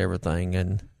cleaned everything.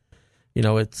 And,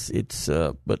 but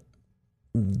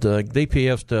the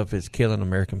DPF stuff is killing the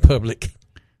American public.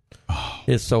 Oh.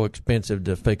 It's so expensive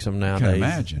to fix them nowadays. I can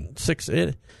imagine.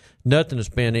 Nothing to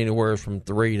spend anywhere from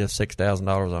 $3,000 to $6,000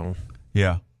 on them.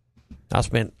 Yeah. I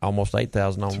spent almost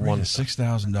 $8,000 on one.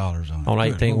 $6,000 on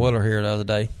 18-wheeler here the other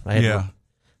day. I had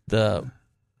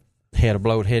had a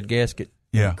blowed head gasket.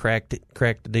 Yeah. Cracked the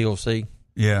DLC.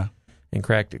 Yeah. And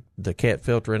cracked the cat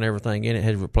filter and everything in it.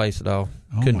 Had to replace it all.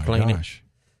 Couldn't clean it.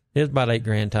 It was about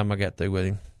 $8,000 time I got through with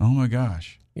him. Oh my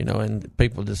gosh. And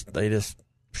people just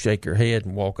shake their head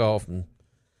and walk off and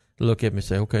look at me and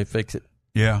say, "Okay, fix it."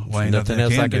 Yeah, well, ain't nothing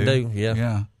else I can do.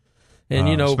 Yeah.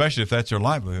 And especially if that's your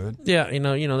livelihood. Yeah,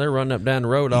 they're running up down the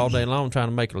road all day long trying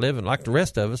to make a living, like the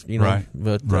rest of us. Right.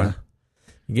 But it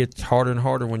gets harder and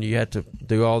harder when you have to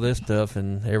do all this stuff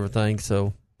and everything.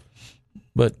 So,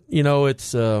 but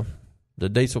it's the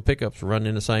diesel pickups are running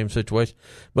in the same situation.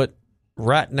 But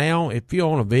right now, if you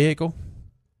own a vehicle,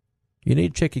 you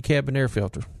need to check your cabin air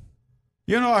filter.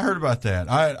 I heard about that.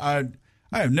 I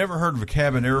have never heard of a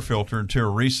cabin air filter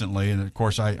until recently, and of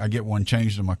course I get one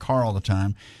changed in my car all the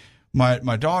time.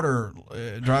 My daughter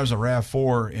drives a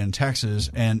RAV4 in Texas,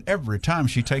 and every time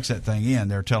she takes that thing in,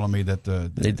 they're telling me that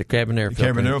the cabin air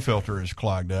filter is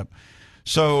clogged up.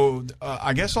 So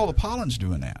I guess all the pollen's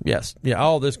doing that. Yes,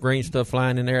 all this green stuff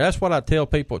flying in there. That's what I tell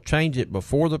people: change it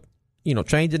before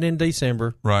change it in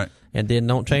December, right? And then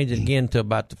don't change it again until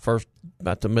about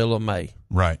the middle of May.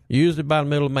 Right. Usually by the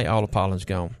middle of May, all the pollen's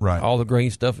gone. Right. All the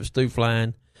green stuff is through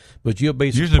flying. But you'll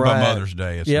be surprised. Usually by Mother's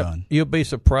Day it's done. You'll be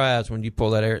surprised when you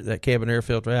pull that cabin air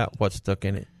filter out, what's stuck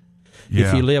in it. Yeah.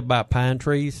 If you live by pine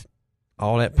trees,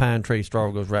 all that pine tree straw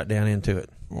goes right down into it.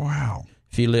 Wow.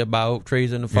 If you live by oak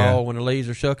trees in the fall when the leaves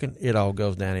are shucking, it all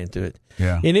goes down into it.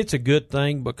 Yeah. And it's a good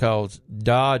thing because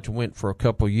Dodge went for a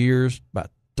couple years, about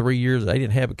 3 years, they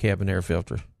didn't have a cabin air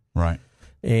filter. Right.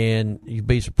 And you'd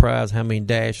be surprised how many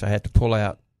dash I had to pull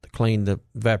out to clean the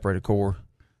evaporator core.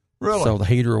 Really? So the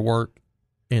heater will work,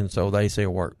 and so the AC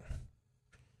will work.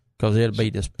 Because it'll be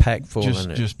just packed full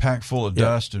in it. Just packed full of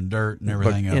dust and dirt and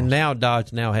everything else. And now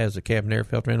Dodge has a cabin air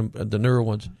filter in them, the newer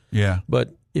ones. Yeah.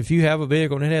 But if you have a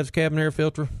vehicle that has a cabin air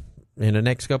filter, in the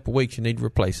next couple of weeks you need to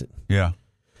replace it. Yeah.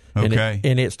 Okay.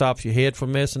 And it stops your head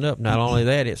from messing up. Not only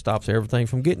that, it stops everything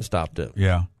from getting stopped up.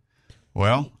 Yeah.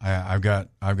 Well, I've got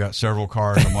several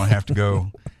cars. I'm gonna have to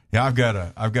go. Yeah, I've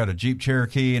got a Jeep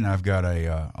Cherokee and I've got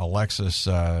a Lexus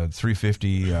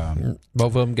 350. Both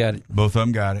of them got it. Both of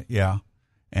them got it. Yeah,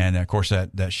 and of course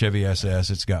that Chevy SS,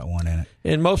 it's got one in it.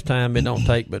 And most time it don't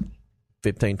take but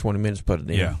 15, 20 minutes to put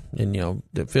it in. Yeah. And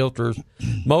the filters,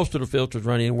 most of the filters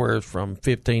run anywhere from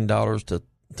 $15 to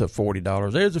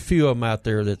 $40. There's a few of them out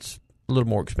there that's a little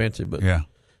more expensive, but yeah.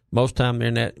 Most time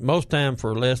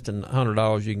for less than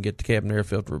 $100, you can get the cabin air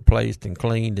filter replaced and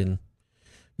cleaned, and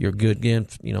you're good again.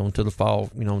 Until the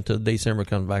fall. Until December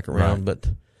comes back around. Right. But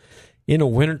in the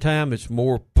wintertime, it's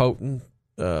more potent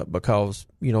because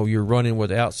you're running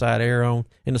with the outside air on.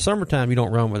 In the summertime, you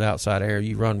don't run with outside air.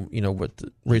 You run with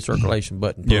the recirculation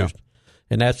button pushed,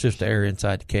 and that's just the air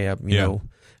inside the cab.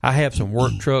 I have some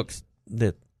work trucks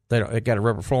that they got a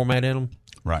rubber floor mat in them.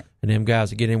 Right. And them guys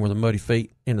that get in with the muddy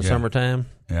feet in the summertime.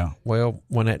 Yeah. Well,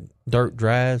 when that dirt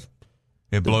dries,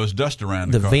 it blows dust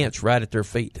around the car. vents right at their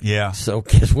feet. Yeah. So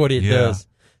guess what it does?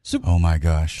 Oh my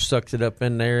gosh. Sucks it up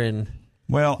in there and.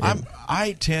 Well,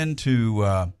 I tend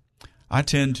to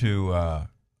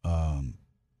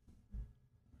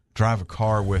drive a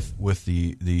car with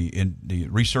the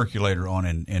recirculator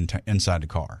on inside the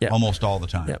car almost all the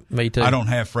time. Yeah, me too. I don't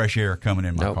have fresh air coming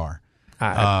in my car.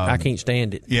 I can't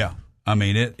stand it. Yeah. I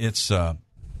mean, it's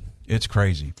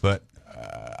crazy, but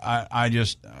I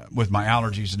just with my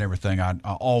allergies and everything, I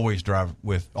always drive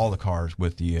with all the cars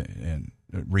with the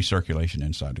recirculation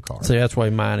inside the car. See, that's the way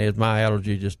mine is. My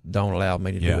allergy just don't allow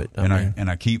me to do it.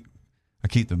 I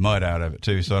keep the mud out of it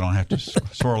too, so I don't have to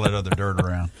swirl that other dirt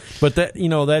around. But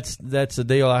that's the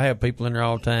deal. I have people in there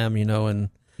all the time, and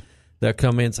they'll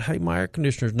come in and say, "Hey, my air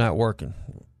conditioner's not working."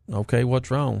 Okay,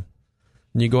 what's wrong?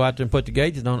 And you go out there and put the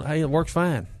gauges on. Hey, it works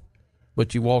fine.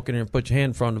 But you walk in there and put your hand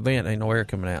in front of the vent, ain't no air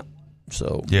coming out.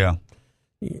 So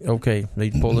okay,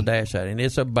 need to pull the dash out. And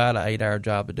it's about an 8-hour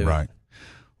job to do right.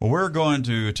 Well, we're going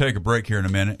to take a break here in a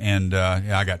minute, and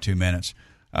I got 2 minutes,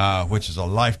 which is a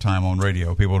lifetime on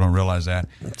radio. People don't realize that.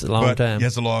 It's a long time. Yeah,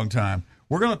 it's a long time.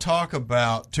 We're going to talk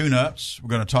about tune-ups. We're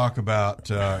going to talk about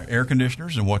air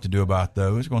conditioners and what to do about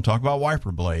those. We're going to talk about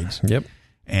wiper blades. Yep.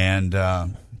 And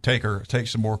take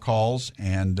some more calls.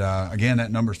 And, again,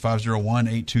 that number is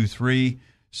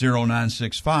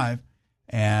 501-823-0965.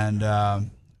 And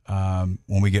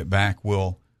when we get back,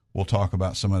 we'll talk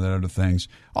about some of the other things.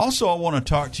 Also, I want to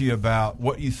talk to you about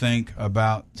what you think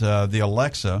about the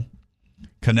Alexa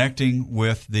connecting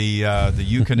with the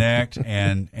Uconnect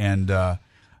and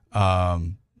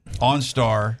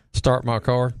OnStar. Start my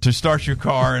car. To start your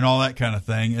car and all that kind of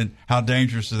thing. And how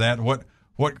dangerous is that? What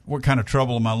kind of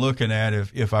trouble am I looking at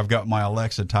if I've got my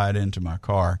Alexa tied into my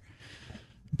car?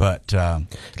 But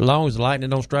as long as the lightning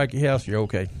don't strike your house, you're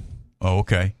okay. Oh,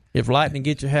 okay. If lightning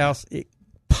gets your house, it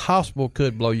possible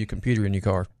could blow your computer in your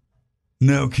car.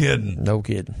 No kidding. No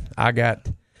kidding. I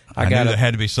knew there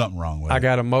had to be something wrong with it. I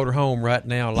got a motorhome right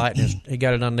now. Lightning, he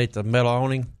got it underneath the metal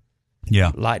awning.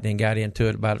 Yeah. Lightning got into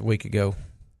it about a week ago.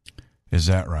 Is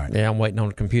that right? Yeah, I'm waiting on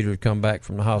the computer to come back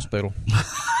from the hospital.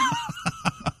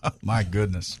 My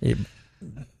goodness. It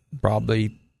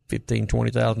probably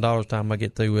 $15,000-$20,000 time I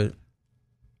get through with it.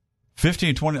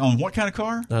 15, 20 on what kind of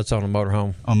car? That's on a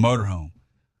motorhome. A motorhome.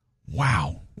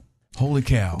 Wow. Holy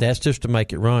cow. That's just to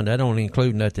make it run. That don't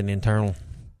include nothing internal.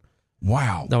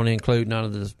 Wow. Don't include none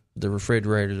of the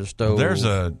refrigerator, the stove.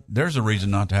 There's a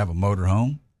reason not to have a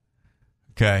motorhome.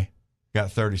 Okay.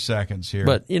 Got 30 seconds here.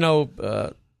 But,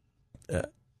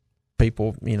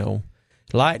 people,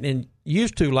 lightning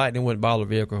wouldn't bother the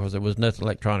vehicle because there was nothing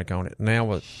electronic on it. Now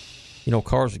with,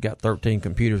 cars have got 13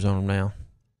 computers on them now.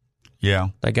 Yeah.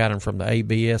 They got them from the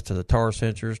ABS to the tar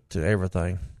sensors to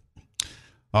everything.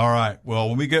 All right. Well,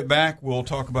 when we get back, we'll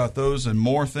talk about those and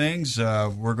more things.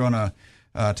 We're going to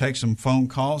take some phone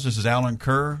calls. This is Alan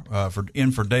Kerr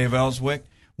for Dave Elswick,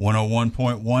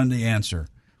 101.1 The Answer.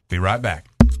 Be right back.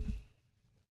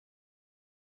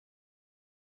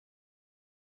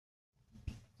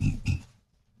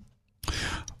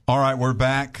 All right, we're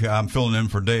back. I'm filling in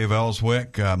for Dave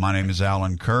Elswick. My name is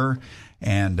Alan Kerr,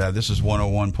 and this is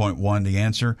 101.1 The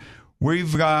Answer.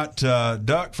 We've got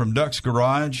Duck from Duck's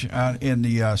Garage out in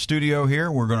the studio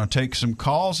here. We're going to take some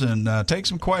calls and take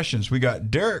some questions. We got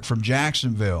Derek from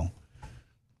Jacksonville.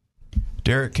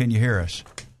 Derek, can you hear us?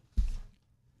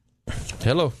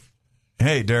 Hello.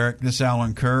 Hey, Derek, this is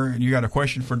Alan Kerr. You got a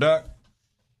question for Duck?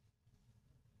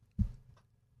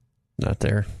 Not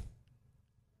there.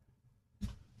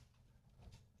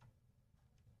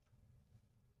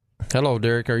 Hello,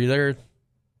 Derek. Are you there?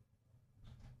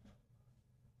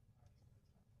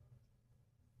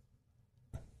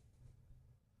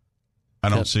 I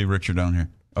don't see Richard on here.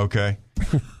 Okay.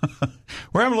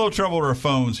 We're having a little trouble with our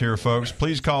phones here, folks.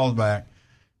 Please call us back.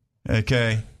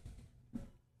 Okay.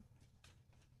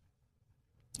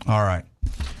 All right.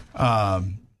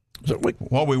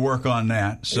 While we work on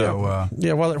that,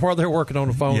 while they're working on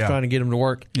the phones, trying to get them to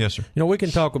work. Yes, sir. We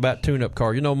can talk about tune-up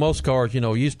cars. Most cars,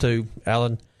 used to,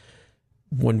 Alan,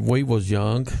 when we was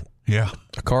young, a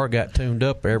car got tuned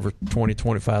up every 20,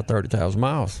 25, 30,000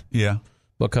 miles. Yeah.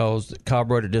 Because the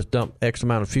carburetor just dumped X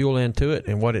amount of fuel into it,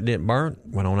 and what it didn't burn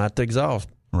went on out the exhaust.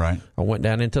 Right. Or went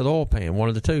down into the oil pan, one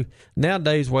of the two.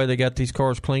 Nowadays, the way they got these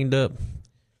cars cleaned up,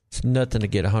 it's nothing to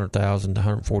get 100,000 to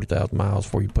 140,000 miles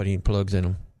before you put any plugs in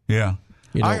them. Yeah.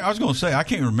 I was going to say, I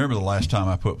can't remember the last time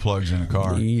I put plugs in a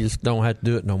car. You just don't have to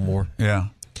do it no more. Yeah.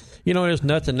 There's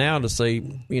nothing now to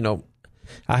see.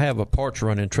 I have a parts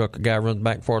running truck. A guy runs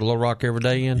back and forth to Little Rock every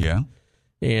day in. Yeah.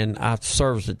 And I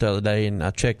serviced it the other day, and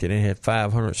I checked it, and it had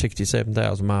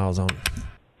 567,000 miles on it.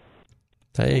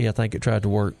 Hey, I think it tried to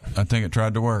work.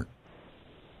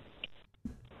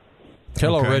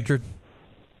 Hello, okay. Richard.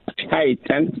 Hey,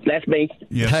 that's me.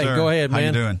 Yes, hey, sir. Go ahead,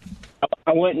 man. How you doing?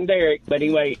 I wasn't Derek, but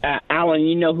anyway, Alan,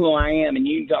 you know who I am, and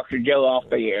you can talk to Joe off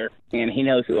the air, and he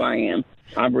knows who I am.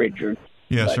 I'm Richard.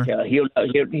 Yes, but, sir.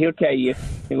 He'll tell you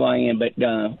who I am, but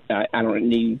I don't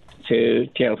need to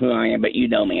tell who I am. But you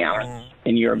know me, Alan,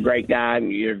 and you're a great guy,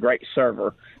 and you're a great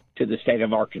server to the state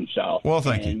of Arkansas. Well,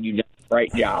 thank you. And you've done a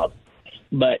great job.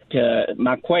 But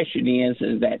my question is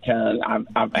that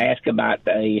I've asked about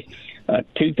a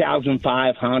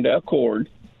 2005 Honda Accord.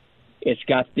 It's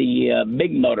got the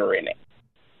big motor in it,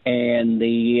 and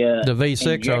the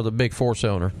V6 or the big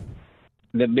four-cylinder.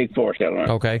 The big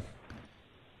four-cylinder. Okay.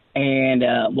 And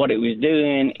what it was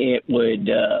doing, it would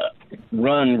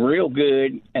run real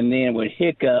good, and then it would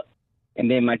hiccup, and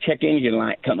then my check engine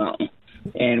light come on.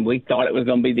 And we thought it was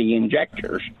going to be the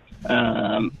injectors,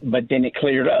 but then it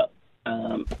cleared up.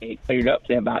 it cleared up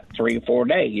in about 3 or 4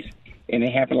 days. And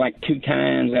it happened like 2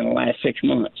 times in the last 6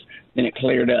 months. Then it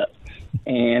cleared up.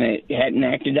 And it hadn't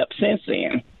acted up since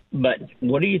then. But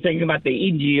what do you think about the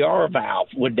EGR valve?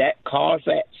 Would that cause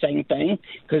that same thing?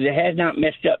 Because it has not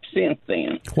messed up since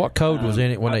then. What code was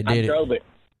in it when they did I drove it.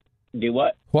 Do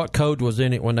what? What code was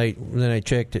in it when they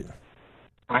checked it?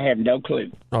 I have no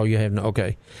clue. Oh, you have no.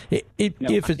 Okay.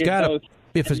 If it's got a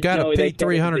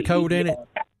P300 code in it.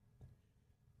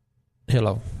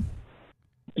 Hello.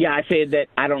 Yeah, I said that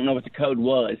I don't know what the code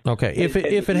was. Okay. If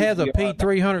it has a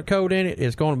P300 code in it,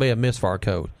 it's going to be a misfire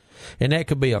code, and that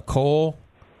could be a coil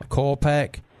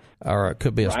pack, or it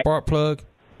could be a spark plug.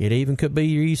 It even could be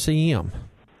your ECM,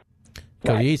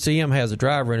 because the ECM has a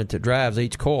driver in it that drives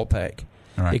each coil pack.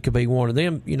 Right. It could be one of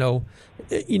them. You know,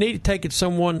 you need to take it to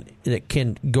someone that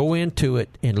can go into it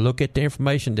and look at the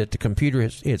information that the computer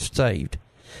has saved.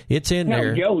 It's in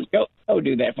there. Joe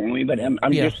do that for me, but I'm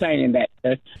just saying that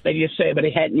they just say, but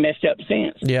it hadn't messed up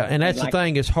since. Yeah, and that's the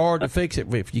thing. It's hard to fix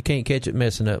it if you can't catch it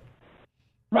messing up.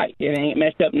 Right. It ain't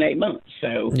messed up in 8 months.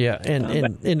 So yeah,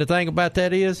 and the thing about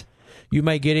that is, you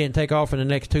may get in and take off in the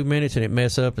next 2 minutes, and it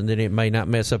mess up, and then it may not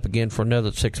mess up again for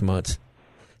another 6 months.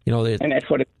 You know, and that's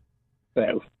what it.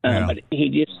 So, but he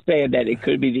just said that it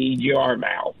could be the EGR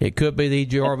valve. It could be the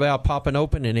EGR valve popping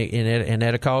open, and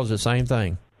that'll cause the same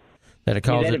thing. That'll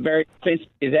cause Is that very expensive?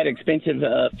 Is that expensive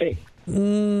fix?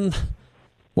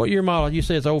 What year model? You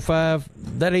say it's 05?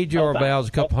 That EGR valve is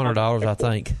a couple $100, I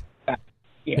think.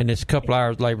 Yeah. And it's a couple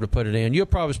hours labor to put it in. You'll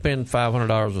probably spend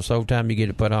 $500 or so time you get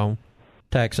it put on,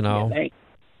 tax and all. Yeah,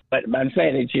 but I'm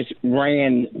saying it just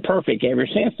ran perfect ever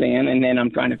since then, and then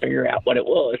I'm trying to figure out what it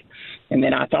was. And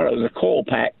then I thought it was a coil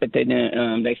pack, but then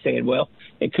they said, well,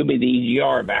 it could be the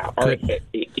EGR valve.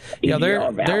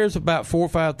 There's about 4 or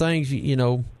 5 things, you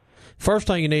know. First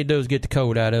thing you need to do is get the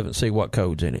code out of it and see what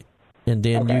code's in it. And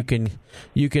then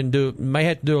you can may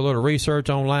have to do a little research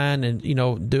online and, you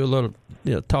know, do a little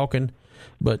talking.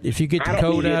 But if you get the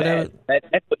code out of it.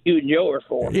 That's what you and Joe are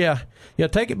for. Yeah.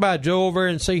 Take it by Joe over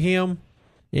and see him.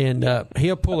 And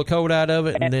he'll pull the code out of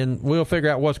it, and then we'll figure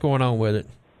out what's going on with it.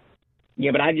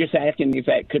 Yeah, but I just asking if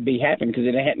that could be happening, because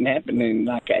it hadn't happened in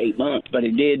like 8 months, but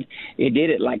it did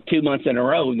it like 2 months in a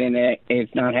row. Then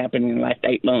it's not happening in the last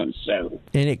 8 months. So,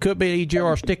 and it could be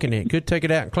EGR sticking in. It could take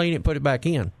it out and clean it, and put it back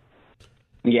in.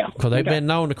 Yeah, because they've been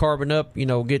known to carbon up. You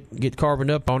know, get carbon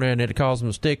up on there, and it'll cause them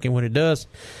to stick. And when it does,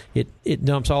 it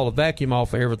dumps all the vacuum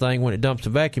off of everything. When it dumps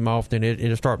the vacuum off, then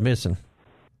it'll start missing.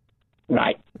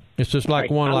 Right. It's just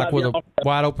like with a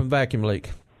wide open vacuum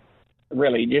leak.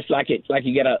 Really, just like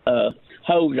you get a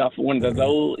hose off of one of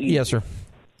those. Yes, sir.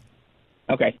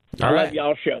 Okay. I love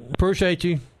y'all's show. Appreciate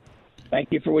you.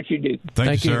 Thank you for what you do.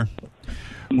 Thank you, sir.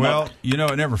 Well, you know,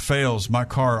 it never fails. My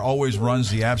car always runs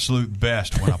the absolute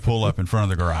best when I pull up in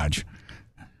front of the garage.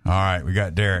 All right, we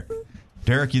got Derek.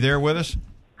 Derek, you there with us?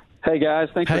 Hey, guys.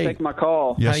 Thanks for taking my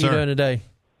call. Yes, How you doing today?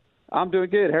 I'm doing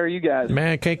good. How are you guys?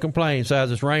 Man, can't complain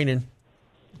besides it's raining.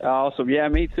 Awesome. Yeah,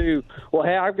 me too. Well,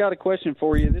 hey, I've got a question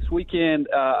for you. This weekend,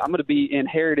 I'm going to be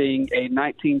inheriting a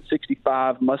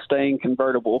 1965 Mustang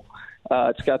convertible.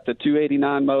 It's got the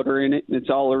 289 motor in it, and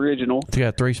it's all original. It's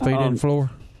got 3-speed in the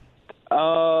floor?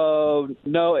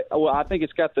 No. Well, I think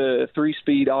it's got the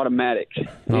 3-speed automatic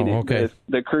in it, okay.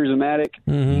 The Cruise-O-Matic.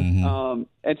 Mm-hmm.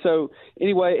 And so,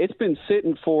 anyway, it's been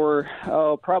sitting for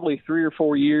probably 3 or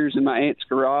 4 years in my aunt's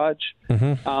garage.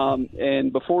 Mm-hmm.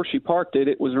 And before she parked it,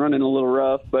 it was running a little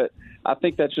rough, but I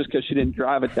think that's just because she didn't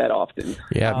drive it that often.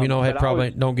 Yeah, it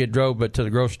probably don't get drove but to the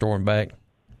grocery store and back.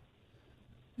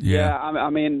 Yeah, I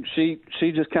mean, she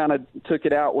just kind of took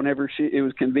it out whenever it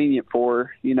was convenient for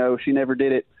her. You know, she never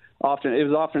did it often. It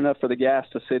was often enough for the gas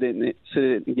to sit in it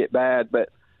and get bad. But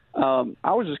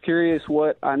I was just curious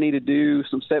what I need to do,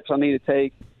 some steps I need to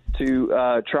take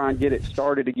to try and get it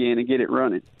started again and get it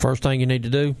running. First thing you need to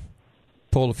do,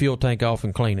 pull the fuel tank off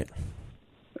and clean it.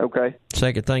 Okay.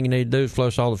 Second thing you need to do is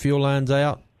flush all the fuel lines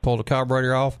out, pull the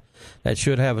carburetor off. That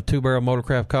should have a 2-barrel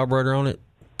Motorcraft carburetor on it.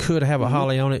 Could have a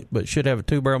Holly on it, but should have a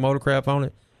 2-barrel Motorcraft on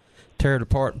it. Tear it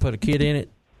apart, put a kit in it,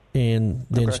 and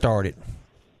then start it.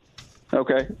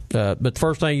 Okay. But the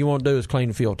first thing you want to do is clean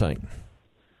the fuel tank.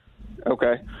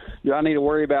 Okay. Do I need to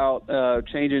worry about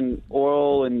changing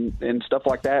oil and stuff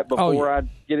like that before I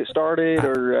get it started?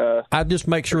 I just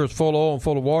make sure it's full of oil and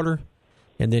full of water,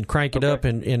 and then crank it up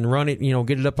and run it,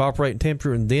 get it up to operating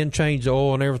temperature, and then change the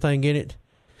oil and everything in it.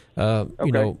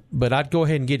 But I'd go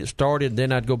ahead and get it started,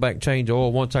 then I'd go back and change the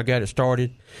oil once I got it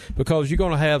started, because you're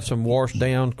going to have some wash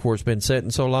down. Of course, it's been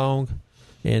sitting so long.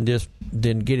 and just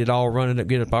then get it all running up,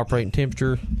 get it up operating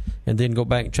temperature, and then go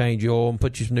back and change your oil and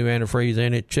put you some new antifreeze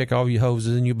in it, check all your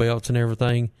hoses and your belts and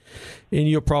everything. And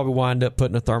you'll probably wind up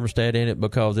putting a thermostat in it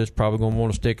because it's probably going to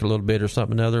want to stick a little bit or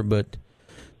something or other. But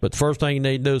the first thing you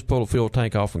need to do is pull the fuel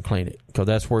tank off and clean it, because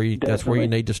that's where you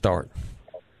need to start.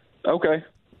 Okay.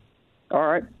 All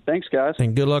right. Thanks, guys.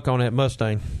 And good luck on that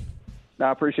Mustang.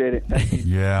 I appreciate it. Thank you.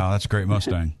 Yeah, that's a great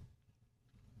Mustang.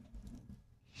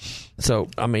 So,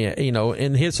 I mean, you know,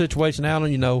 in his situation,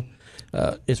 Alan, you know,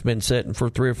 it's been sitting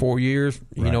for 3 or 4 years.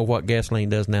 You know what gasoline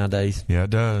does nowadays. Yeah, it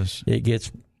does. It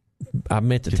gets, I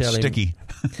meant to tell him. Sticky.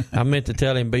 I meant to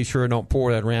tell him, be sure don't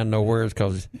pour that around nowhere,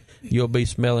 because you'll be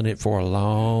smelling it for a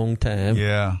long time.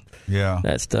 Yeah, yeah.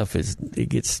 That stuff it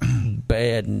gets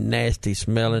bad and nasty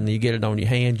smelling. You get it on your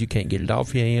hands, you can't get it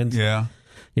off your hands. Yeah.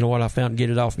 You know what I found to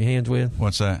get it off your hands with?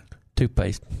 What's that?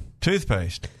 Toothpaste.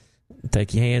 Toothpaste.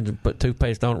 Take your hands and put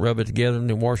toothpaste on it, rub it together, and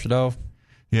then wash it off.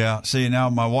 Yeah. See, now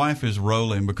my wife is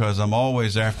rolling because I'm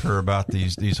always after her about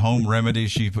these home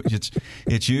remedies.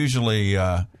 It's usually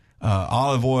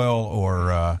olive oil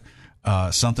or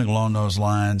something along those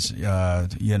lines.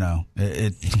 You know,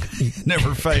 it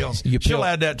never fails. She'll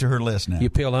add that to her list now. You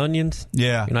peel onions.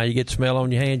 Yeah. You know, you get smell on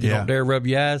your hands. You don't dare rub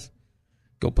your eyes.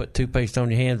 Go put toothpaste on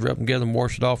your hands, rub them together, and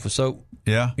wash it off with soap.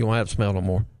 Yeah. You won't have to smell no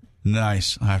more.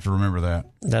 Nice. I have to remember that.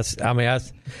 That's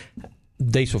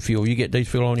diesel fuel. You get diesel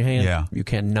fuel on your hands, you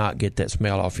cannot get that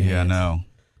smell off your hands. Yeah, no.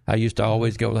 I used to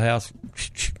always go to the house,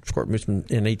 squirt me some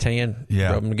in E10,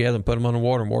 rub them together, and put them on the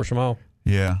water and wash them off.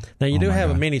 Yeah. Now you do have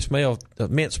a mint smell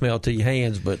to your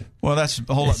hands, but that's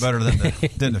a whole lot better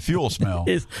than the fuel smell.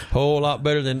 It's a whole lot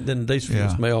better than the diesel fuel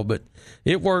smell, but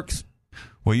it works.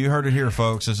 Well, you heard it here,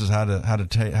 folks. This is how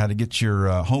to get your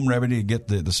home remedy to get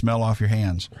the smell off your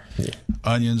hands. Yeah.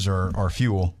 Onions or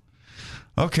fuel.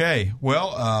 Okay.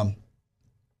 Well,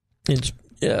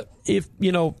 if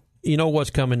you know what's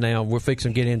coming now, we're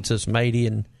fixing to get into some 80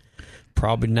 and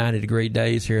probably 90-degree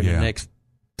days here in the next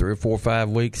 3 or 4 or 5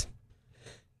 weeks.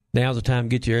 Now's the time to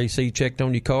get your AC checked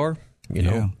on your car. You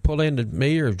know, pull into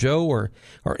me or Joe or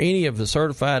any of the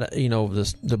certified,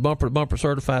 the bumper-to-bumper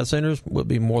certified centers. We'll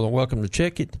be more than welcome to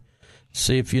check it,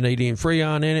 see if you need any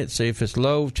Freon in it, see if it's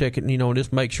low, check it, and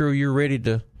just make sure you're ready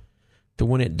to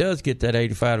when it does get that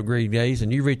 85-degree days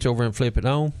and you reach over and flip it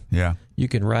on, you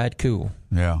can ride cool.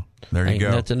 Yeah, there you go.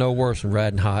 Ain't nothing no worse than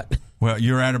riding hot. Well,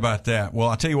 you're right about that. Well,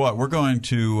 I'll tell you what, we're going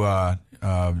to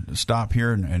stop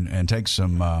here and take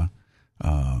some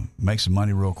make some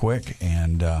money real quick,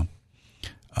 and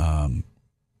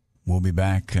we'll be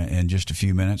back in just a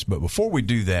few minutes. But before we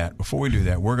do that,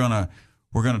 we're gonna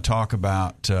talk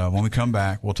about when we come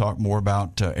back. We'll talk more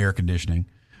about air conditioning,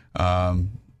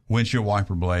 windshield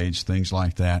wiper blades, things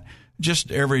like that.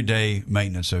 Just everyday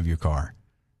maintenance of your car,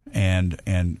 and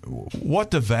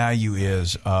what the value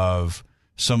is of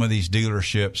some of these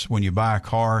dealerships. When you buy a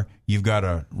car, you've got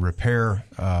a repair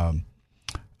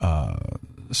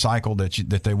cycle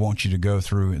that they want you to go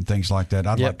through and things like that.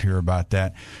 I'd like to hear about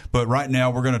that. But right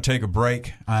now we're going to take a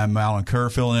break. I'm Alan Kerr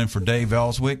filling in for Dave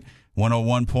Elswick.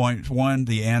 101.1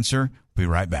 The Answer. Be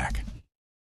right back.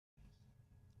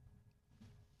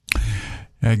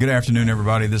 Good afternoon,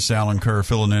 everybody. This is Alan Kerr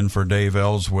filling in for Dave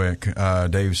Elswick.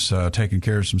 Dave's taking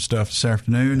care of some stuff this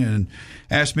afternoon and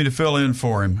asked me to fill in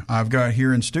for him. I've got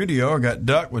here in studio, I got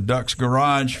Duck with Duck's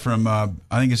Garage from, I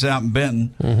think it's out in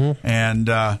Benton. Mm-hmm. And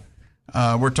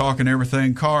we're talking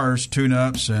everything cars,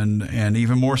 tune-ups, and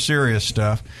even more serious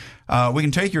stuff. We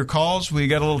can take your calls. We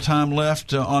got a little time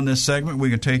left on this segment. We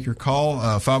can take your call,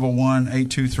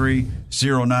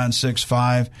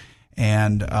 501-823-0965.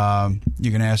 And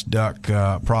you can ask Duck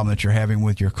a problem that you're having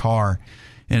with your car.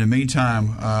 In the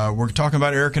meantime, we're talking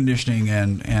about air conditioning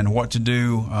and what to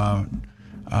do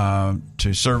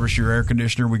to service your air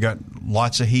conditioner. We got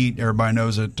lots of heat. Everybody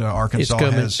knows that Arkansas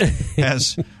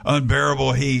has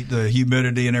unbearable heat, the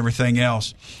humidity and everything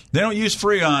else. They don't use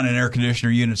Freon in air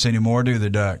conditioner units anymore, do they,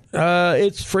 Duck?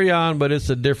 It's Freon, but it's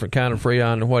a different kind of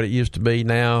Freon than what it used to be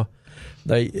now.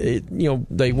 They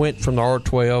went from the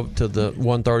R12 to the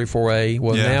 134A.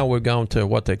 Well, now we've gone to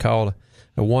what they call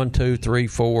a 1, 2, 3,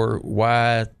 4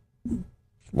 YA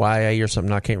or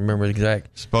something. I can't remember the exact.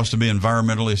 It's supposed to be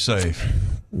environmentally safe.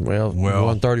 Well,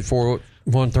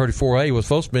 134A was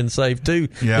supposed to be safe too.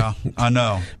 Yeah, I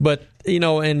know. But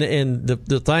and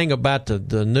the thing about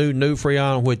the new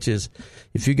Freon, which is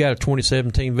if you got a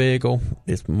 2017 vehicle,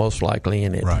 it's most likely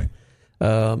in it. Right.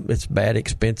 It's bad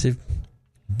expensive.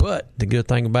 But the good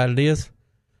thing about it is,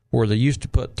 where they used to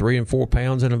put 3 and 4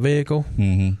 pounds in a vehicle,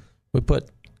 we put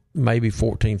maybe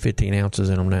 14, 15 ounces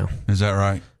in them now. Is that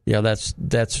right? Yeah, that's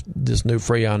this new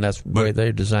Freon. That's the way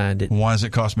they designed it. Why does it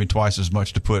cost me twice as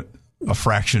much to put a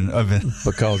fraction of it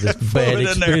because it's bad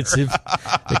expensive.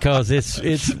 Because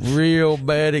it's real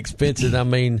bad expensive. I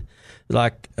mean,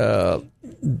 like the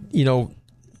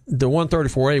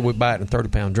 134A, we buy it in a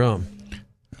 30-pound drum.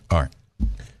 All right.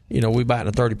 We buy it in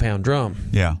a 30-pound drum.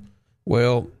 Yeah.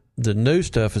 Well, the new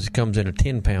stuff comes in a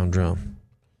 10-pound drum,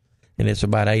 and it's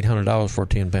about $800 for a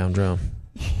 10-pound drum.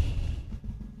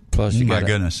 Plus, you got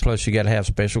to have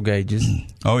special gauges.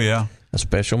 Oh yeah. A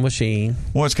special machine.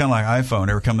 Well, it's kind of like iPhone.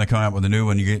 Every time they come out with a new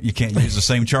one, you can't use the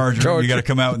same charger. You got to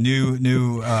come out with new.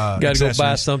 You got to go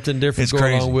buy something different. It's go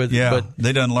crazy. Along with yeah, it. But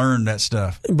they done learn that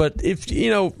stuff. But if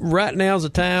right now's the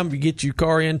time you get your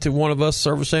car into one of us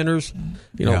service centers.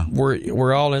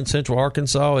 We're all in Central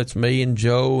Arkansas. It's me and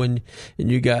Joe, and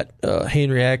you got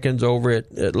Henry Atkins over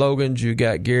at Logan's. You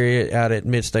got Gary out at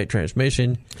Mid-State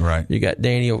Transmission. Right. You got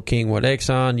Danny at Kingwood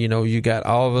Exxon. You got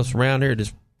all of us around here.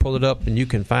 Just pull it up, and you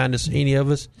can find us. Any of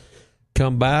us,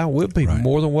 come by. We'll be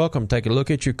more than welcome. Take a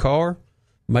look at your car.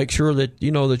 Make sure that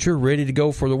that you're ready to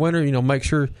go for the winter. Make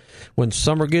sure when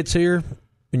summer gets here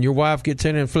and your wife gets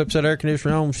in and flips that air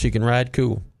conditioner on, she can ride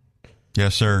cool.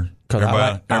 Yes, sir. Because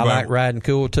I like riding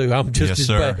cool too. I'm just as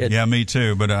bad. Yeah, me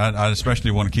too. But I especially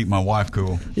want to keep my wife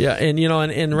cool. Yeah, and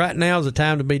and right now is the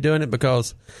time to be doing it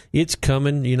because it's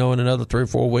coming. In another 3 or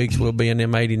 4 weeks we'll be in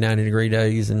them 80, 90 degree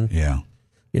days, and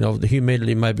the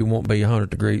humidity maybe won't be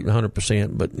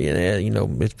 100%, but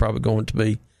it's probably going to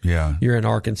be. Yeah. You're in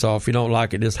Arkansas. If you don't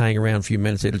like it, just hang around a few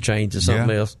minutes. It'll change to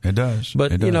something else. It does.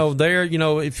 But if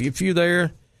you're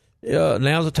there,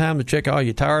 now's the time to check all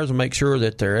your tires and make sure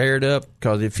that they're aired up.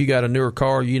 Because if you got a newer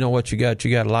car, you know what you got.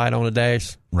 You got a light on the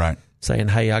dash, right? Saying,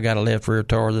 "Hey, I got a left rear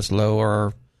tire that's low,"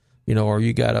 or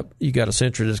you got a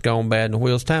sensor that's gone bad in the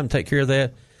wheels. Time to take care of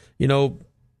that.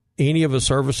 Any of the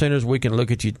service centers, we can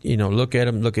look at you, look at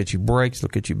them, look at your brakes,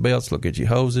 look at your belts, look at your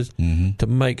hoses to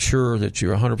make sure that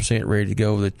you're 100% ready to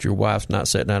go, that your wife's not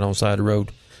sitting out on the side of the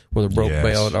road with a broke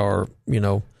belt or,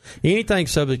 anything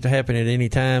subject to happen at any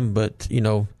time. But,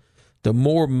 the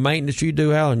more maintenance you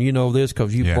do, Alan, this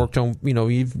because you've worked on,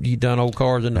 you've done old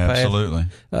cars in the past. Absolutely.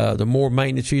 The more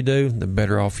maintenance you do, the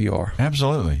better off you are.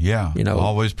 Absolutely. Yeah.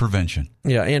 Always prevention.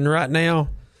 Yeah. And right now,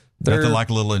 nothing like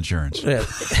a little insurance.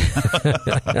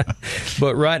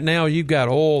 But right now you've got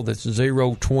oil that's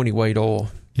 0.20 weight oil.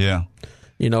 Yeah.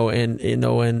 And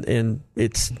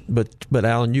it's but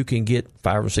Alan, you can get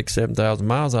 5,000 or 6,000, 7,000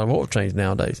 miles out of oil change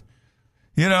nowadays.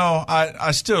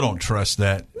 I still don't trust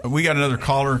that. We got another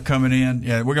caller coming in.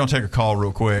 Yeah, we're going to take a call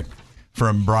real quick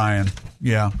from Brian.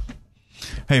 Yeah.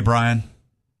 Hey, Brian,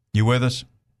 you with us?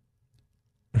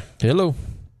 Hello.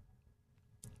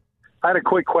 I had a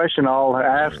quick question. I'll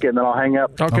ask it and then I'll hang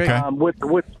up. Okay.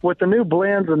 With the new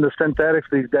blends and the synthetics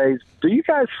these days, do you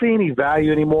guys see any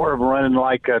value anymore of running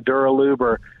like a Duralube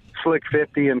or Slick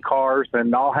 50 in cars?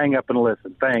 And I'll hang up and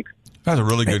listen. Thanks. That's a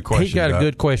really good question. He got a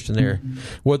good question there.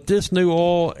 With this new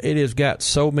oil, it has got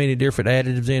so many different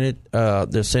additives in it.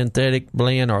 The synthetic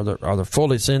blend or the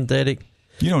fully synthetic.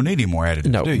 You don't need any more additives,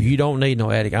 no, do you? You don't need no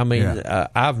additive. I mean,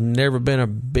 I've never been a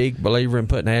big believer in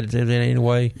putting additives in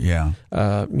anyway. Yeah.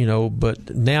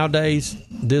 But nowadays,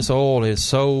 this oil is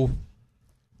so,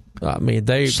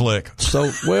 slick.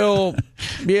 So, well,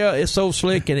 yeah, it's so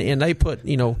slick, and they put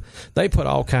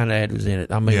all kind of additives in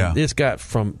it. I mean, it's got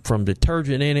from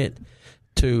detergent in it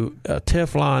to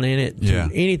Teflon in it to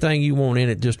anything you want in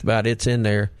it, just about it's in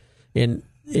there. And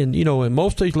in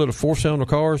most of these little 4-cylinder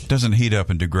cars, doesn't heat up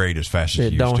and degrade as fast as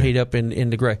it don't used to. heat up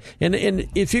and degrade. And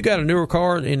if you got a newer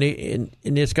car and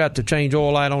it's got the change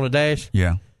oil light on the dash,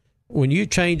 when you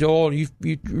change oil, you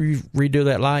redo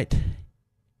that light,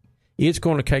 it's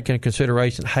going to take into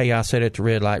consideration. Hey, I set at the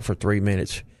red light for 3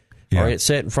 minutes, or it's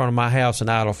set in front of my house and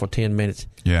idle for 10 minutes.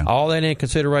 Yeah, all that in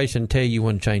consideration tell you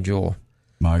when to change oil.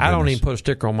 My goodness. I don't even put a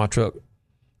sticker on my truck.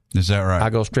 Is that right? I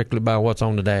go strictly by what's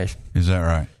on the dash. Is that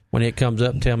right? When it comes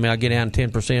up and tell me I get down to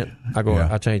 10%, I go,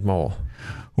 I change my oil.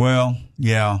 Well,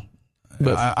 yeah.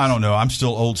 But I don't know. I'm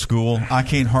still old school. I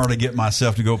can't hardly get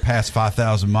myself to go past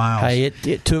 5,000 miles. Hey,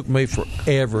 it took me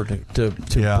forever to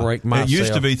break myself. It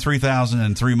used to be 3,000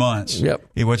 in 3 months. Yep.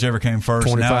 Whichever came first.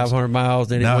 2,500 miles,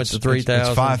 then it went to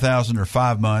 3,000. It's 5,000 or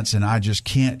 5 months, and I just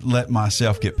can't let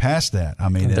myself get past that. I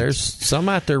mean, there's some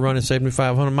out there running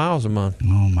 7,500 miles a month. Oh,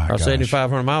 my gosh. Or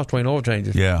 7,500 miles between oil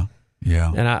changes. Yeah.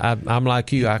 Yeah. And I'm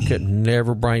like you. I could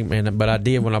never bring, but I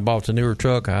did when I bought the newer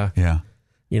truck.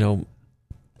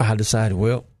 I decided,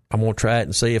 well, I'm going to try it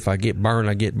and see if I get burned,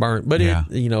 I get burned.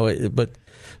 But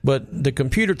but the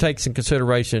computer takes in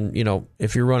consideration,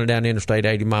 if you're running down the interstate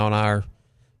 80 mile an hour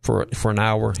for an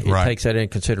hour, it takes that in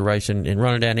consideration. And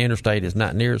running down the interstate is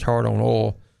not near as hard on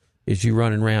oil is you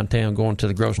running around town, going to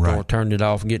the grocery store, turning it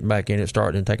off, and getting back in it,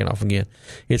 starting and taking off again.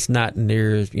 It's not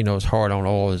near as as hard on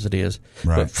oil as it is.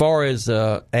 Right. But far as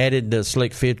added the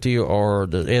Slick 50 or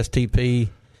the STP,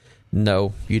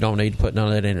 no, you don't need to put none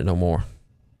of that in it no more.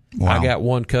 Wow. I got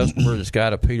one customer that's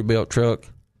got a Peterbilt truck,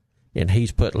 and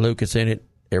he's put Lucas in it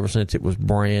ever since it was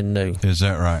brand new. Is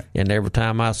that right? And every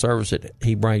time I service it,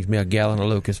 he brings me a gallon of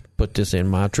Lucas, put this in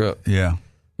my truck. Yeah.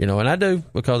 And I do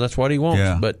because that's what he wants.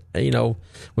 Yeah. But,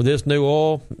 with this new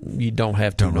oil, you don't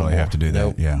have to. Don't really have to do that.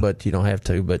 Nope, yeah. But you don't have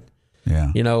to. But,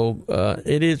 yeah.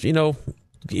 It is,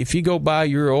 if you go buy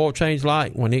your oil change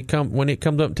light, when it comes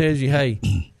up and tells you, hey,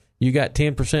 you got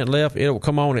 10% left, it'll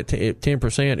come on at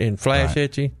 10% and flash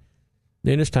at you.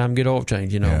 Then it's time to get oil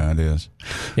change, Yeah, it is.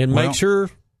 And make sure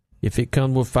if it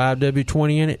comes with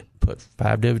 5W20 in it, put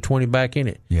 5W20 back in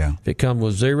it. Yeah. If it comes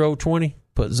with 020,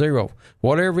 put 0.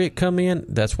 Whatever it come in,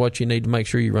 that's what you need to make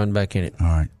sure you run back in it. All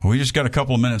right. Well, we just got a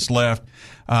couple of minutes left.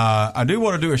 I do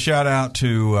want to do a shout out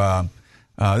to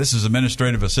this is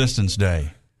Administrative Assistance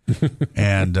Day,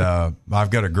 and I've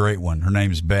got a great one. Her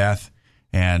name is Beth,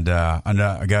 and I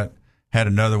had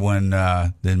another one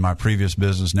in my previous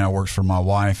business. Now works for my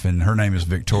wife, and her name is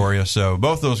Victoria. So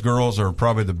both those girls are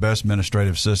probably the best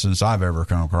administrative assistants I've ever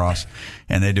come across,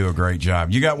 and they do a great job.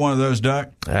 You got one of those,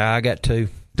 Duck? I got two.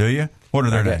 Do you? What are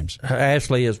their names?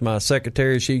 Ashley is my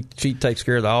secretary. She takes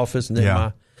care of the office, and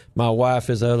then my wife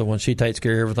is the other one. She takes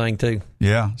care of everything too.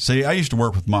 Yeah. See, I used to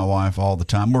work with my wife all the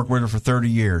time. Worked with her for 30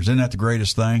 years. Isn't that the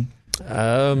greatest thing?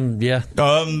 Yeah.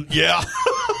 Yeah.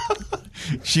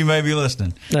 She may be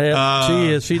listening. Yeah,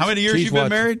 she is. How many years you been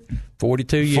married?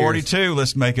 42 years. 42.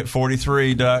 Let's make it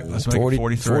 43, Duck. Let's make it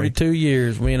 43. 42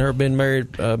 years. Me and her been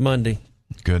married Monday.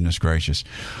 Goodness gracious.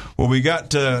 Well, we got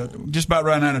just about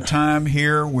running out of time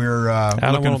here. We're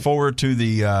looking forward to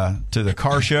the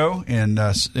car show in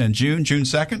June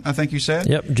 2nd, I think you said.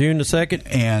 Yep, June the 2nd.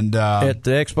 And at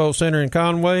the Expo Center in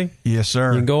Conway. Yes,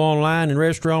 sir. You can go online and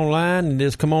register online and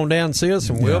just come on down and see us,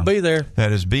 and we'll be there.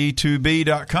 That is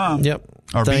b2b.com. Yep.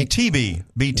 Or BTB.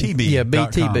 Yeah,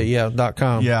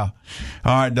 BTB.com. Yeah.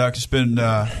 All right, Doc. It's been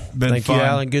Thank fun. You,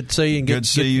 Alan. Good to see you. And good to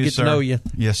see you, get sir. to know you.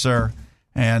 Yes, sir.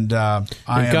 And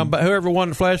whoever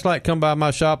wanted a flashlight, come by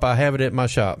my shop. I have it at my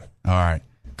shop. All right.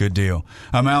 Good deal.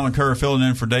 I'm Alan Kerr filling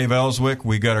in for Dave Elswick.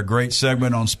 We got a great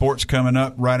segment on sports coming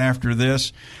up right after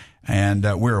this. And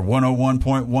we're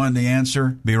 101.1 The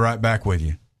Answer. Be right back with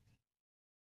you.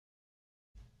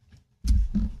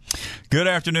 Good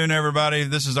afternoon, everybody.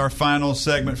 This is our final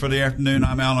segment for the afternoon.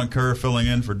 I'm Alan Kerr filling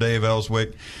in for Dave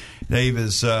Elswick. Dave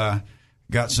has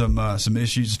got some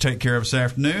issues to take care of this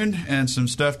afternoon and some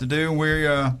stuff to do.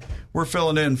 We're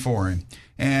filling in for him.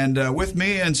 And with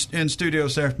me in studio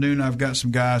this afternoon, I've got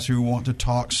some guys who want to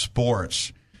talk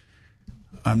sports.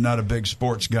 I'm not a big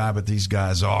sports guy, but these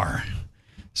guys are.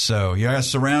 So you got to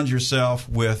surround yourself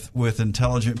with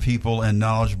intelligent people and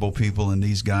knowledgeable people, and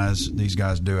these guys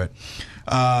do it.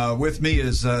 With me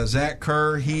is Zach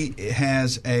Kerr. He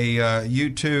has a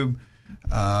YouTube.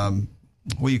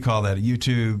 What do you call that? A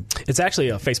YouTube? It's actually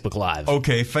a Facebook Live.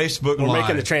 Okay, Facebook Live. We're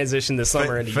making the transition this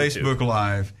summer into Facebook YouTube.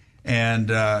 Live. And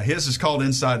his is called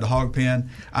Inside the Hog Pen.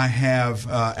 I have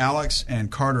Alex and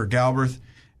Carter Galbraith.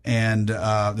 And did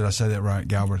I say that right,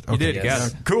 Galbraith? Okay. You did,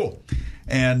 yes. Cool.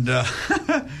 And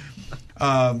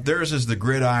theirs is the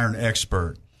Gridiron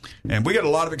Expert. And we got a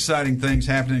lot of exciting things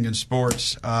happening in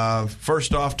sports.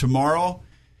 First off, tomorrow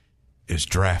is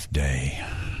draft day.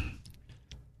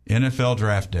 NFL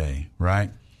draft day, right?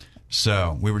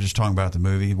 So we were just talking about the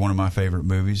movie, one of my favorite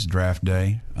movies, Draft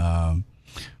Day.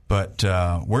 But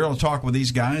we're going to talk with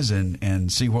these guys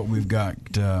and see what we've got,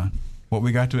 what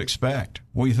we got to expect.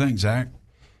 What do you think, Zach?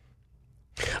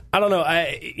 I don't know.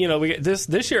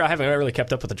 This year I haven't really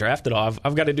kept up with the draft at all.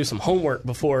 I've got to do some homework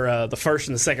before the first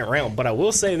and the second round. But I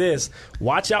will say this: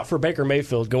 watch out for Baker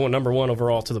Mayfield going number 1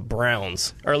 overall to the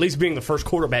Browns, or at least being the first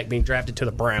quarterback being drafted to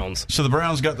the Browns. So the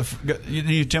Browns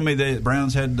you tell me the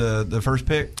Browns had the first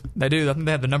pick? They do. I think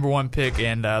they have the number 1 pick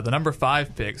and the number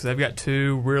 5 pick. So they've got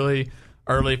 2 really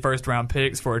early first-round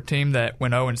picks for a team that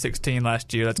went 0-16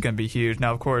 last year. That's going to be huge.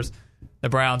 Now, of course, the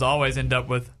Browns always end up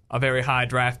with a very high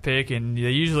draft pick, and they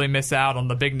usually miss out on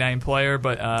the big name player.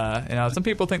 But some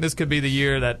people think this could be the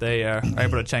year that they are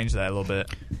able to change that a little bit.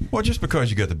 Well, just because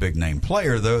you got the big name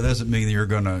player, though, doesn't mean that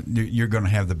you're gonna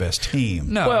have the best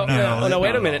team. No.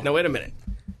 Wait a minute.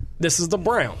 This is the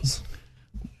Browns.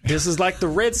 This is like the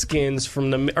Redskins from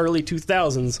the early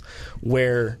 2000s,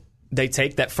 where they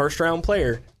take that first round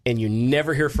player and you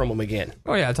never hear from them again.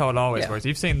 Oh yeah, that's how it always works.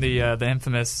 You've seen the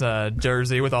infamous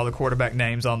jersey with all the quarterback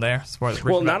names on there.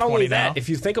 Well, not only that, if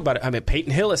you think about it, I mean,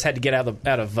 Peyton Hillis had to get out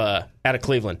of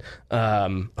Cleveland.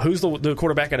 Who's the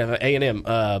quarterback out of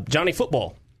A&M? Johnny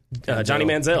Football. Johnny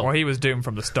Manziel. Well, he was doomed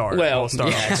from the start. Well,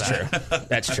 that's true.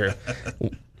 That's true.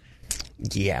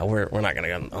 Yeah, we're not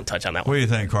going to touch on that one. What do you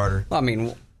think, Carter? Well, I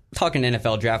mean, talking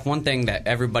NFL draft, one thing that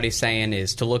everybody's saying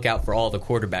is to look out for all the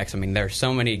quarterbacks. I mean, there's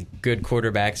so many good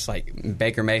quarterbacks like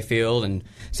Baker Mayfield and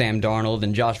Sam Darnold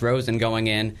and Josh Rosen going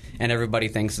in, and everybody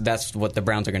thinks that's what the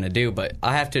Browns are going to do. But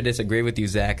I have to disagree with you,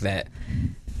 Zach, that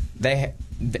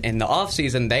in the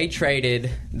offseason, they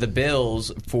traded the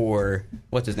Bills for,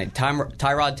 what's his name,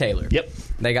 Tyrod Taylor. Yep.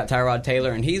 They got Tyrod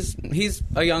Taylor, and he's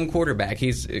a young quarterback,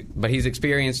 but he's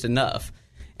experienced enough.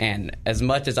 And as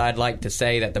much as I'd like to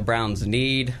say that the Browns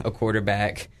need a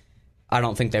quarterback, I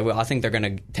don't think they will. I think they're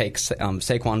going to take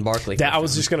Saquon Barkley. I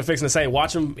was just going to fix and say,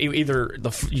 watch them either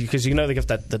because they get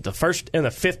the first and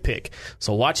the fifth pick.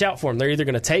 So watch out for them. They're either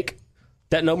going to take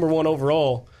that number 1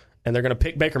 overall, and they're going to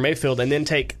pick Baker Mayfield, and then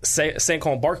take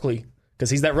Saquon Barkley because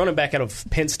he's that running back out of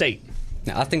Penn State.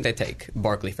 No, I think they take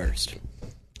Barkley first.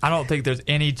 I don't think there's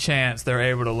any chance they're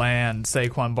able to land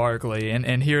Saquon Barkley,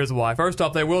 and here's why. First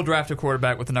off, they will draft a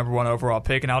quarterback with the number 1 overall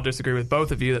pick, and I'll disagree with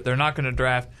both of you that they're not going to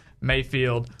draft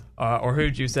Mayfield, or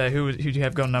who'd you say? Who'd you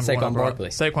have going number 1 overall? Barkley.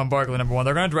 Saquon Barkley, number 1.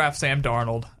 They're going to draft Sam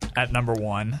Darnold at number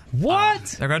 1. What?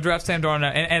 They're going to draft Sam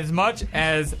Darnold, and as much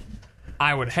as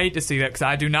I would hate to see that because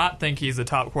I do not think he's the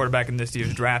top quarterback in this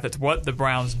year's draft. It's what the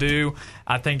Browns do.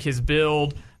 I think his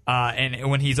build, and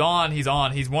when he's on. He's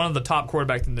one of the top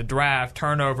quarterbacks in the draft.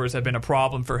 Turnovers have been a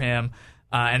problem for him,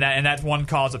 and that's one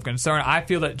cause of concern. I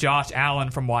feel that Josh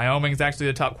Allen from Wyoming is actually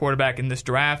the top quarterback in this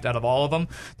draft out of all of them.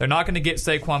 They're not going to get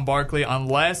Saquon Barkley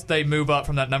unless they move up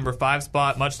from that number 5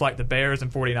 spot, much like the Bears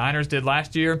and 49ers did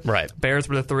last year. Right. Bears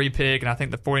were the 3 pick, and I think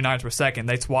the 49ers were second.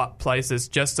 They swapped places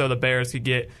just so the Bears could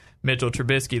get Mitchell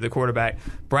Trubisky, the quarterback.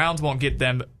 Browns won't get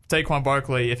them. Saquon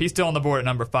Barkley, if he's still on the board at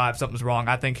number 5, something's wrong.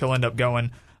 I think he'll end up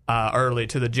going early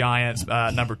to the Giants,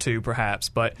 number 2 perhaps.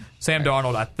 But Sam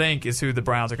Darnold, I think, is who the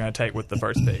Browns are going to take with the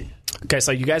first pick. Okay,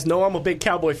 so you guys know I'm a big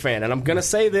Cowboy fan, and I'm going to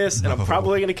say this, and I'm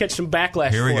probably going to catch some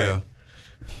backlash Here we for go. it.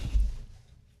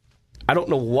 I don't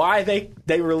know why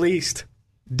they released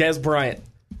Des Bryant,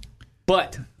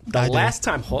 but the last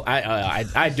time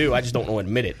I do, I just don't want to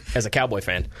admit it as a Cowboy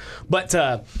fan. But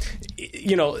the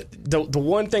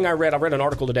one thing I read an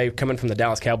article today coming from the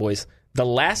Dallas Cowboys. The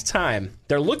last time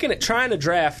they're looking at trying to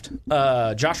draft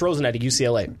Josh Rosen out of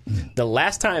UCLA. The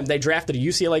last time they drafted a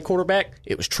UCLA quarterback,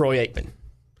 it was Troy Aikman,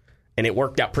 and it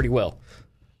worked out pretty well.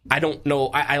 I don't know.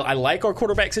 I like our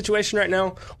quarterback situation right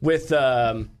now with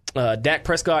Dak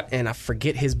Prescott, and I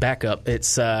forget his backup.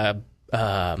 It's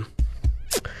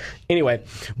anyway,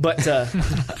 but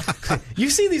you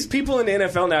see these people in the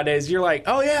NFL nowadays. You're like,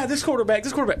 oh yeah, this quarterback.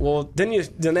 Well, then you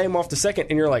name off the second,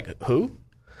 and you're like, who?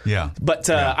 Yeah, but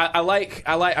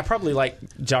I probably like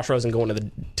Josh Rosen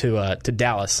going to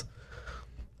Dallas.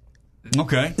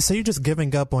 Okay, so you're just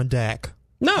giving up on Dak?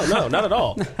 No, not at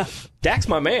all. Dak's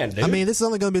my man, dude. I mean, this is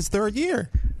only going to be his 3rd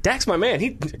year. Dak's my man.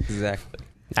 Exactly.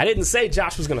 I didn't say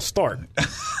Josh was going to start.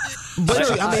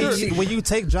 But when you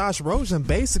take Josh Rosen,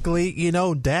 basically,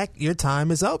 Dak, your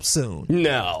time is up soon.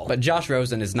 No, but Josh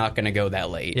Rosen is not going to go that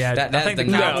late. Yeah, that's the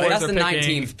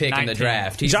 19th pick in the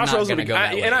draft. He's Josh not Rosen going to go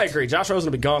that late. And I agree, Josh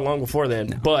Rosen will be gone long before then.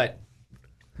 No. But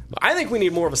I think we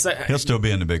need more of a. He'll still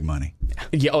be in the big money.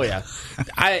 Yeah. Oh yeah.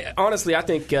 I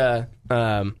think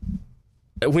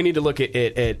we need to look at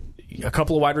a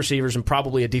couple of wide receivers and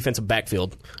probably a defensive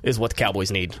backfield is what the Cowboys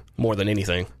need more than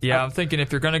anything. Yeah, I'm thinking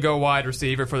if you're going to go wide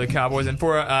receiver for the Cowboys, and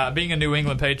for being a New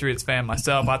England Patriots fan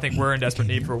myself, I think we're in desperate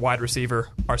need for a wide receiver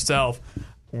ourselves.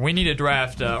 We need to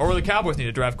draft, or the Cowboys need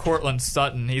to draft Cortland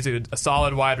Sutton. He's a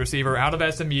solid wide receiver out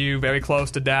of SMU, very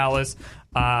close to Dallas.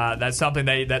 That's something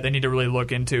that they need to really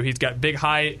look into. He's got big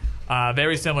height,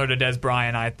 very similar to Des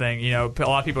Bryant, I think. A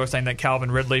lot of people are saying that Calvin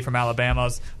Ridley from Alabama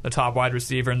is the top wide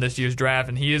receiver in this year's draft,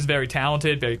 and he is very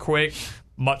talented, very quick,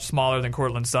 much smaller than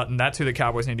Cortland Sutton. That's who the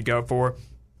Cowboys need to go for.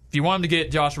 If you want them to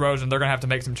get Josh Rosen, they're going to have to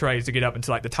make some trades to get up into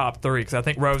like the top 3, because I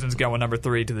think Rosen's going number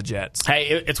 3 to the Jets. Hey,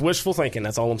 it's wishful thinking.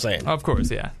 That's all I'm saying. Of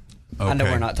course, yeah. Okay. I know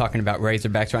we're not talking about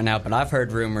Razorbacks right now, but I've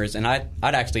heard rumors, and I'd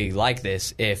actually like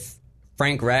this if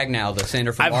Frank Ragnow, the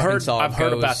center from Arkansas,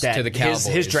 goes about that. To the Cowboys.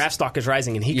 His draft stock is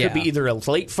rising, and he could be either a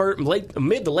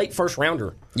mid to late first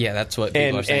rounder. Yeah, that's what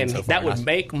people are saying. And so far. that would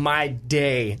make my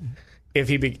day if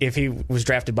he was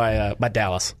drafted by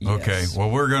Dallas. Yes. Okay, well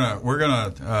we're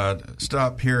gonna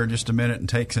stop here in just a minute and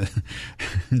take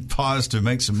pause to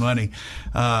make some money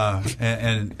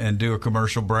and do a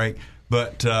commercial break.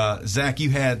 But Zach, you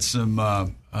had some.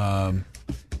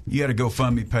 You had a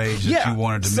GoFundMe page that you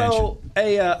wanted to mention. So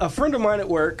a friend of mine at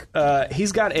work,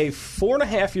 he's got a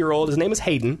 4.5-year-old. His name is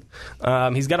Hayden.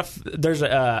 He's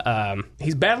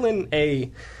battling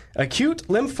a acute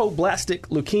lymphoblastic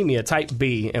leukemia type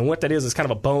B, and what that is kind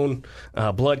of a bone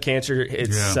blood cancer.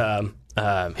 It's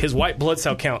his white blood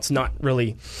cell count's not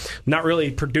really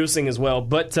producing as well.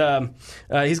 But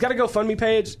he's got a GoFundMe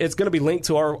page. It's going to be linked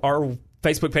to our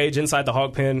Facebook page, Inside the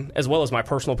Hog Pen, as well as my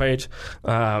personal page.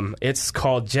 It's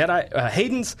called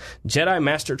Hayden's Jedi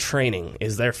Master Training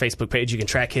is their Facebook page. You can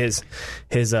track his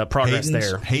progress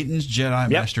there. Hayden's Jedi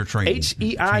Master Training.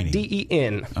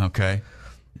 Heiden. Okay.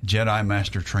 Jedi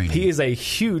Master Training. He is a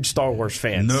huge Star Wars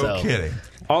fan. No kidding.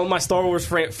 All my Star Wars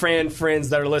friends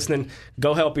that are listening,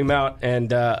 go help him out and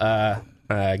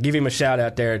give him a shout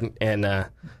out there, and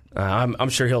I'm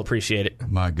sure he'll appreciate it.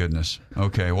 My goodness.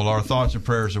 Okay. Well, our thoughts and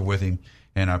prayers are with him,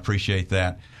 and I appreciate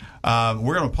that.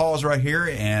 We're going to pause right here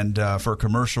and for a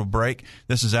commercial break.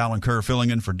 This is Alan Kerr filling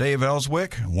in for Dave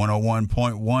Elswick,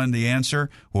 101.1 The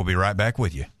Answer. We'll be right back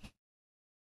with you.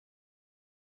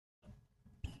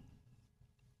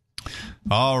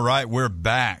 All right, we're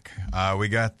back. We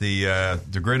got the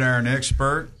gridiron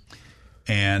expert,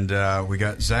 and we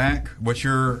got Zach.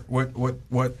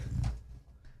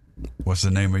 What's the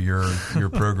name of your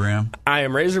program? I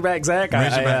am Razorback Zach.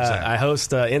 Zach. I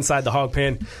host Inside the Hog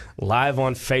Pen live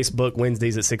on Facebook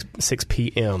Wednesdays at 6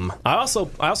 p.m. I also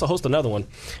host another one.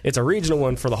 It's a regional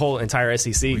one for the whole entire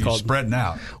SEC called Spreading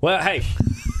Out. Well, hey,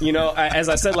 as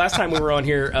I said last time we were on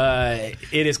here,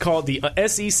 it is called the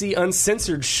SEC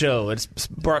Uncensored Show. It's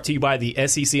brought to you by the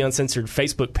SEC Uncensored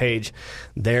Facebook page.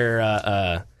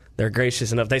 They're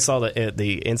gracious enough. They saw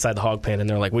the Inside the Hog Pen, and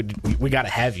they're like, we got to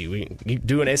have you. You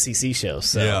do an SEC show.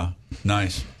 So. Yeah,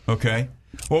 nice. Okay.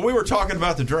 Well, we were talking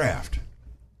about the draft,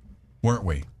 weren't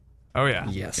we? Oh, yeah.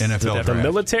 Yes. NFL draft. The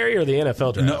military or the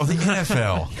NFL draft? No, the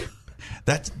NFL.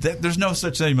 There's no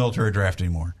such thing as military draft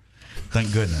anymore.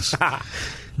 Thank goodness.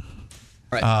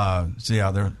 Right.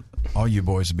 All you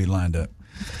boys would be lined up.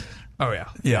 Oh, yeah.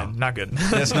 Yeah. Not good.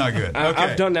 That's not good.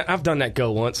 Okay. I've done that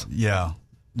go once. Yeah.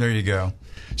 There you go.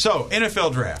 So,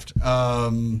 NFL draft.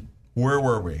 Where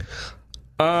were we?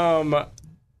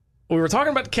 We were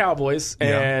talking about the Cowboys,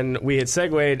 and we had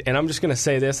segued, and I'm just going to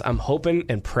say this. I'm hoping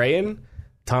and praying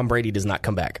Tom Brady does not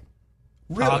come back.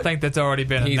 Really? I think that's already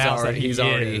been announced. He's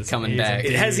already coming back.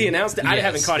 Has he announced it? Yes. I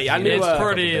haven't caught it. I knew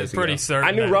it's pretty certain.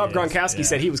 I knew Rob Gronkowski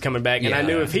said he was coming back, and I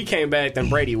knew if he came back, then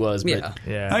Brady was. But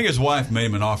I think his wife made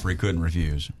him an offer he couldn't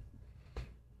refuse.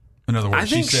 In other words,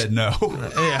 she said no.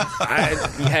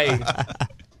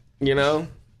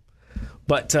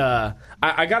 But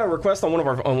I got a request on one of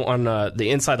our on the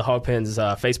Inside the Hog Pen's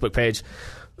Facebook page.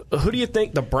 Who do you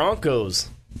think the Broncos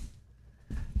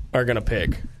are going to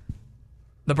pick?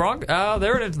 The Broncos,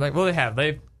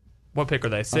 what pick are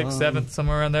they? 6th, 7th,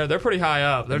 somewhere around there. They're pretty high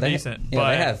up. They're decent.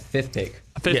 Yeah, they have 5th pick.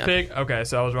 5th pick? Okay,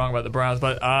 so I was wrong about the Browns.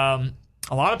 But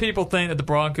a lot of people think that the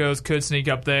Broncos could sneak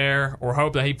up there or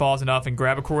hope that he falls enough and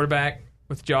grab a quarterback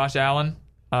with Josh Allen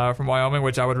from Wyoming,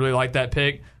 which I would really like that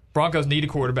pick. Broncos need a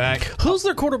quarterback. Who's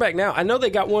their quarterback now? I know they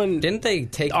got one. Didn't they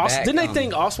take back? Didn't they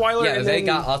think Osweiler? Yeah, they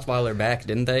got Osweiler back,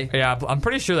 didn't they? Yeah, I'm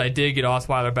pretty sure they did get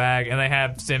Osweiler back, and they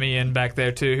have Simeon back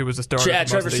there too, who was a starter. Yeah,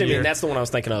 Trevor Simeon. That's the one I was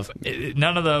thinking of.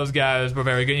 None of those guys were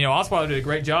very good. Osweiler did a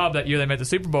great job that year. They made the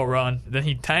Super Bowl run. Then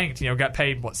he tanked. Got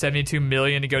paid $72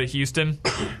 million to go to Houston,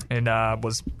 and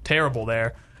was terrible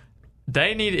there.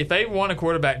 If they want a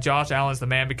quarterback, Josh Allen's the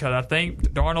man, because I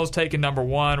think Darnold's taking number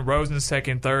 1, Rosen's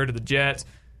second, third to the Jets.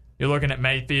 You're looking at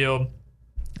Mayfield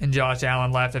and Josh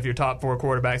Allen left of your top 4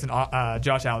 quarterbacks, and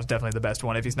Josh Allen's definitely the best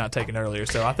one if he's not taken earlier.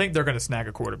 So I think they're going to snag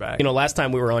a quarterback. Last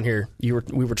time we were on here, we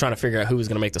were trying to figure out who was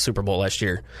going to make the Super Bowl last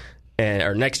year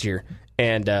or next year.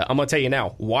 And I'm going to tell you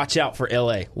now, watch out for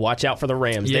L.A. Watch out for the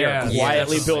Rams. They are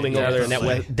quietly building over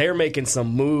there. And they're making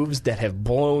some moves that have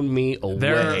blown me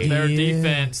away. Their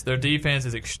defense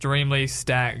is extremely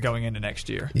stacked going into next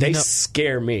year. They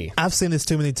scare me. I've seen this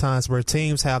too many times where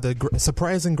teams have the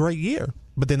surprising great year,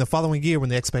 but then the following year when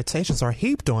the expectations are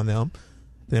heaped on them,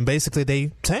 then basically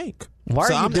they tank. Why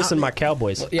are you dissing my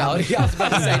Cowboys? I was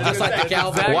about to say, just like the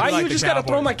Cowboys. Why you just got to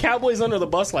throw my Cowboys under the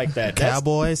bus like that?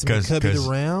 Cowboys, it could be the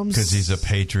Rams. Because he's a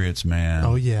Patriots man.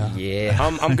 Oh, yeah. Yeah.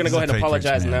 I'm going to go ahead and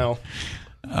apologize now.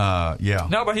 Yeah.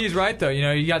 No, but he's right, though.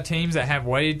 You got teams that have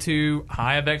way too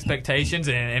high of expectations,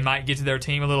 and it might get to their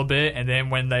team a little bit, and then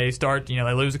when they start,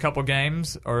 they lose a couple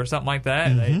games or something like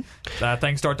that,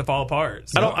 things start to fall apart.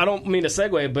 So. I don't mean to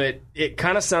segue, but it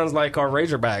kind of sounds like our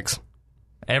Razorbacks.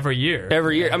 Every year.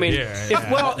 I mean,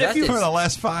 for the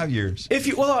last 5 years. If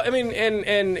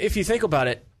you think about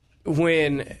it,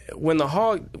 when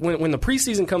the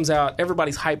preseason comes out,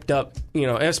 everybody's hyped up, and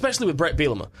especially with Brett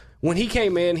Bielema. When he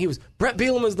came in, Brett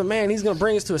Bielema's the man. He's going to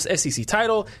bring us to a SEC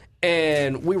title,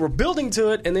 and we were building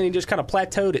to it, and then he just kind of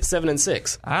plateaued at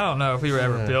 7-6. I don't know if we were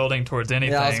ever building towards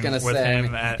anything. Yeah, I was going to say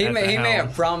him he may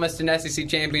have promised an SEC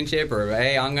championship, or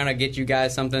hey, I'm going to get you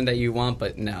guys something that you want,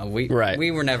 but no, we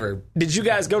were never. Did you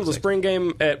guys go to the spring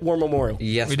game at War Memorial?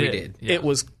 Yes, we did. Yeah. It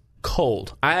was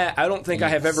cold. I don't think I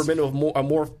have ever been to a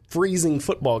more freezing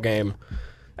football game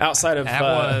outside of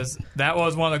that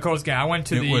was one of the coldest games. I went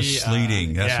to it was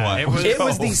sleeting. That's why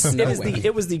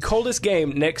it was the coldest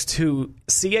game next to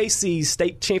CAC's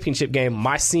state championship game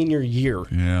my senior year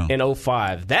in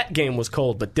 2005. That game was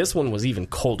cold, but this one was even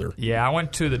colder. Yeah, I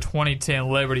went to the 2010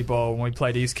 Liberty Bowl when we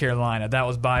played East Carolina. That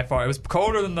was by far, it was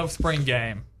colder than the spring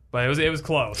game. But it was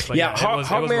close. But it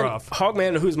was rough.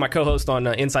 Hogman, who's my co-host on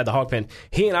Inside the Hog Pen,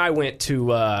 he and I went to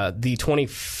the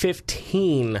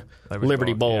 2015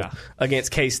 Liberty Bowl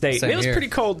against K-State. It was pretty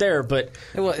cold there, but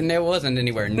it wasn't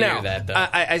anywhere near that, though.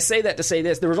 I say that to say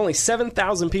this. There was only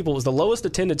 7,000 people. It was the lowest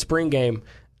attended spring game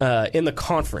in the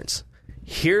conference.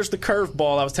 Here's the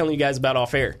curveball I was telling you guys about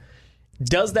off air.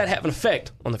 Does that have an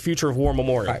effect on the future of War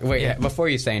Memorial? Right, wait, before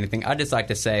you say anything, I'd just like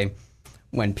to say,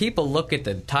 when people look at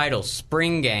the title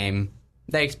spring game,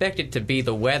 they expect it to be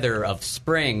the weather of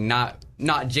spring, not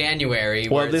January.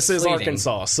 Well, this is sleeting.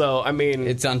 Arkansas, so I mean,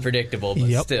 it's unpredictable,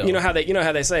 but still. You know how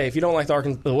they say if you don't like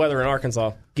the weather in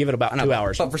Arkansas, give it about 2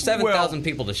 hours. But for 7,000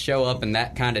 people to show up in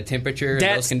that kind of temperature,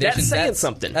 those conditions, that's saying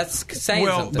something. That's saying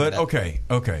something. But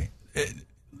okay.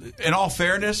 In all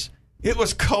fairness, it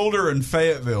was colder in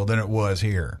Fayetteville than it was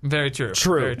here. Very true.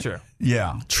 Very true.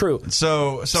 Yeah. True.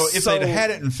 So if they'd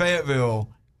had it in Fayetteville,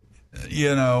 you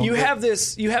have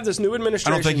this new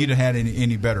administration. I don't think you'd have had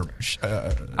any better.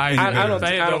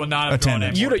 Fayetteville would not have drawn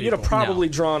any more You'd have probably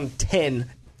drawn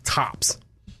 10 tops.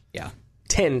 Yeah.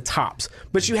 10 tops.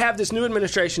 But you have this new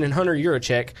administration in Hunter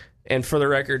Yurachek, and for the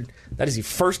record, that is the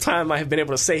first time I have been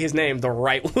able to say his name the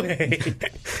right way.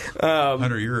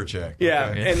 Hunter Yurachek. Yeah,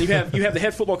 okay. And you have the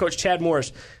head football coach, Chad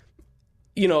Morris.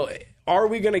 Are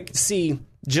we going to see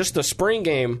just the spring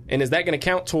game, and is that going to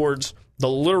count towards the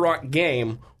Little Rock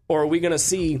game, or are we going to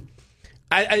see?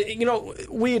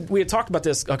 We had talked about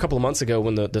this a couple of months ago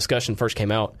when the discussion first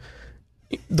came out.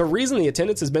 The reason the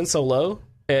attendance has been so low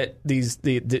at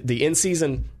the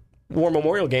in-season War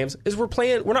Memorial games is we're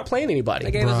not playing anybody.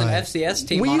 They gave us an FCS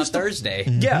team on a Thursday.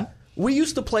 Mm-hmm. Yeah. We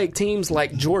used to play teams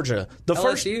like Georgia.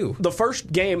 LSU. The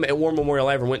first game at War Memorial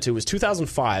I ever went to was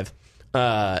 2005,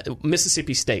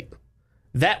 Mississippi State.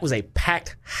 That was a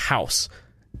packed house.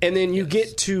 And then you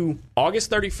get to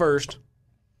August 31st,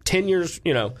 10 years,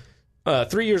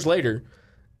 3 years later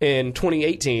in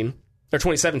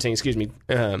 2017, excuse me.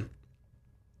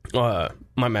 My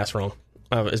math's wrong.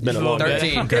 It's been a long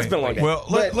day. Okay. It's been a long day. Well,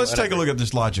 let's take a look at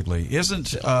this logically.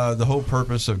 Isn't the whole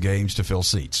purpose of games to fill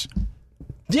seats?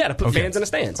 Yeah, to put fans in the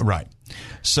stands. Right.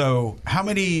 So how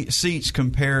many seats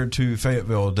compared to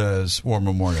Fayetteville does War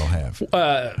Memorial have?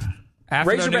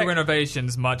 After the new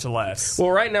renovations, much less.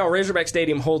 Well, right now, Razorback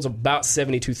Stadium holds about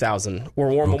 72,000, where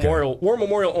War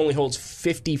Memorial only holds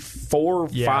 54,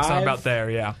 5. Yeah, something about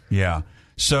there, yeah. Yeah.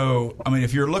 So, I mean,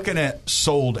 if you're looking at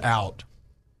sold-out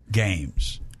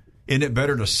games, isn't it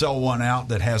better to sell one out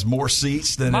that has more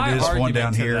seats than it is one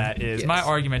down here? My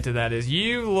argument to that is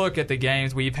you look at the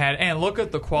games we've had and look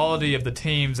at the quality of the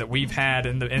teams that we've had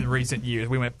in recent years.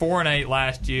 We went 4-8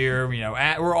 last year.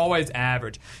 We're always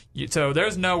average. So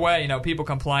there's no way people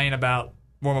complain about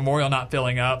War Memorial not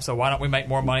filling up. So why don't we make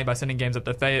more money by sending games up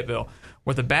to Fayetteville?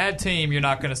 With a bad team, you're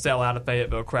not going to sell out a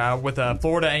Fayetteville crowd. With a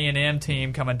Florida A&M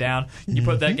team coming down, you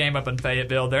put that game up in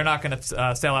Fayetteville, they're not going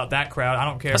to sell out that crowd. I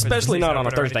don't care. Especially not on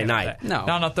a Thursday night. No, not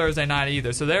on a Thursday night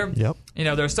either. So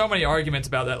there's so many arguments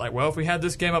about that. Like, well, if we had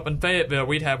this game up in Fayetteville,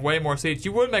 we'd have way more seats.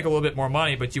 You would make a little bit more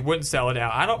money, but you wouldn't sell it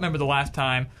out. I don't remember the last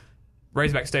time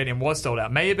Razorback Stadium was sold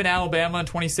out. May have been Alabama in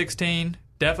 2016.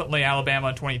 Definitely Alabama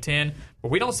in 2010,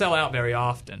 but we don't sell out very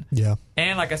often. Yeah.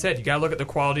 And like I said, you got to look at the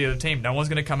quality of the team. No one's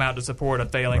going to come out to support a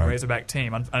failing Razorback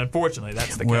team. Unfortunately,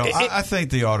 that's the case. Well, I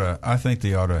think they ought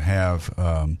to have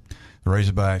the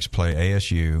Razorbacks play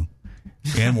ASU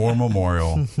in War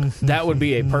Memorial. That would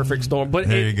be a perfect storm. But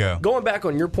there you go. Going back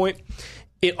on your point,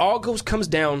 it all comes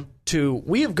down to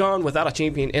we have gone without a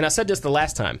champion, and I said this the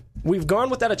last time. We've gone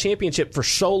without a championship for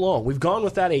so long. We've gone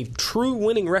without a true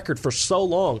winning record for so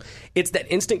long. It's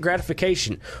that instant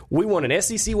gratification. We won an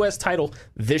SEC West title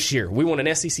this year. We won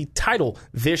an SEC title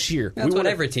this year. That's what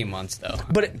every team wants, though.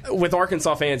 But with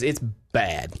Arkansas fans, it's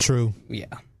bad. True. Yeah.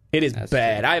 It is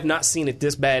bad. True. I have not seen it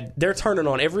this bad. They're turning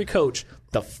on every coach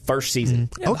the first season.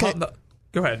 Okay.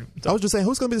 Go ahead. I was just saying,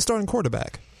 who's going to be the starting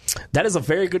quarterback? That is a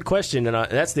very good question, and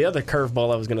that's the other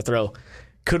curveball I was going to throw.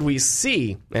 Could we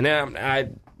see, and I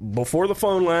before the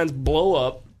phone lines blow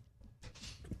up,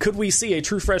 could we see a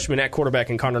true freshman at quarterback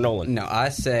in Connor Nolan? No, when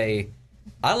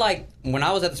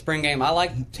I was at the spring game, I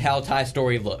liked how Ty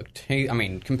Story looked.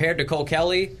 Compared to Cole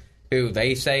Kelly, who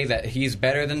they say that he's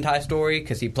better than Ty Story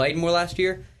because he played more last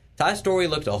year, Ty Story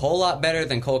looked a whole lot better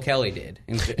than Cole Kelly did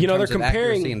in terms of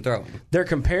accuracy and throwing. They're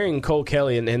comparing Cole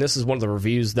Kelly, and this is one of the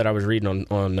reviews that I was reading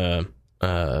on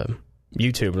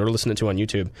YouTube, or listening to on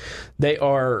YouTube. They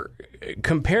are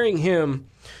comparing him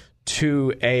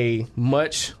to a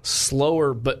much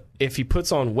slower, but if he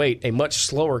puts on weight, a much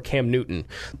slower Cam Newton.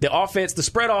 The offense, the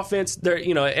spread offense,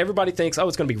 everybody thinks,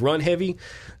 it's going to be run heavy.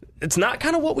 It's not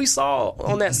kind of what we saw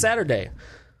on that Saturday.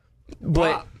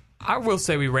 But I will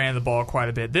say we ran the ball quite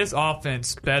a bit. This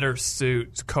offense better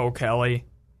suits Cole Kelly.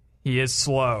 He is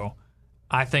slow.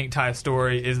 I think Ty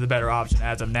Story is the better option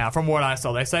as of now. From what I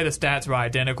saw, they say the stats were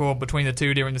identical between the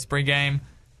two during the spring game.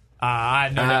 I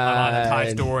know that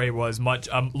Ty Story was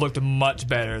looked much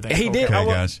better than he Cole did. Kelly.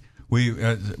 Okay, guys,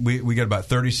 we got about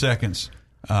 30 seconds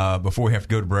before we have to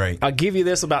go to break. I'll give you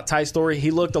this about Ty Story. He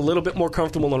looked a little bit more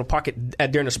comfortable in the pocket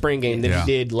during the spring game than he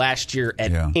did last year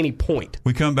at any point.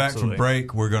 We come back from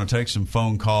break. We're going to take some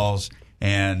phone calls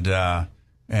and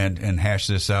hash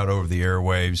this out over the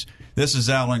airwaves. This is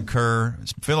Alan Kerr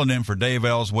filling in for Dave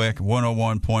Elswick,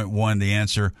 101.1 The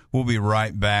Answer. We'll be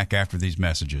right back after these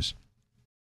messages.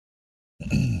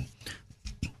 Hey,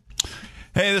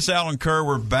 this is Alan Kerr.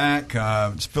 We're back.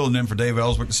 It's filling in for Dave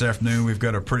Elswick this afternoon. We've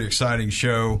got a pretty exciting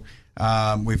show.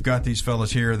 We've got these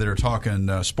fellas here that are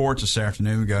talking sports this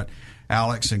afternoon. We've got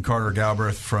Alex and Carter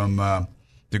Galbraith from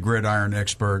the Gridiron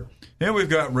Expert. And we've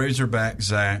got Razorback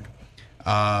Zach.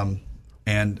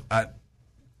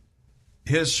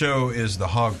 His show is the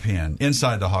Hog Pen,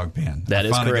 Inside the Hog Pen. That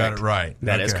is correct. Finally got it right.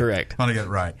 That is correct. Finally got it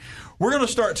right. We're going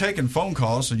to start taking phone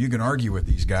calls so you can argue with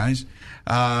these guys.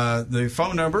 The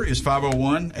phone number is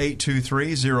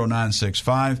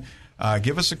 501-823-0965.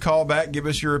 Give us a call back. Give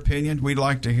us your opinion. We'd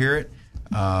like to hear it.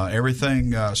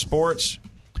 Everything sports.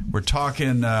 We're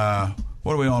talking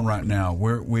what are we on right now?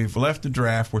 We've left the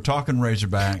draft. We're talking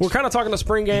Razorbacks. We're kind of talking the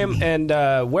spring game and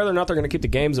whether or not they're going to keep the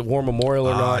games at War Memorial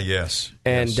or not. Yes.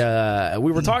 And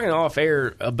we were talking off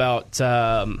air about just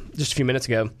a few minutes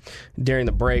ago during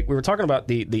the break. We were talking about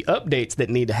the updates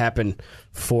that need to happen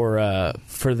for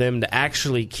them to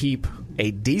actually keep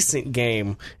a decent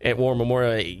game at War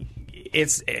Memorial.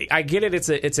 I get it.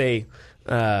 It's a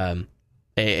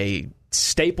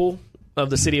staple of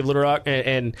the city of Little Rock,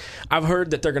 and I've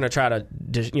heard that they're going to try to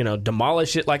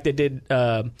demolish it like they did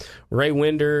Ray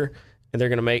Winder, and they're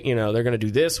going to make they're going to do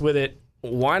this with it.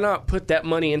 Why not put that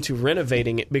money into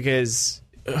renovating it? Because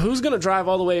who's going to drive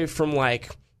all the way from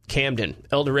like Camden,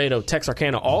 El Dorado,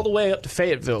 Texarkana, all the way up to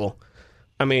Fayetteville?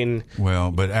 I mean,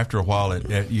 well, but after a while,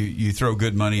 you throw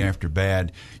good money after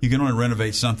bad. You can only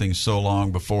renovate something so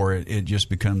long before it just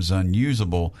becomes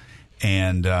unusable,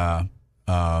 and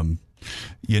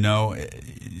you're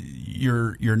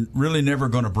really never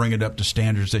going to bring it up to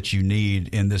standards that you need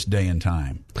in this day and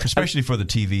time, especially for the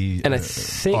TV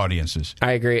audiences.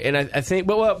 I agree, and I think,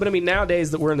 but I mean,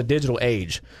 nowadays that we're in the digital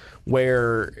age,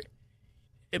 where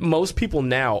most people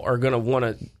now are going to want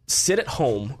to sit at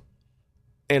home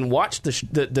and watch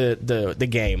the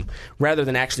game rather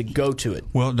than actually go to it.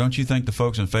 Well, don't you think the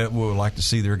folks in Fayetteville would like to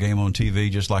see their game on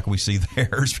TV just like we see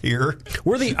theirs here?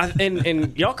 We're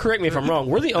and y'all correct me if I'm wrong.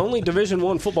 We're the only Division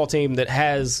I football team that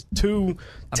has two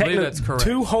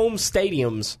home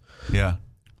stadiums. Yeah.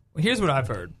 Well, here's what I've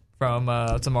heard from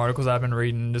some articles I've been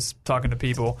reading, just talking to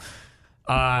people.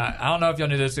 I don't know if y'all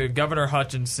knew this. Governor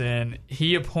Hutchinson,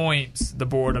 he appoints the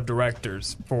board of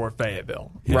directors for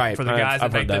Fayetteville. Right. For the guys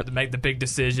that make the big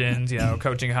decisions,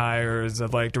 coaching hires,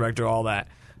 athletic director, all that.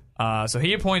 So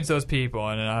he appoints those people.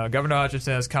 And Governor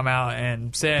Hutchinson has come out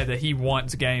and said that he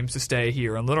wants games to stay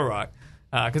here in Little Rock.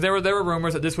 Because there were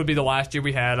rumors that this would be the last year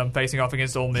we had them facing off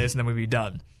against Ole Miss and then we'd be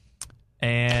done.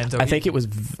 And so I think it was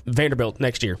Vanderbilt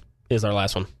next year is our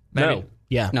last one. Maybe. No.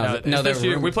 Yeah. No, this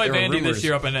year. We played Vandy this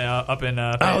year up in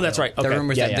oh, that's right. Okay. The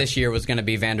rumors that this year was going to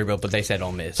be Vanderbilt, but they said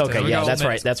Ole Miss. Okay, yeah, that's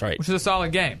right. That's right. Which is a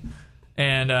solid game.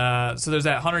 And so there's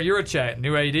that Hunter Urachek,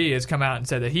 new AD, has come out and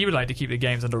said that he would like to keep the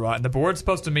games under Rock. And the board's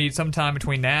supposed to meet sometime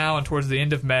between now and towards the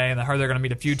end of May, and I heard they're going to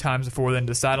meet a few times before then to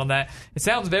decide on that. It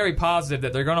sounds very positive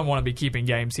that they're going to want to be keeping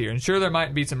games here. And sure, there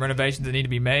might be some renovations that need to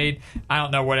be made. I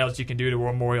don't know what else you can do to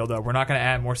Memorial, though. We're not going to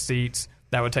add more seats.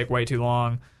 That would take way too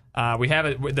long. We have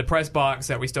it with the press box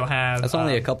that we still have. That's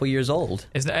only a couple years old.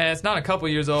 It's not a couple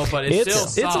years old, but it's still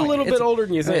solid. It's a little bit older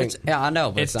than you think. Yeah, I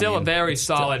know. But it's still a very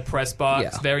solid press box.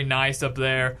 Yeah. Very nice up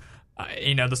there.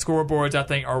 The scoreboards, I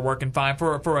think, are working fine.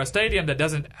 For a stadium that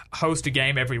doesn't host a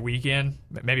game every weekend,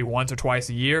 maybe once or twice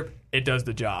a year, it does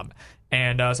the job.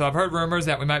 And so I've heard rumors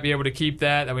that we might be able to keep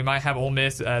that we might have Ole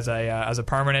Miss as a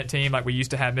permanent team like we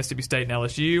used to have Mississippi State and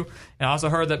LSU. And I also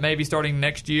heard that maybe starting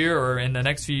next year or in the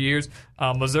next few years,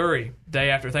 Missouri, day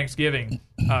after Thanksgiving,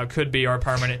 could be our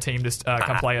permanent team to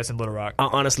come play us in Little Rock. I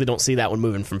honestly don't see that one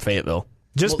moving from Fayetteville.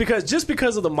 Just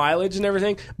because of the mileage and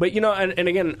everything. But, and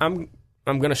again, I'm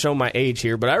going to show my age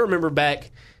here, but I remember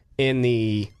back in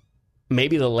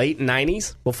maybe the late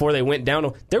 90s before they went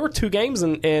down. There were 2 games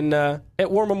at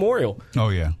War Memorial. Oh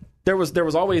yeah. There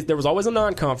was always a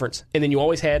non-conference, and then you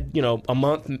always had a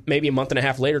month, maybe a month and a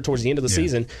half later, towards the end of the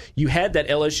season, you had that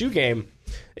LSU game,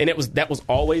 and that was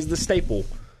always the staple.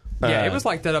 Yeah, it was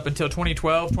like that up until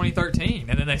 2012, 2013,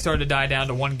 and then they started to die down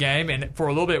to one game, and for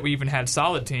a little bit we even had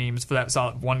solid teams for that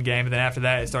solid one game, and then after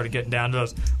that it started getting down to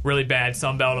those really bad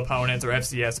Sun Belt opponents or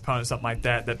FCS opponents, something like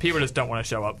that people just don't want to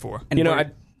show up for.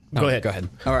 And Go ahead.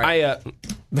 All right.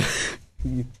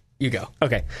 You go.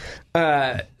 Okay.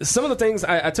 Some of the things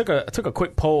I took a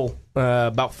quick poll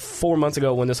about 4 months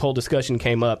ago when this whole discussion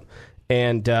came up,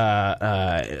 and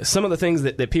some of the things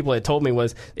that people had told me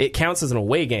was it counts as an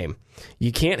away game.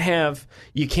 You can't have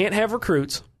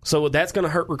recruits, so that's going to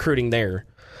hurt recruiting there.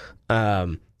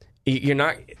 You're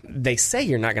not. They say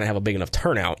you're not going to have a big enough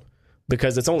turnout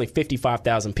because it's only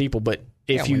 55,000 people, but.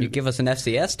 When you give us an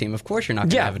FCS team, of course you're not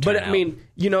going to have a turnout. But I mean,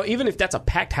 even if that's a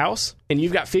packed house and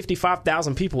you've got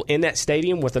 55,000 people in that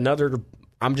stadium with another,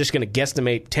 I'm just going to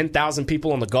guesstimate 10,000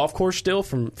 people on the golf course still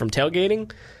from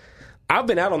tailgating. I've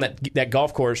been out on that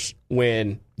golf course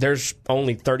when there's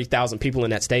only 30,000 people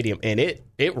in that stadium, and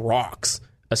it rocks.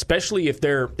 Especially if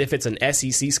it's an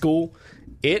SEC school,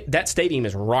 that stadium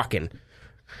is rocking.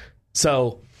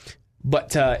 So,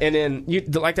 but and then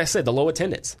like I said, the low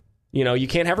attendance. You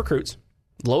can't have recruits.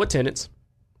 Low attendance,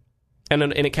 and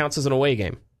it counts as an away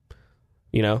game.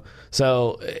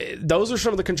 So those are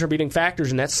some of the contributing factors,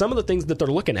 and that's some of the things that they're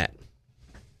looking at.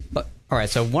 But all right,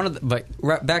 so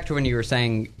back to when you were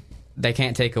saying they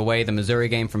can't take away the Missouri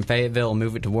game from Fayetteville and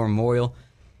move it to War Memorial.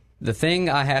 The thing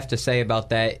I have to say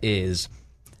about that is,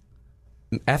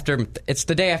 it's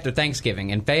the day after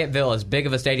Thanksgiving, and Fayetteville, as big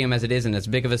of a stadium as it is, and as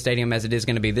big of a stadium as it is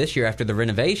going to be this year after the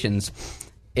renovations.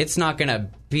 It's not going to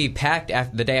be packed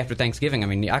after the day after Thanksgiving. I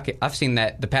mean, I've seen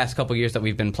that the past couple years that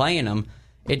we've been playing them.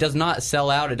 It does not sell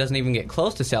out. It doesn't even get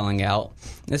close to selling out.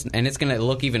 And it's going to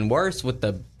look even worse with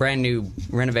the brand new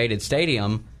renovated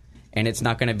stadium, and it's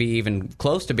not going to be even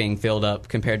close to being filled up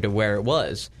compared to where it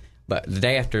was. But the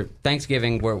day after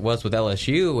Thanksgiving, where it was with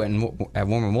LSU and at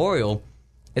War Memorial,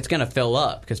 it's going to fill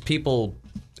up because people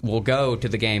will go to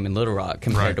the game in Little Rock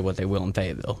compared to what they will in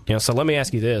Fayetteville. So let me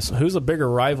ask you this. Who's a bigger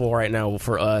rival right now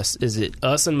for us? Is it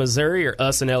us and Missouri or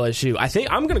us and LSU? I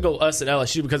think I'm going to go us and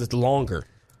LSU because it's longer.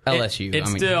 LSU. It's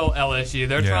still LSU.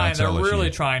 They're really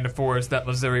trying to force that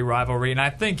Missouri rivalry, and I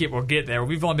think it will get there.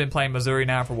 We've only been playing Missouri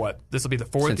now for what? This will be the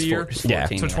fourth year?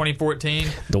 Since 2014.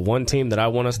 The one team that I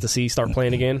want us to see start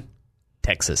playing again,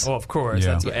 Texas. Well, of course.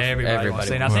 That's what everybody wants to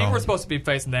see. And I think we're supposed to be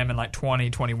facing them in like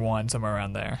 2021, somewhere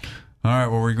around there. All right,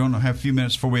 well, we're going to have a few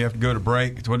minutes before we have to go to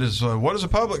break. What does the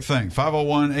public think?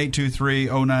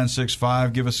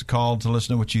 501-823-0965. Give us a call to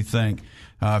listen to what you think,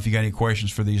 if you got any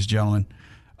questions for these gentlemen.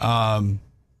 So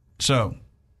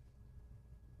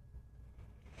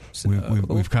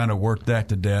we've kind of worked that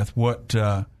to death. What's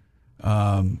on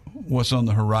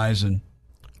the horizon?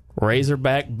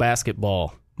 Razorback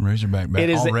basketball. Razorback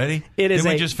already? Didn't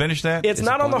we just finish that? It's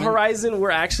not on the horizon. We're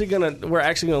actually gonna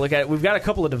look at it. We've got a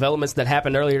couple of developments that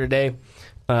happened earlier today,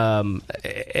 and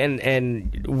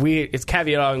it's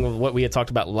caveating with what we had talked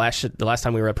about the last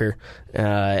time we were up here,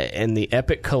 and the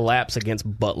epic collapse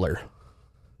against Butler.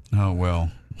 Oh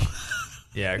well.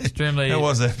 Yeah, extremely. That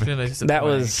was epic.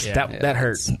 That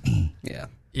hurts. Yeah.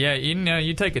 Yeah,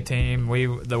 you take a team.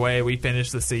 The way we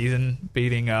finished the season,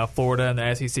 beating Florida in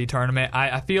the SEC tournament,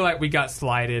 I feel like we got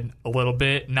slighted a little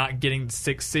bit, not getting the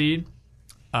 6th seed.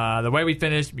 The way we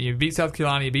finished, you beat South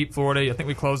Carolina, you beat Florida. I think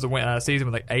we closed the season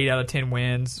with like 8 out of 10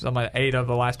 wins. Something like 8 of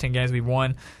the last 10 games we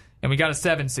won, and we got a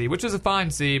 7 seed, which is a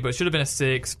fine seed, but should have been a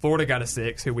 6. Florida got a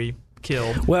 6, who we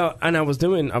killed. Well, and I was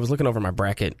looking over my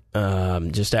bracket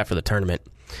just after the tournament,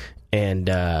 and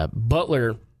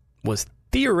Butler was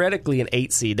theoretically an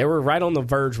 8 seed. They were right on the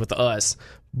verge with us,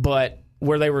 but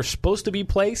where they were supposed to be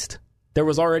placed, there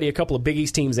was already a couple of Big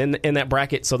East teams in that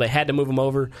bracket, so they had to move them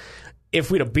over.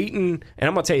 If we'd have beaten, and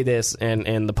I'm going to tell you this,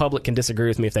 and the public can disagree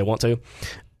with me if they want to,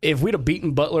 if we'd have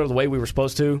beaten Butler the way we were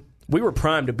supposed to, we were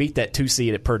primed to beat that 2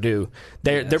 seed at Purdue.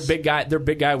 Their big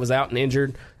guy was out and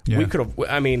injured. Yeah. We could have.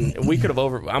 I mean, we could have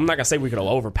I'm not gonna say we could have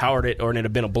overpowered it or it'd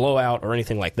have been a blowout or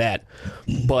anything like that,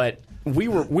 but we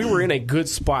were in a good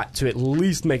spot to at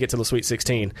least make it to the Sweet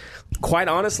 16. Quite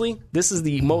honestly, this is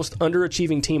the most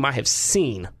underachieving team I have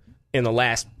seen in the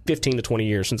last 15 to 20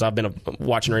 years since I've been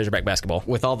watching Razorback basketball.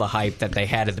 With all the hype that they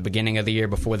had at the beginning of the year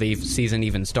before the season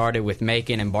even started, with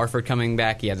Macon and Barford coming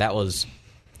back, that was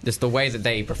just the way that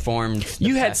they performed.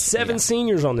 You had 7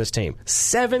 seniors on this team.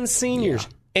 7 seniors. Yeah.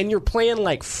 And you're playing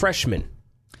like freshmen.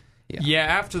 Yeah,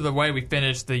 after the way we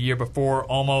finished the year before,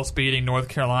 almost beating North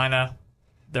Carolina,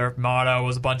 their motto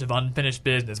was a bunch of unfinished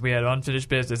business. We had unfinished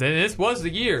business. And this was the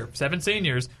year, 7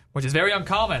 seniors, which is very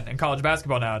uncommon in college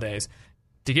basketball nowadays,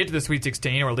 to get to the Sweet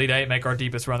 16 or Elite 8, make our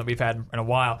deepest run that we've had in a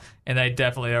while. And they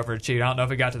definitely overachieved. I don't know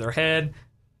if it got to their head.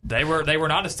 They were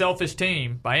not a selfish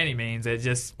team by any means. It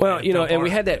just and we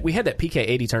had that PK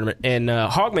 80 tournament, and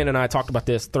Hogman and I talked about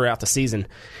this throughout the season.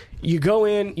 You go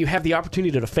in, you have the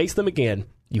opportunity to face them again.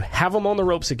 You have them on the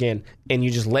ropes again, and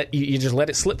you just let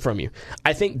it slip from you.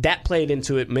 I think that played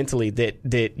into it mentally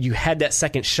that you had that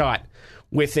second shot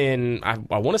within.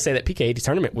 I want to say that PK 80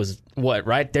 tournament was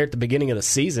right there at the beginning of the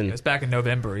season. It was back in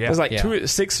November. Yeah, it was like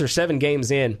 6 or 7 games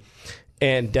in,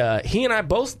 and he and I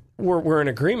both. We're in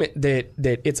agreement that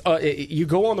it's you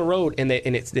go on the road and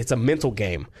it's a mental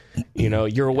game.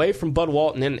 You're away from Bud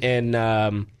Walton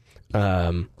and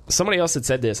somebody else had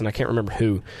said this and I can't remember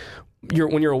who.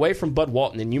 When you're away from Bud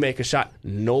Walton and you make a shot,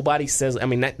 nobody says. I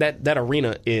mean that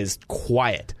arena is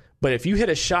quiet. But if you hit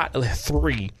a shot, a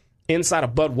 3 inside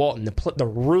of Bud Walton, the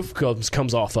roof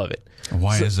comes off of it.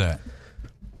 Why is that?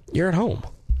 You're at home.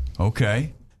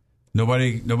 Okay.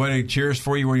 Nobody cheers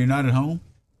for you when you're not at home.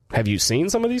 Have you seen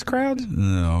some of these crowds?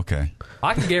 No, okay.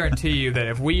 I can guarantee you that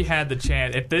if we had the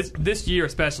chance, if this year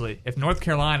especially, if North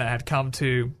Carolina had come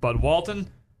to Bud Walton,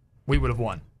 we would have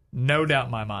won. No doubt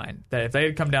in my mind that if they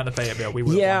had come down to Fayetteville, we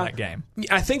would have won that game.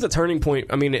 I think the turning point,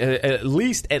 I mean, at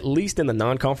least in the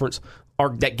non-conference,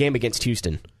 that game against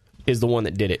Houston is the one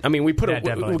that did it. I mean, we're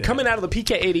coming out of the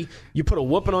PK 80, you put a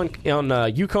whooping on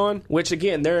UConn, which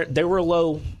again, they were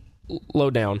low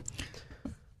down.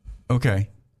 Okay.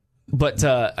 But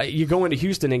you go into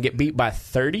Houston and get beat by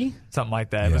 30, something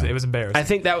like that. Yeah. It was embarrassing. I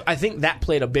think that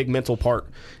played a big mental part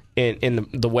in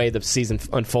the way the season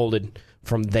unfolded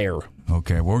from there.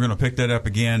 Okay, we're going to pick that up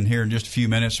again here in just a few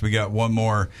minutes. We got one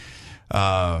more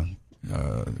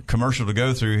commercial to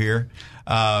go through here.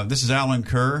 This is Alan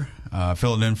Kerr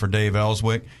filling in for Dave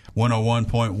Elswick.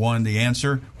 101.1 The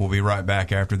Answer. We'll be right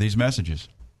back after these messages.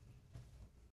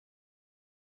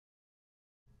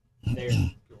 There.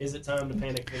 Is it time to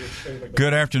panic?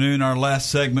 Good afternoon. Our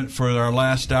last segment for our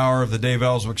last hour of the Dave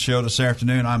Elswick Show this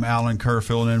afternoon. I'm Alan Kerr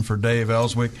filling in for Dave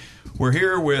Elswick. We're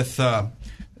here with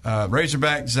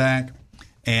Razorback Zach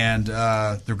and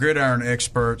the Gridiron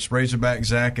Experts. Razorback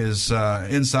Zach is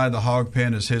Inside the Hog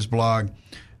Pen is his blog.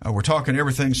 We're talking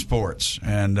everything sports,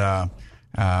 and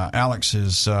Alex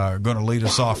is going to lead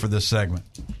us off for this segment.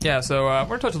 Yeah, so we're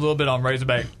going to touch a little bit on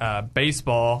Razorback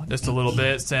baseball, just a little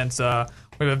bit, since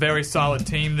we have a very solid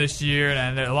team this year,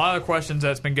 and a lot of the questions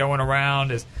that's been going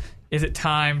around is it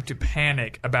time to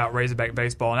panic about Razorback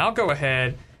baseball? And I'll go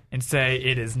ahead and say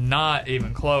it is not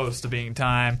even close to being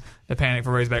time to panic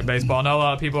for Razorback baseball. I know a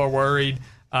lot of people are worried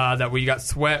that we got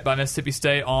swept by Mississippi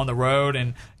State on the road,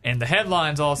 and the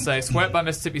headlines all say, swept by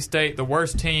Mississippi State, the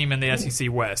worst team in the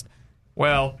SEC West.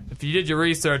 Well, if you did your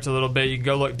research a little bit, you can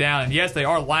go look down, and yes, they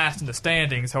are last in the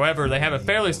standings. However, they have a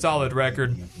fairly solid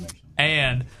record,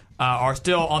 and are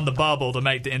still on the bubble to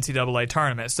make the NCAA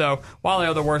tournament. So while they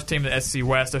are the worst team in the SEC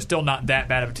West, they're still not that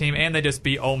bad of a team, and they just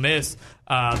beat Ole Miss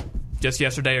just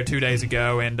yesterday or 2 days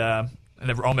ago, and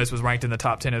Ole Miss was ranked in the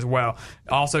top 10 as well.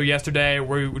 Also yesterday,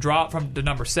 we dropped from the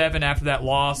number 7 after that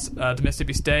loss to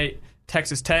Mississippi State.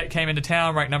 Texas Tech came into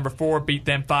town, ranked number 4, beat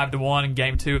them 5-1, and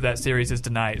Game 2 of that series is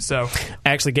tonight. So,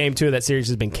 actually, Game 2 of that series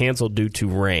has been canceled due to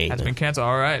rain. Has been canceled.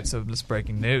 All right, so this is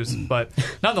breaking news. But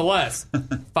nonetheless,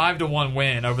 5-1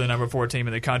 win over the number 4 team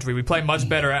in the country. We play much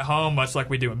better at home, much like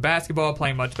we do in basketball,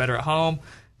 playing much better at home.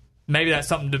 Maybe that's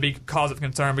something to be cause of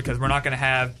concern because we're not going to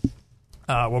have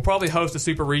we'll probably host a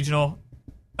super regional,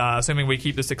 assuming we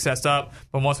keep the success up.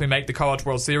 But once we make the College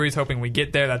World Series, hoping we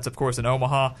get there, that's, of course, in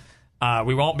Omaha.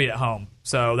 We won't be at home.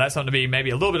 So that's something to be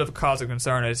maybe a little bit of a cause of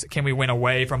concern is can we win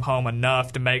away from home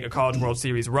enough to make a College World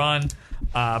Series run?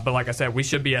 But like I said, we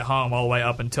should be at home all the way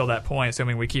up until that point,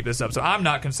 assuming we keep this up. So I'm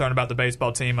not concerned about the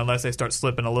baseball team unless they start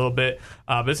slipping a little bit.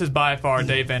 But this is by far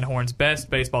Dave Van Horn's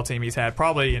best baseball team he's had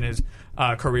probably in his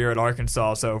career at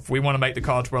Arkansas. So if we want to make the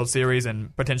College World Series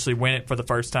and potentially win it for the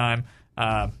first time,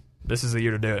 this is the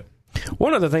year to do it.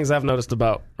 One of the things I've noticed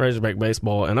about Razorback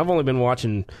baseball, and I've only been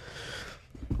watching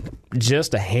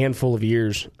just a handful of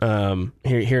years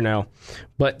here now,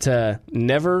 but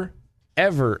never,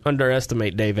 ever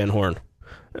underestimate Dave Van Horn.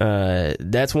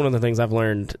 That's one of the things I've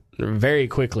learned very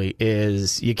quickly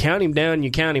is you count him down, you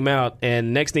count him out,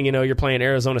 and next thing you know, you're playing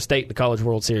Arizona State in the College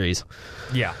World Series.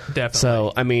 Yeah, definitely.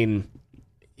 So, I mean,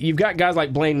 you've got guys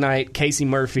like Blaine Knight, Casey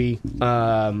Murphy,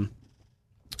 Carson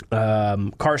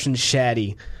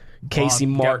Shaddy, Casey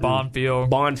Martin,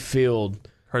 Bonfield,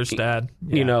 Herstad.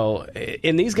 Yeah. You know,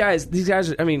 and these guys,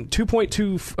 I mean,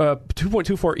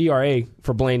 2.24 ERA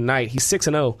for Blaine Knight. He's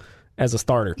 6-0 as a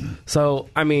starter. So,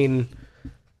 I mean,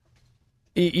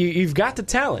 you've got the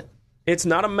talent. It's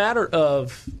not a matter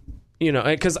of, you know,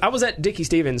 because I was at Dickey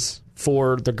Stevens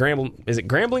for the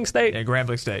Grambling State? Yeah,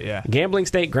 Grambling State, yeah. Grambling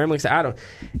State, I don't.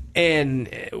 And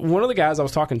one of the guys I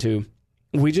was talking to,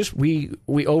 we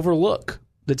overlook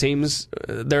the teams.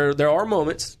 There are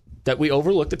moments that we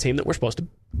overlook the team that we're supposed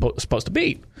to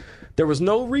beat. There was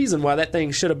no reason why that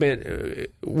thing should have been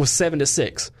was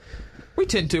 7-6. We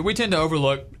tend to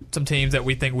overlook some teams that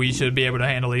we think we should be able to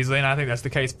handle easily, and I think that's the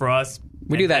case for us.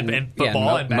 We do that in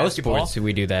football and most basketball. sports.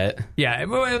 We do that. Yeah,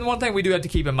 and one thing we do have to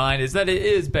keep in mind is that it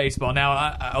is baseball.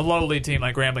 Now, a lowly team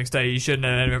like Grambling State, you shouldn't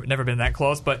have never been that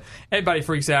close, but everybody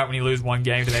freaks out when you lose one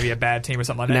game to maybe a bad team or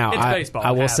something like that. Now, it's baseball.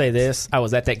 I will say this. I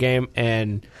was at that game,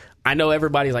 and I know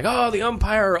everybody's like, oh, the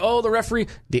umpire, oh, the referee.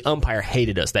 The umpire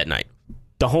hated us that night.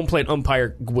 The home plate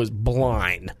umpire was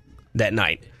blind that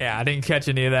night. Yeah, I didn't catch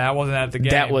any of that. I wasn't at the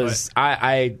game. That was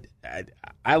I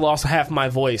lost half my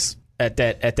voice at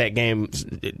that game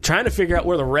trying to figure out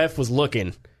where the ref was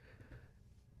looking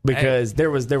because there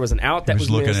was an out that was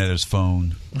looking missed. at his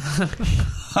phone.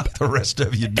 The rest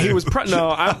of you do. He was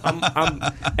I'm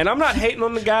not hating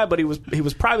on the guy, but he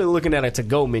was probably looking at a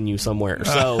to-go menu somewhere.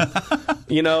 So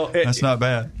you know that's not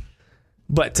bad.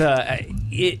 But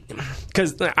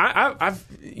because I've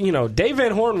you know, Dave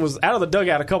Van Horn was out of the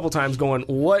dugout a couple times going,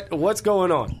 what's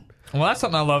going on? Well, that's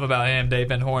something I love about him, Dave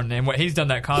Van Horn, and what he's done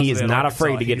that constantly. He is not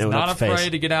afraid to get in the face. He's not afraid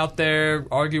to get out there,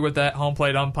 argue with that home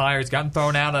plate umpire. He's gotten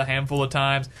thrown out a handful of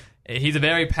times. He's a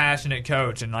very passionate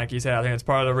coach, and like you said, I think it's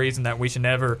part of the reason that we should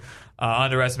never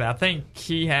underestimate. I think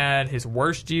he had his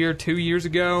worst year 2 years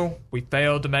ago. We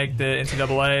failed to make the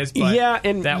NCAAs, but yeah,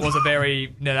 and that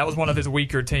was one of his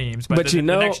weaker teams. But the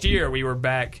next year we were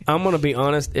back. I'm going to be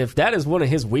honest. If that is one of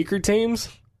his weaker teams,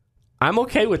 I'm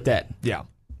okay with that. Yeah.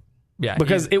 Yeah,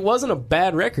 because it wasn't a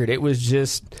bad record. It was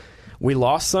just we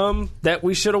lost some that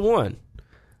we should have won.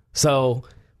 So,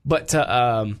 but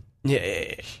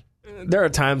yeah, there are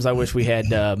times I wish we had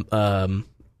Benintendi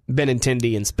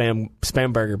and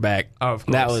Spamberger back. Oh, of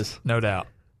course. That was no doubt.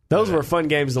 Those were fun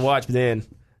games to watch then.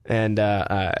 And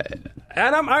I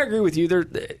agree with you. They're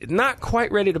not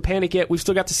quite ready to panic yet. We've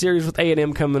still got the series with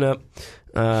A&M coming up.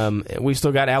 We've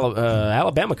still got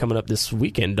Alabama coming up this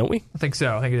weekend, don't we? I think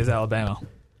so. I think it is Alabama.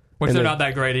 Which they're not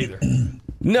that great either.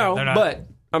 No, but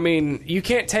I mean, you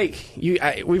can't take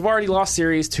we've already lost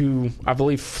series to, I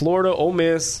believe, Florida, Ole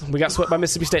Miss. We got swept by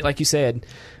Mississippi State, like you said.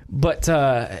 But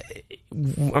I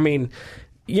mean,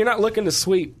 you're not looking to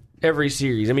sweep every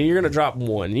series. I mean, you're going to drop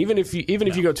one, even if you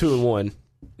go 2-1.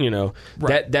 You know,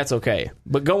 right. That's okay.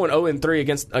 But going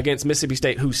 0-3 against Mississippi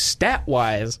State, who stat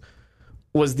wise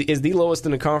is the lowest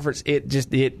in the conference.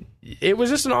 It was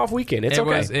just an off weekend. It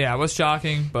was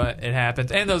shocking, but it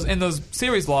happens. And those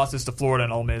series losses to Florida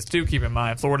and Ole Miss, do keep in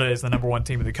mind, Florida is the number one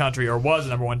team in the country, or was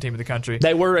the number one team in the country.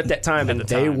 They were at that time,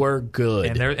 they were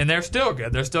good. And they're still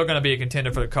good. They're still going to be a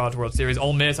contender for the College World Series.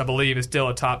 Ole Miss, I believe, is still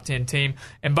a top 10 team.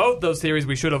 And both those series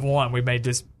we should have won. We made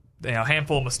just a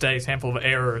handful of mistakes, handful of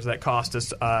errors that cost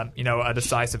us a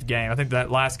decisive game. I think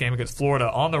that last game against Florida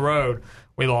on the road,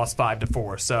 we lost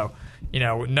 5-4. So,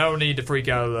 no need to freak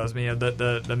out of those.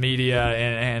 The media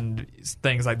and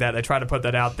things like that, they try to put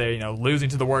that out there. Losing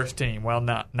to the worst team. Well,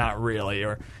 not really.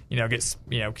 Or gets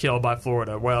killed by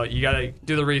Florida. Well, you got to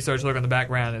do the research, look on the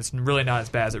background. It's really not as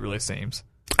bad as it really seems.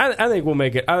 I think we'll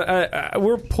make it.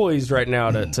 We're poised right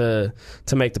now to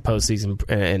make the postseason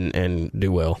and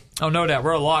do well. Oh, no doubt.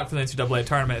 We're a lock for the NCAA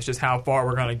tournament. It's just how far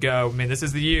we're going to go. I mean, this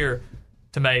is the year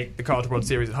to make the College World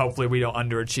Series, and hopefully we don't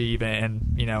underachieve.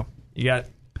 And you got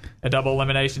a double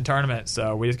elimination tournament,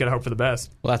 so we just got to hope for the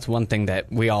best. Well, that's one thing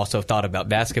that we also thought about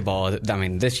basketball. I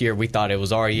mean, this year we thought it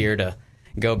was our year to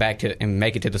go back to and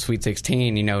make it to the Sweet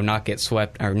 16, not get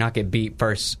swept or not get beat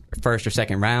first or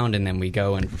second round, and then we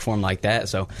go and perform like that.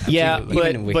 So yeah,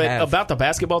 but about the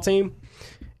basketball team,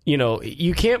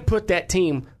 you can't put that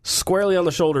team squarely on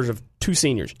the shoulders of two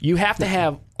seniors. You have to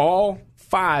have all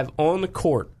five on the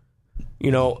court You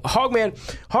know, Hogman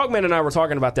and I were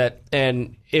talking about that,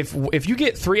 and if you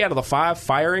get 3 out of the 5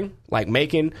 firing, like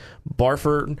Macon,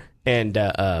 Barford, and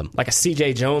like a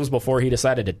C.J. Jones before he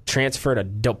decided to transfer to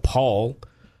DePaul,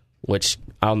 which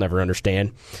I'll never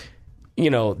understand. You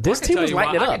know, this team was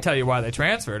lighting it up. I can tell you why they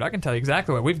transferred. I can tell you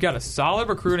exactly why. We've got a solid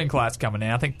recruiting class coming in.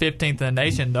 I think 15th in the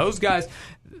nation. Those guys,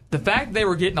 the fact they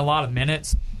were getting a lot of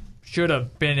minutes should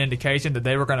have been an indication that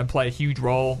they were going to play a huge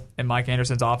role in Mike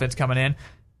Anderson's offense coming in.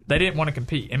 They didn't want to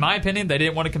compete. In my opinion, they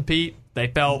didn't want to compete. They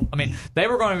felt, they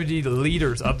were going to be the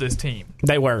leaders of this team.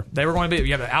 They were. They were going to be.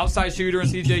 You have an outside shooter in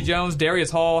C.J. Jones.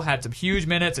 Darius Hall had some huge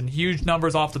minutes and huge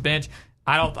numbers off the bench.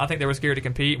 I think they were scared to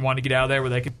compete and wanted to get out of there where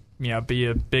they could, be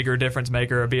a bigger difference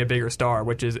maker or be a bigger star,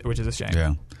 which is a shame.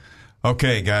 Yeah.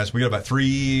 Okay, guys, we got about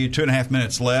 2.5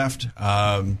 minutes left.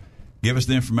 Give us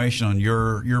the information on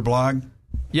your blog.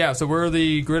 Yeah, so we're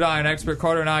the Gridiron Expert,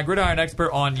 Carter and I, Gridiron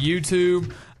Expert on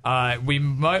YouTube. We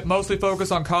mostly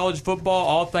focus on college football,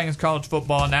 all things college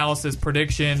football, analysis,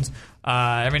 predictions,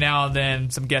 every now and then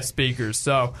some guest speakers.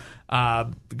 So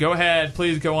go ahead,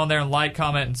 please go on there and like,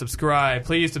 comment, and subscribe.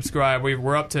 Please subscribe.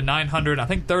 We're up to 900, I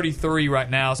think 33 right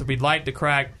now, so we'd like to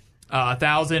crack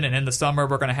 1,000, and in the summer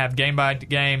we're going to have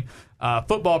game-by-game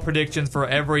football predictions for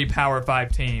every Power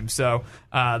 5 team. So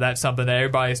that's something that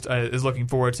everybody is looking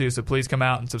forward to, so please come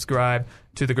out and subscribe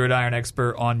to the Gridiron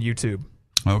Expert on YouTube.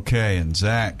 Okay, and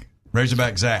Zach,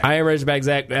 Razorback Zach. I am Razorback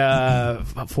Zach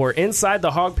for Inside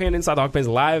the Hog Pen, Inside the Hog Pen's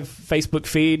live Facebook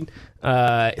feed.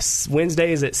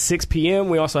 Wednesdays at 6 p.m.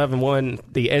 We also have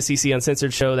the SEC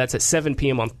Uncensored show. That's at 7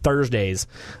 p.m. on Thursdays,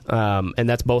 and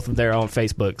that's both there on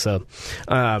Facebook. So,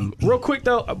 real quick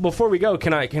though, before we go, go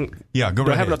right ahead.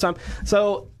 Have enough time?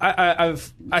 So, I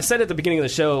said at the beginning of the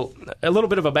show a little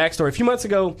bit of a backstory. A few months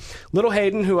ago, little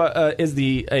Hayden, who is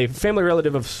a family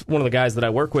relative of one of the guys that I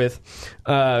work with,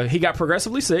 he got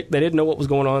progressively sick. They didn't know what was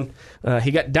going on. He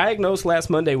got diagnosed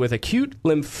last Monday with acute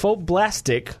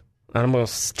lymphoblastic. I'm going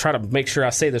to try to make sure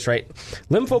I say this right.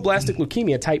 Lymphoblastic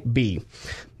leukemia type B.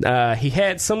 He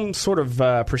had some sort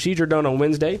of procedure done on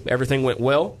Wednesday. Everything went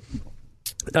well.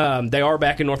 They are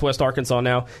back in Northwest Arkansas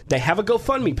now. They have a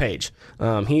GoFundMe page.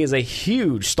 He is a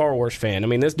huge Star Wars fan.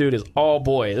 This dude is all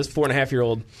boy. This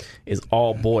 4.5-year-old is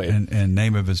all boy. And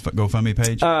name of his GoFundMe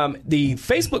page? The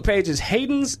Facebook page is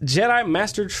Hayden's Jedi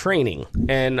Master Training,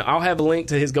 and I'll have a link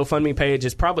to his GoFundMe page.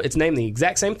 It's named the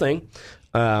exact same thing.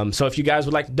 So if you guys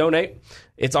would like to donate,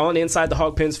 it's on Inside the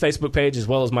Hog Pen's Facebook page as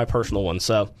well as my personal one.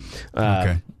 So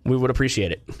we would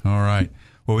appreciate it. All right.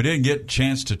 Well, we didn't get a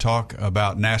chance to talk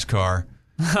about NASCAR.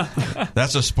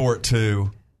 That's a sport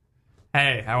too.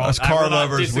 Hey, us car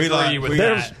lovers, we like.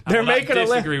 They're making a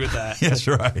disagree with that. That's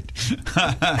right.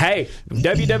 Hey,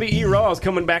 WWE Raw is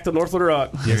coming back to North Little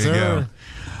Rock. There you go.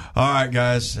 All right,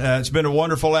 guys. It's been a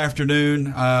wonderful afternoon.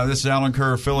 This is Alan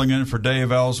Kerr filling in for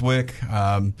Dave Elswick.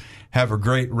 Have a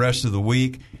great rest of the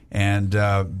week, and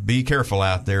be careful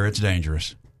out there. It's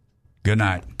dangerous. Good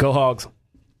night. Go Hogs.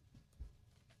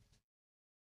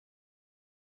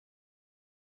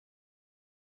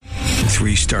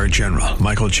 Three-star General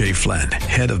Michael J. Flynn,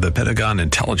 head of the Pentagon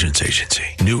Intelligence Agency,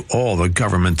 knew all the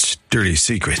government's dirty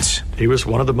secrets. He was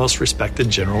one of the most respected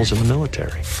generals in the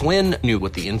military. Flynn knew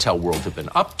what the intel world had been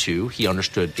up to. He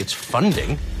understood its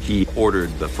funding. He ordered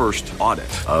the first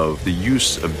audit of the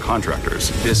use of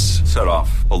contractors. This set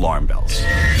off alarm bells.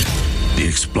 The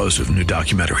explosive new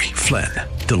documentary, Flynn,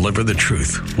 Deliver the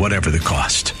Truth, Whatever the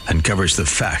Cost, uncovers the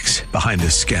facts behind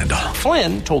this scandal.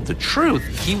 Flynn told the truth.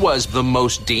 He was the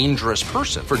most dangerous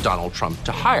person for Donald Trump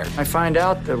to hire. I find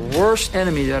out the worst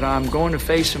enemy that I'm going to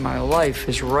face in my life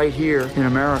is right here in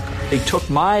America. They took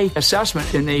my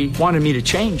assessment and they wanted me to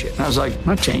change it. And I was like, I'm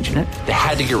not changing it. They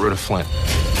had to get rid of Flynn.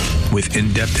 With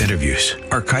in-depth interviews,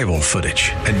 archival footage,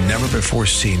 and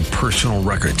never-before-seen personal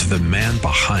records of the man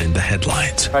behind the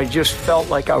headlines. I just felt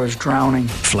like I was drowning.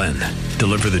 Flynn,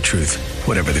 Deliver the Truth,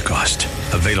 Whatever the Cost.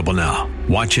 Available now.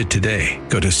 Watch it today.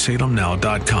 Go to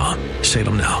salemnow.com.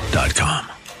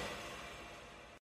 salemnow.com.